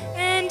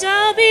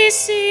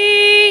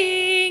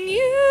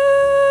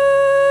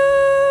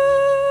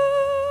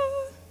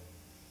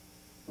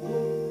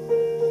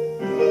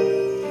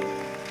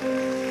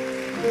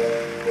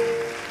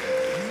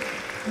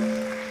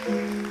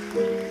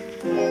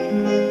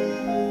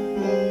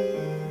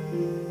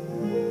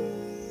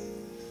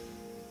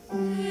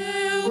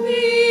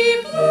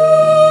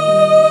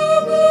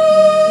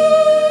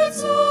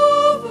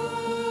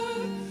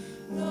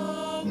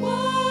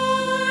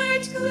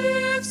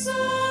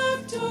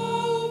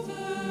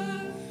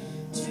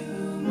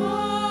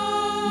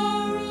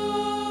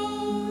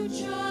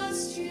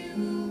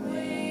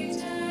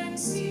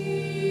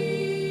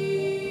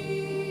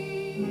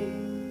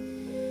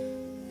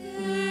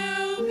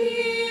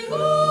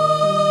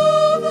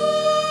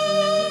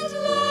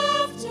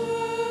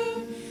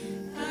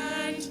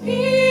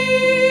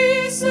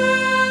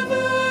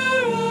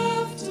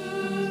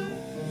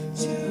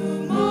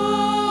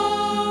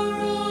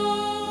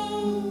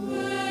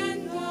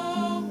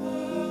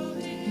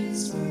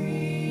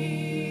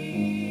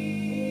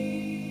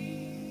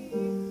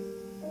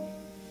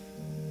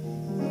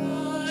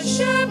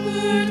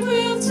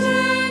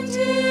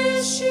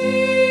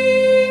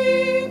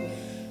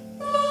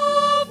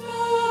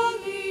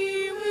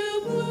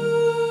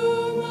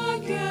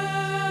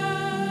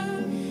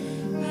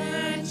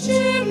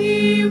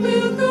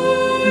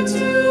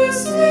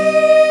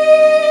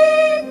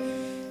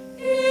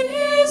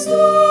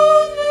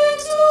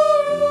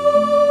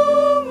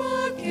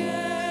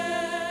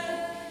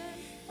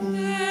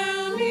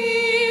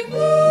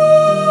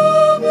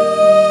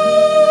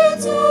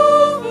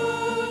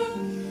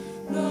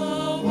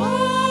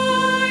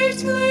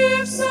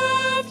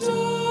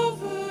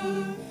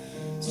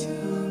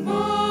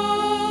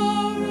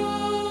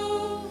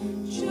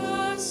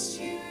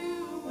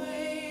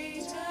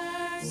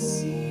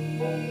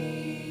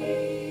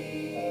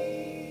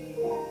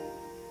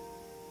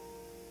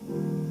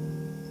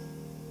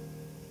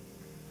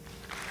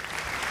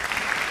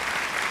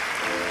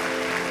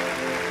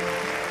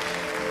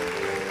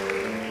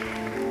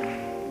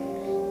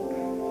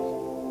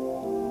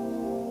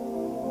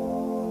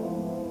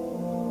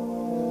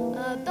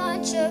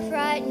bunch of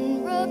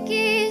frightened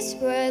rookies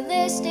were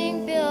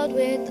listening, filled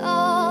with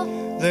awe.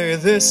 They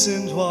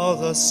listened while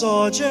the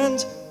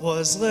sergeant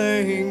was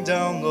laying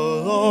down the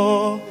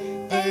law.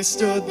 They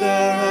stood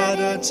there at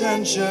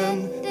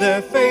attention,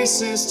 their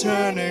faces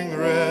turning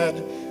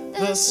red.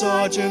 The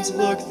sergeant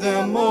looked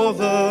them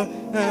over,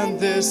 and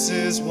this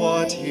is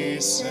what he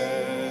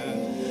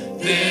said.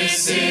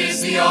 This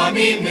is the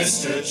Army,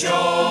 Mr.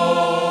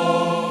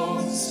 Jones.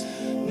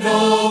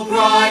 No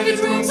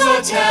private rooms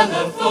or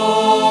telephones.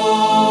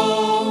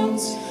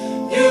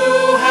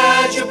 You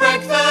had your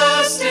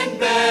breakfast in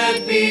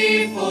bed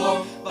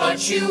before,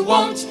 but you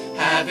won't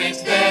have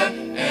it there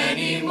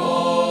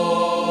anymore.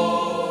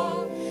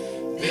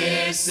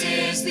 This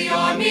is the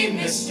Army,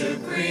 Mr.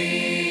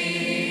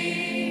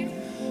 Greene.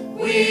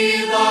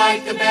 We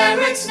like the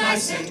barracks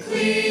nice and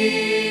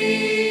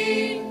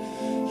clean.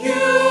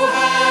 You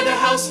had a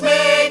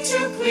housemaid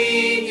to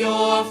clean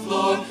your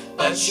floor,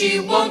 but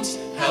she won't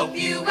help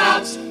you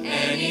out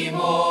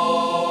anymore.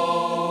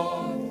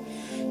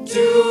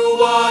 Do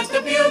what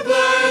the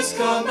buglers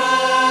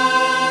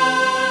command.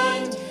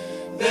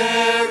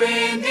 They're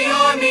in the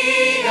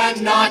Army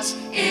and not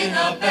in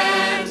a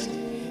band.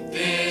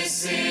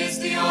 This is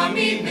the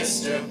Army,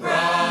 Mr.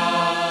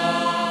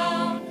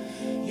 Brown.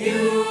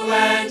 You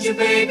and your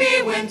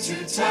baby went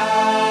to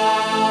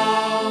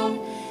town.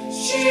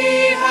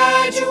 She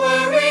had you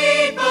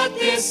worried, but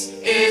this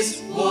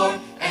is war,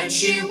 and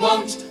she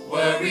won't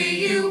worry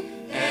you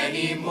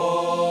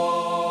anymore.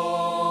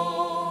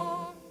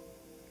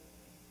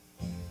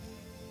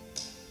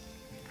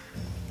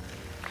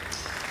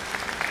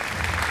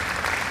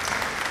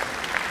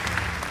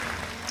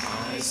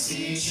 I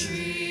see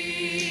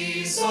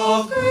trees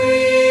of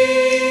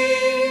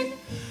green,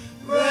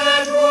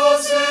 red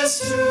roses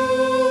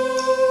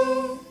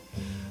too.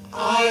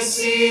 I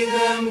see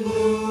them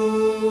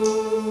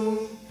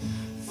bloom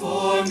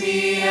for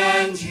me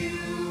and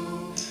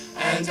you,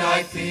 and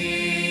I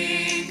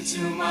think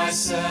to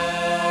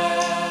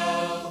myself,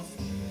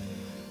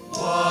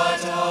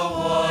 what a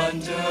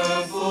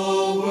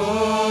wonderful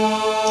world.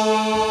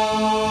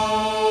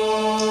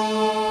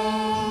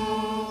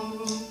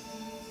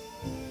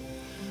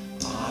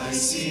 I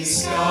see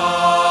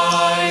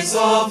skies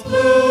of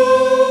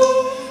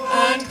blue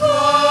and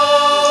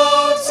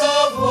clouds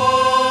of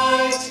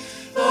white,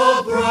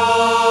 the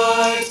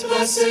bright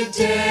blessed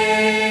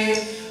day,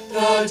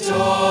 the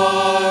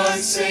dark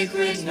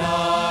sacred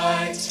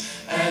night,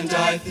 and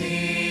I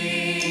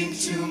think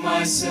to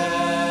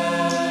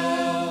myself,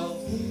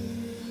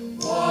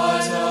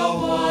 what a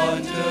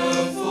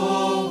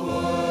wonderful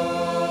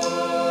world.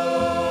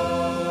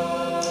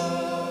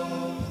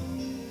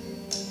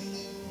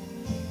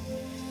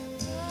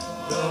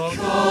 The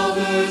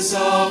colors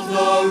of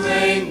the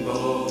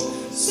rainbow,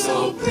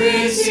 so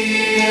pretty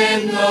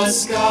in the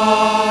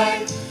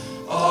sky,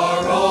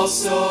 are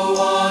also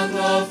on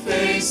the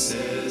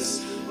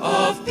faces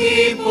of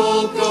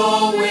people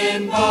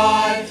going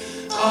by.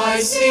 I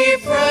see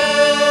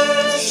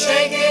friends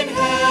shaking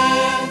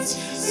hands,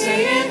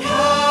 saying,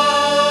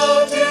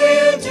 how do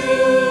you do?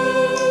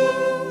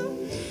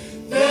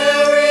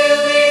 They're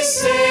really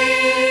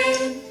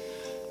saying,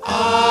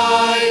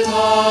 I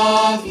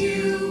love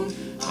you.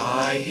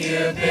 I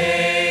hear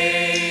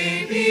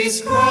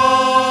babies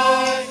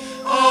cry,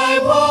 I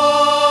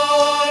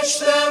watch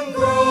them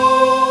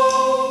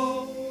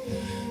grow.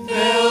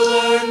 They'll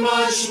learn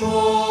much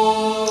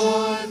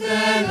more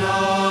than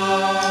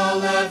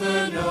I'll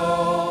ever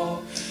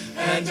know.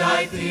 And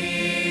I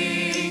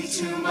think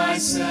to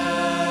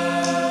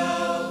myself,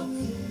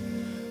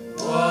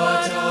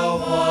 what a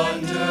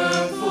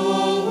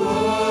wonderful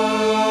world.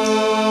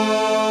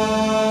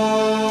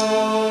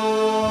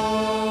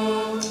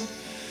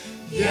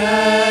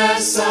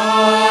 Yes,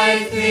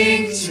 I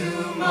think to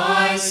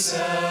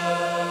myself,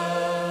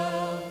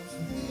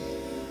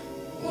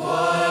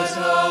 what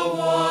a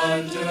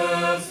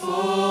wonderful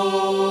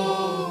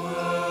world.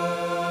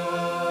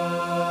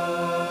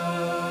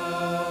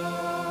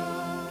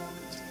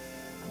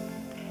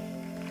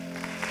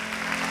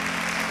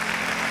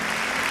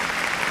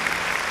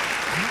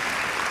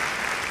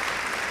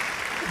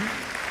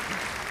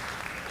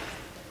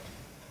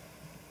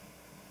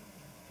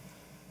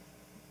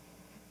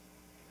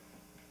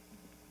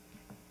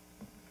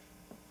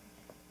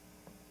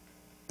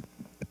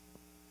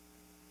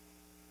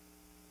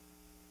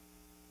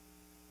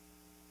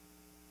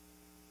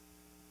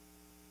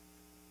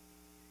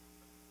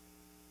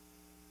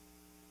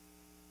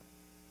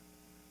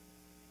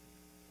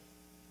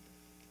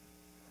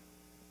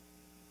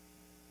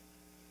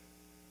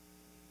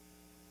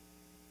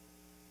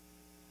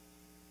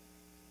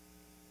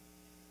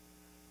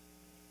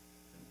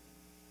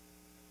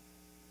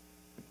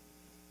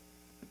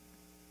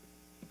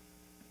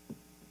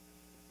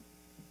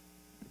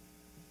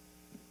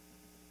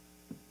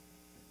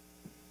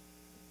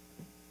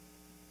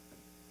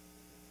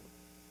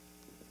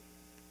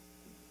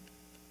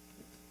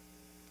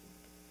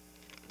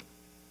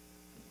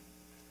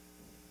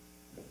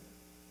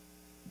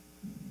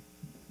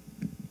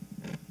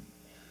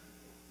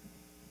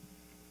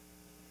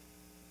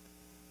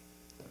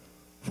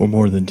 For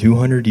more than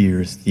 200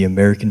 years, the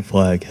American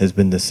flag has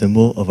been the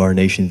symbol of our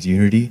nation's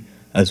unity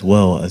as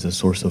well as a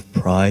source of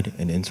pride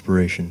and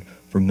inspiration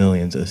for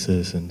millions of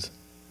citizens.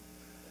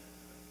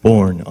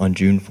 Born on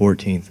June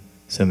 14,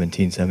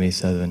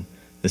 1777,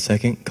 the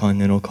Second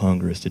Continental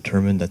Congress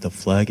determined that the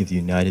flag of the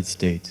United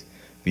States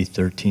be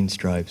 13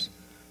 stripes,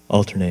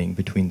 alternating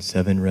between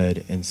 7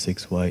 red and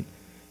 6 white,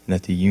 and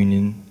that the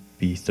Union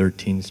be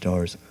 13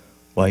 stars,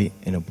 white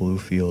in a blue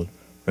field,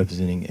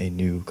 representing a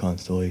new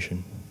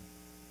constellation.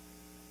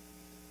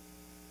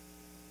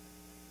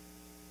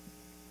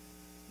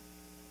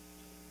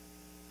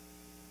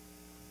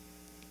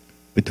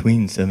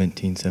 Between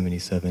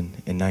 1777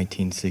 and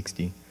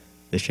 1960,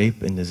 the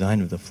shape and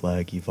design of the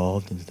flag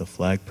evolved into the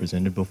flag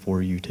presented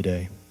before you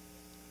today.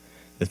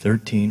 The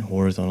 13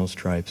 horizontal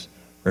stripes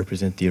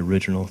represent the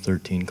original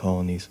 13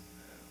 colonies,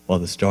 while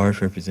the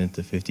stars represent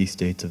the 50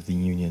 states of the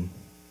Union.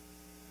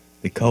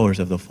 The colors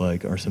of the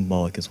flag are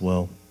symbolic as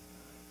well.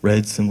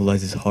 Red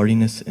symbolizes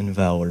hardiness and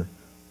valor,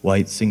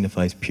 white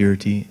signifies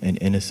purity and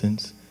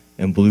innocence,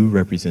 and blue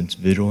represents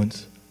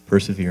vigilance,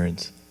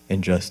 perseverance,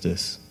 and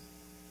justice.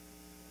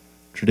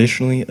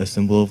 Traditionally a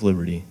symbol of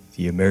liberty,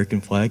 the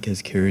American flag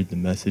has carried the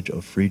message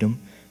of freedom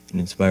and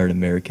inspired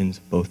Americans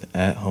both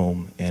at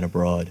home and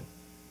abroad.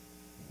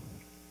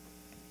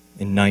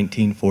 In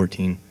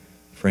 1914,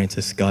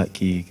 Francis Scott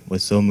Key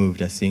was so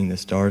moved at seeing the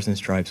stars and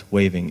stripes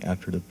waving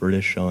after the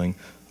British shelling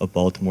of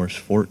Baltimore's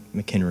Fort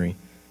McHenry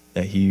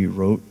that he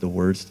wrote the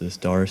words to the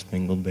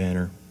Star-Spangled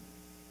Banner.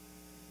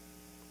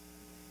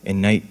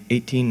 In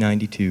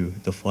 1892,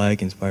 the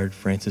flag inspired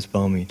Francis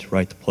Bellamy to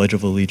write the Pledge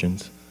of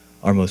Allegiance,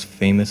 our most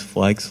famous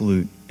flag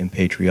salute and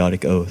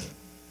patriotic oath.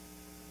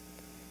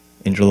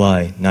 In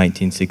July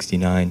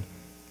 1969,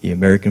 the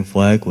American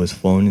flag was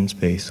flown in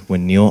space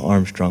when Neil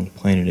Armstrong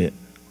planted it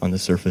on the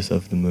surface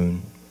of the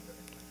moon.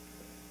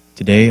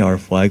 Today, our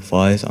flag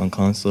flies on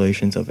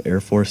constellations of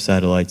Air Force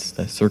satellites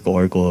that circle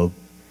our globe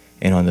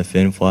and on the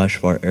fin flash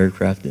of our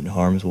aircraft in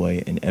harm's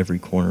way in every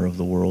corner of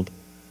the world.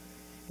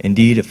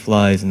 Indeed, it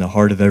flies in the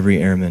heart of every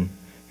airman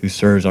who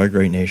serves our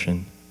great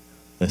nation.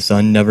 The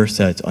sun never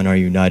sets on our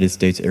United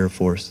States Air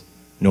Force,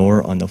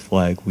 nor on the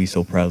flag we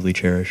so proudly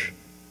cherish.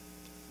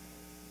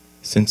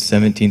 Since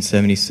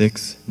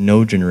 1776,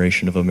 no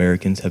generation of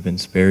Americans have been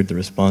spared the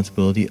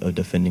responsibility of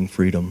defending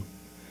freedom.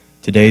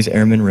 Today's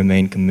airmen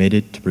remain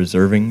committed to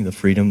preserving the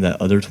freedom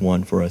that others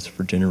won for us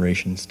for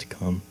generations to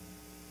come.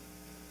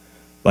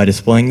 By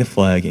displaying the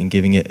flag and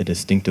giving it a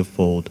distinctive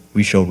fold,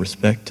 we show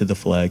respect to the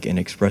flag and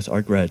express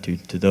our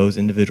gratitude to those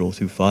individuals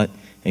who fought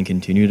and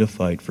continue to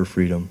fight for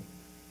freedom,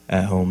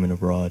 at home and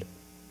abroad.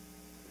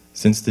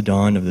 Since the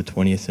dawn of the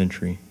 20th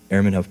century,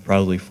 airmen have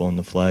proudly flown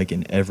the flag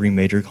in every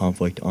major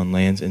conflict on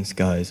lands and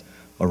skies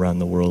around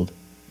the world.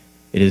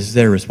 It is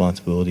their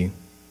responsibility,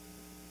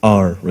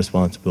 our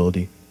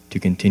responsibility, to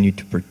continue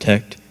to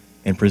protect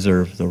and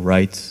preserve the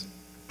rights,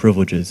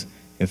 privileges,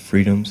 and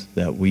freedoms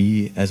that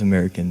we as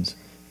Americans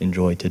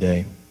enjoy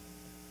today.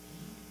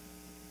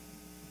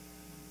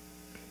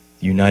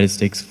 The United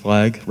States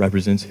flag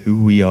represents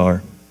who we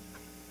are.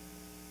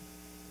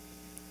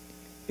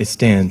 It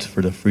stands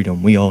for the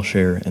freedom we all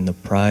share and the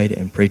pride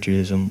and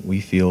patriotism we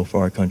feel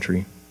for our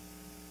country.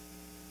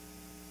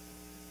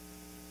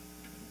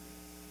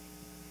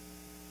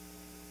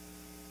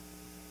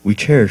 We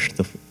cherish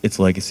its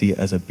legacy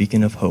as a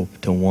beacon of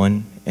hope to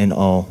one and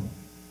all.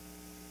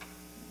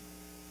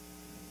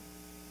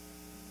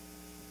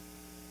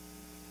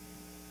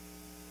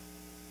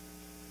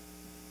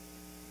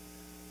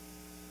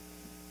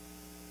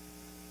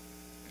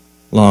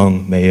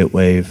 Long may it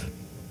wave.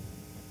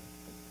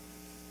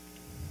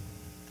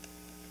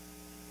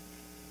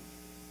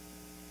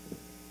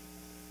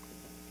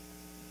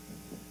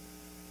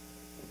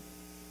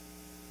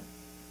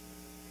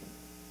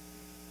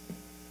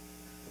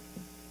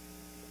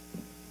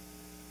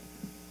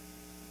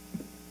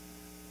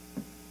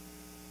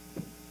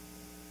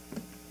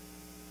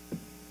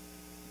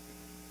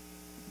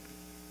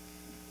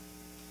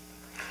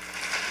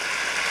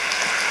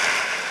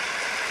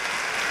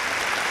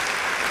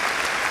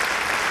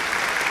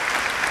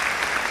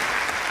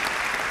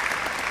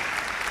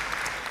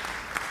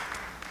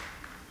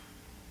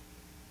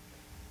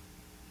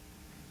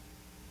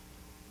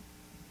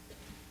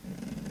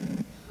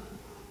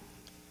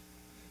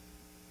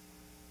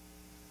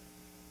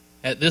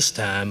 At this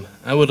time,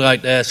 I would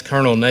like to ask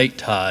Colonel Nate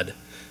Todd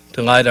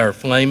to light our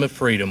flame of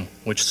freedom,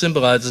 which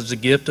symbolizes the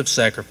gift of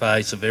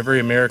sacrifice of every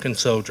American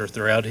soldier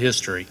throughout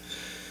history,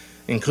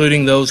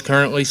 including those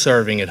currently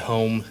serving at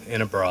home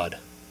and abroad.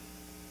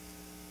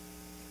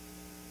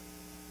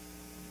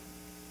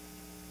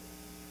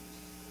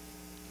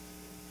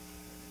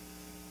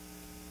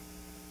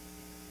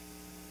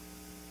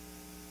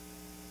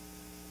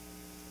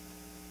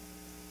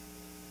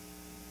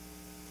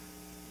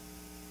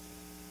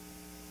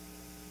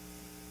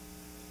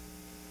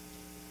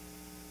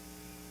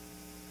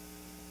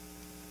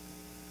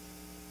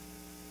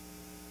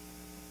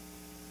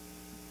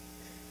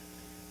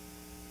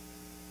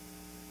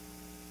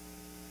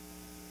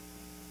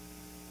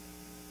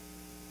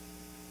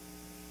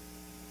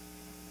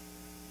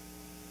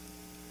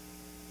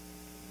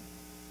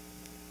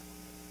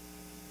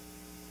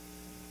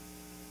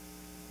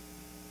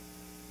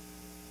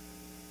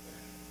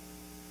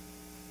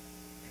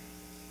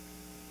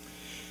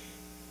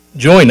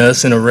 Join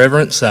us in a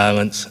reverent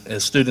silence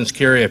as students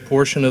carry a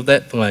portion of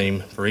that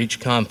flame for each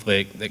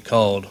conflict that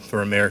called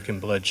for American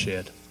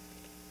bloodshed.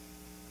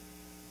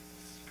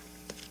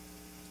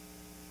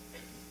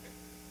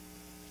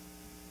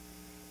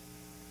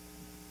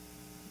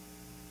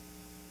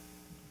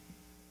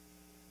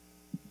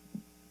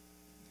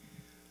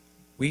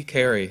 We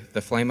carry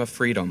the flame of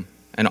freedom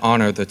and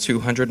honor the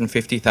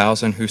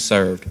 250,000 who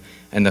served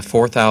and the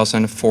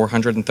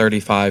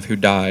 4,435 who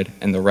died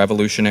in the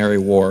Revolutionary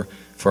War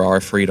for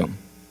our freedom.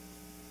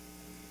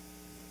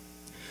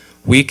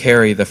 We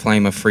carry the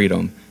flame of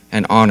freedom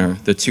and honor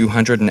the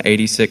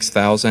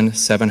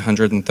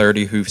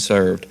 286,730 who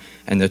served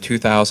and the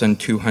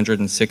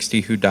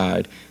 2,260 who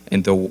died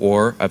in the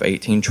War of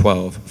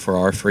 1812 for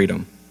our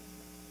freedom.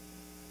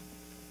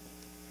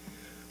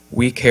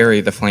 We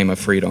carry the flame of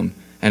freedom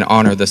and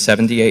honor the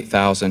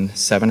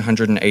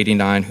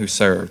 78,789 who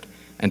served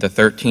and the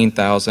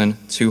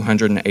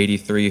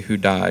 13,283 who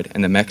died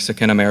in the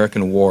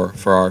Mexican-American War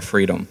for our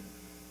freedom.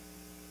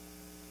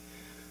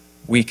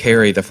 We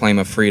carry the flame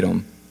of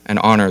freedom and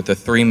honor the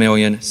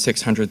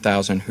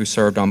 3,600,000 who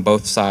served on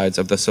both sides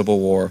of the Civil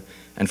War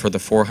and for the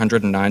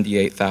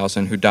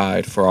 498,000 who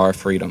died for our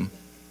freedom.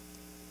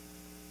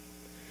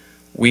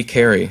 We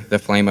carry the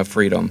flame of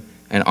freedom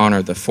and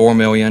honor the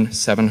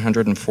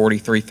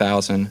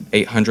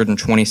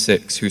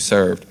 4,743,826 who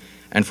served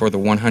and for the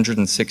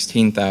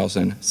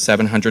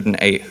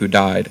 116,708 who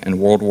died in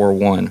World War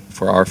I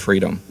for our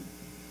freedom.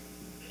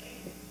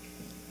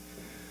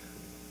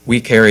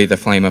 We carry the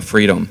flame of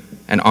freedom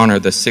and honor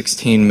the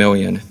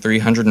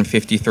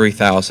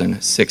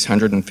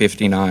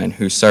 16,353,659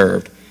 who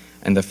served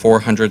and the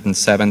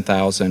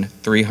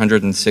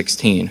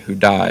 407,316 who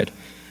died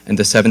and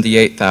the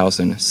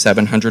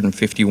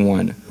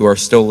 78,751 who are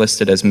still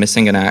listed as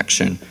missing in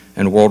action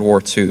in World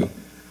War II,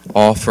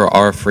 all for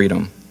our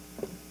freedom.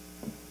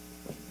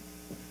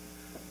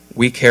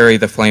 We carry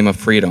the flame of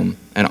freedom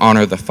and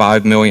honor the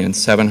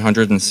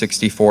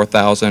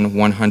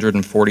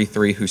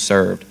 5,764,143 who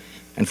served,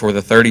 and for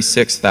the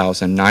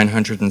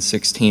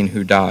 36,916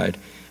 who died,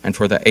 and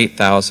for the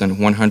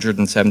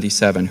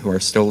 8,177 who are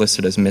still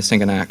listed as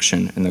missing in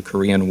action in the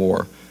Korean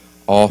War,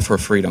 all for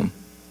freedom.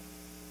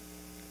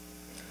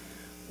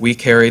 We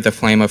carry the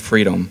flame of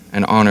freedom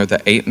and honor the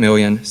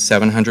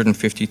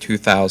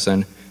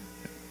 8,752,000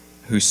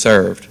 who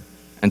served,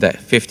 and the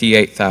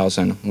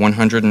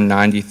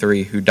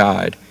 58,193 who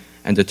died,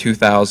 and the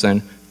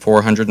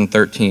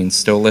 2,413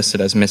 still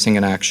listed as missing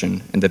in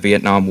action in the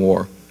Vietnam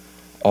War,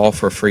 all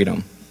for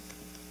freedom.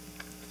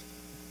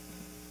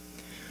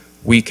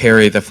 We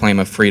carry the flame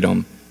of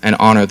freedom and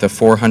honor the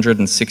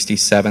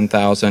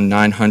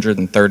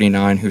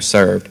 467,939 who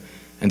served,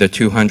 and the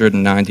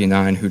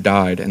 299 who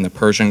died in the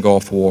Persian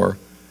Gulf War,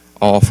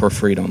 all for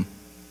freedom.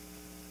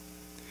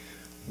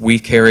 We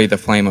carry the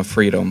flame of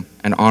freedom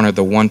and honor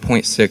the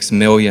 1.6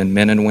 million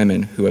men and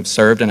women who have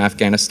served in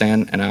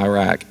Afghanistan and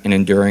Iraq in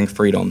enduring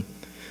freedom.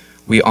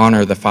 We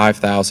honor the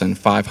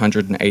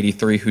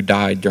 5,583 who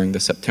died during the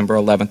September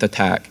 11th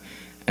attack,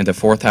 and the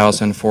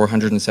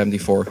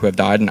 4,474 who have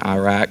died in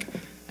Iraq,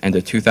 and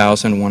the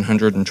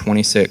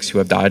 2,126 who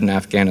have died in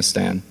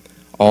Afghanistan,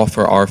 all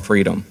for our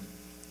freedom.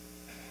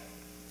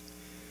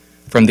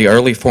 From the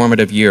early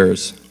formative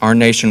years, our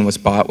nation was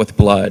bought with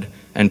blood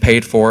and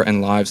paid for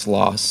and lives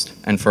lost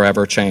and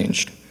forever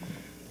changed.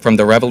 From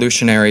the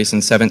revolutionaries in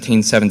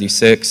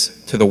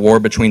 1776 to the war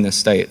between the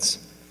states,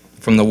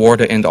 from the war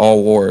to end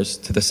all wars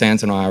to the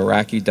sands in our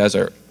Iraqi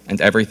desert and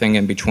everything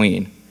in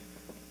between,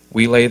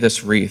 we lay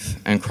this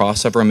wreath and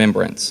cross of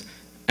remembrance,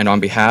 and on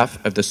behalf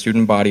of the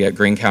student body at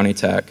Greene County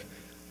Tech,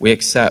 we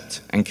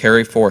accept and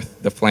carry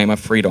forth the flame of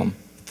freedom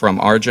from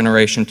our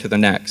generation to the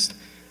next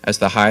as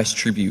the highest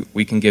tribute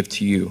we can give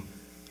to you,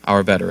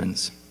 our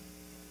veterans.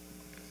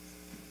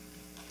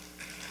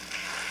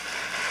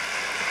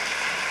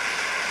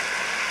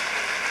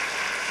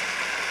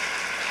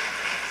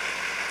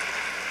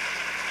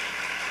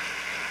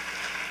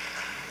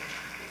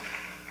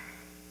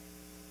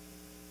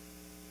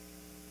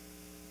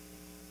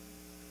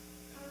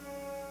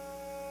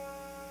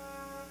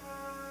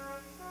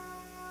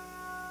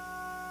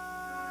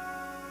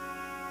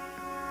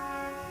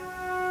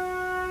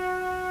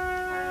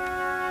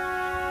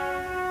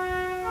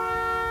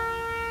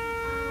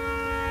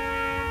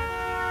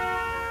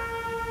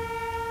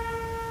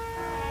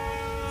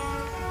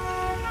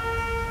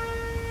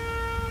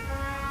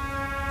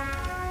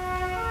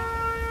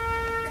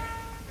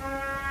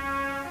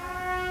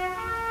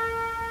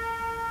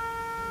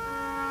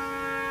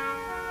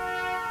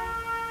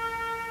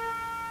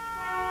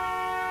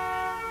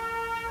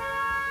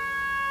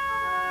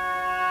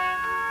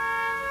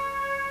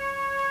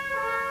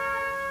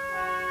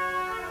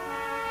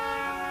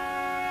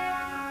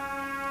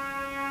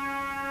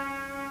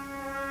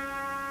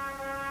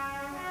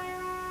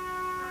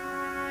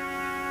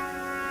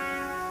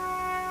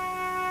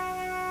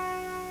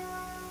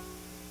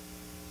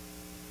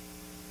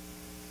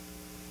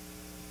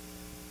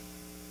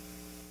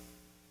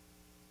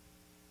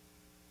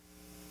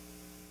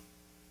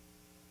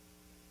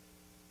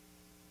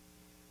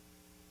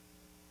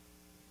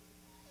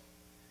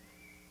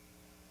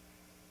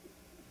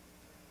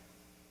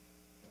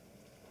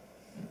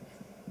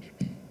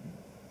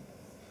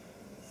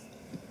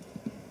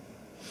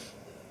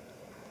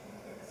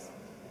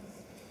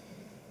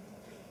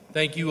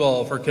 Thank you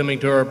all for coming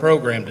to our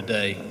program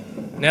today.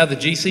 Now the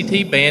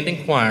GCT Band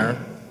and Choir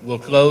will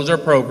close our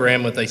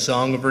program with a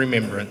song of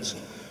remembrance.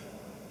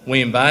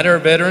 We invite our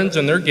veterans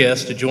and their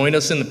guests to join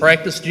us in the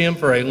practice gym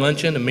for a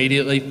luncheon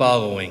immediately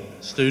following.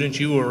 Students,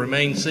 you will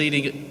remain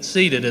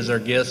seated as our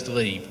guests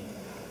leave.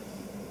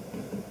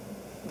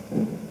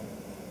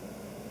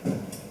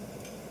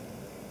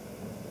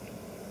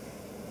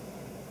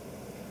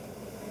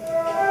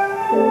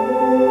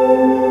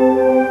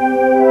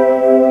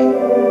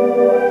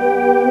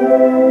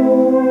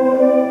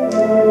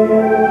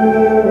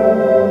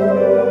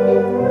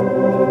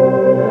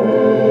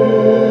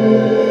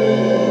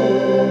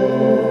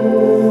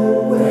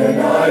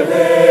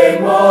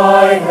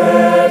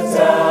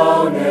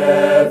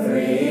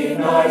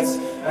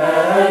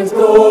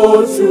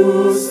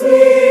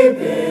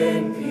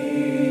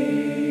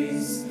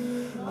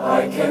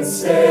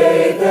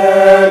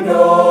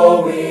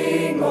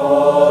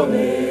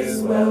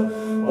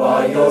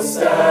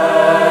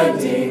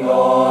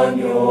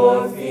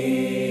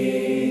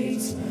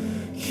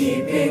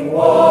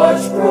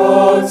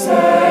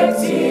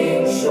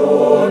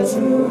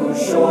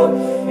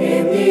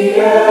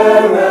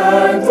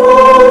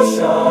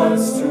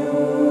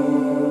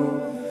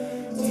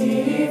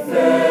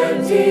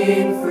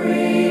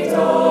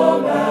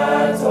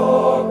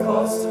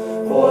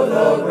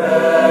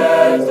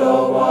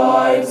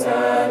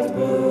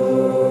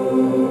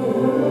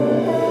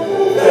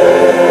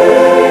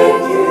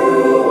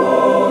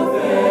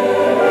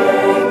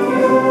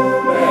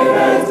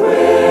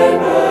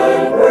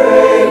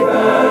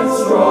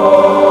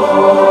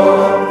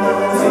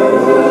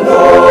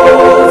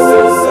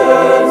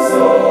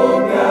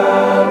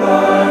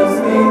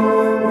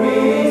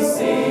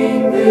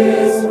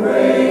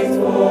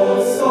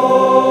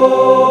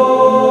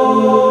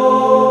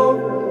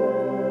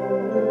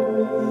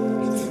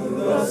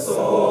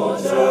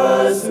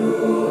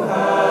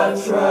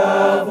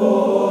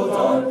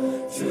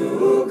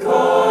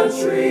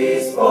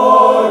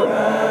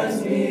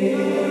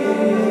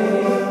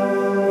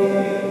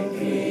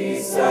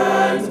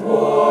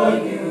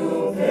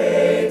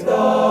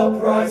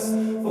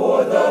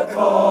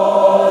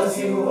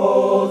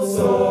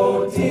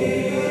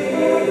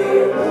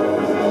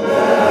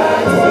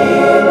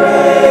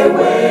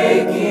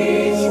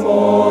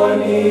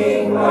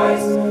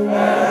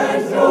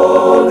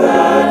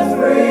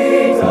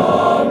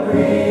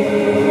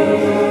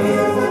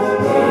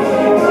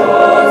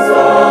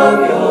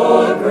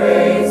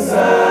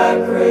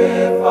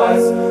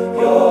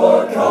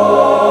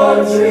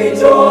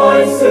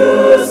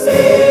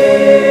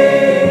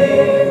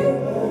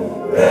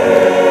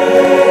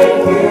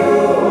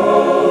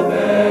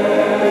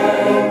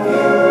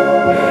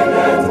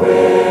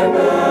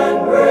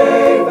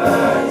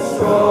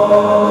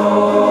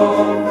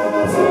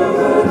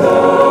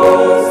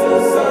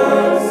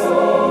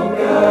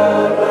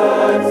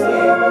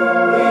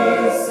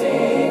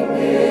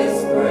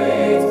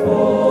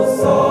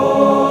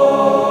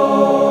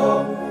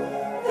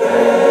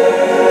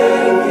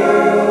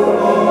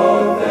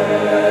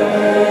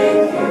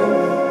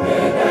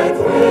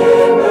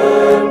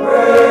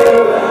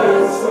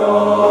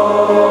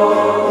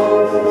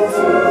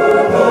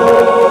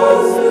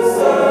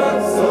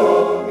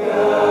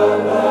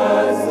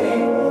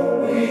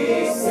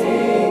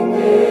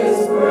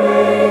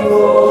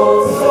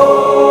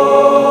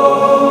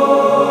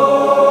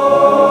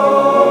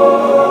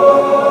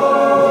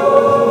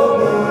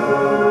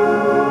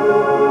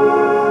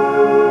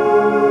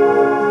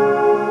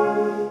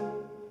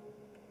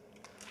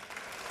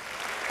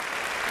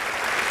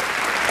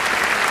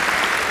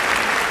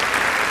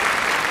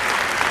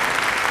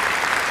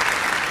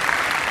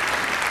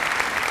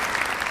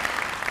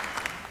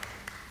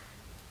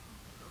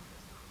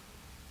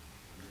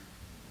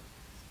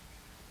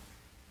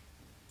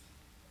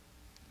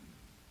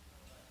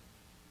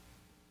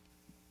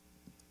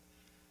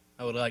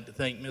 I would like to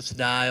thank Ms.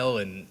 Dial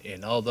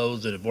and all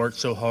those that have worked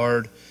so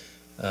hard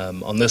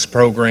on this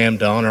program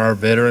to honor our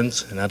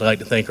veterans. And I'd like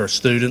to thank our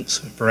students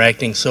for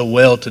acting so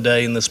well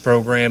today in this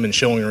program and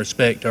showing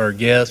respect to our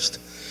guests.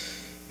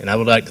 And I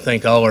would like to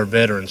thank all our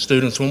veterans.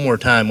 Students, one more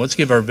time, let's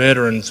give our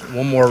veterans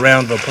one more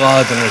round of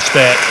applause and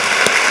respect.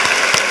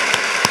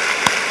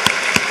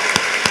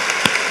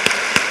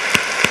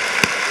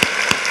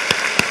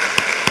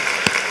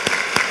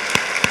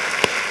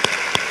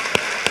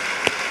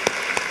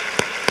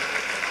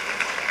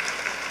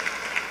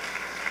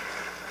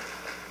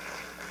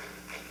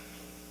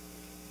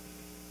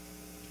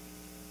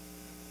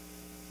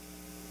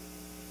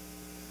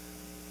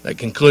 That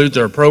concludes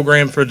our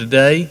program for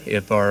today.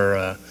 If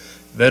our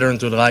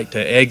veterans would like to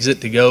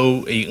exit to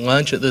go eat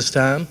lunch at this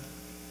time.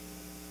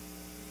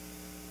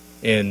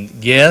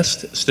 And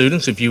guests,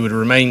 students, if you would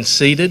remain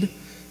seated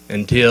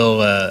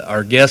until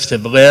our guests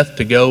have left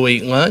to go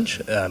eat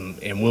lunch,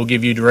 and we'll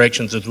give you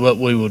directions as to what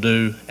we will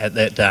do at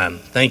that time.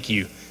 Thank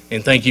you,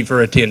 and thank you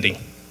for attending.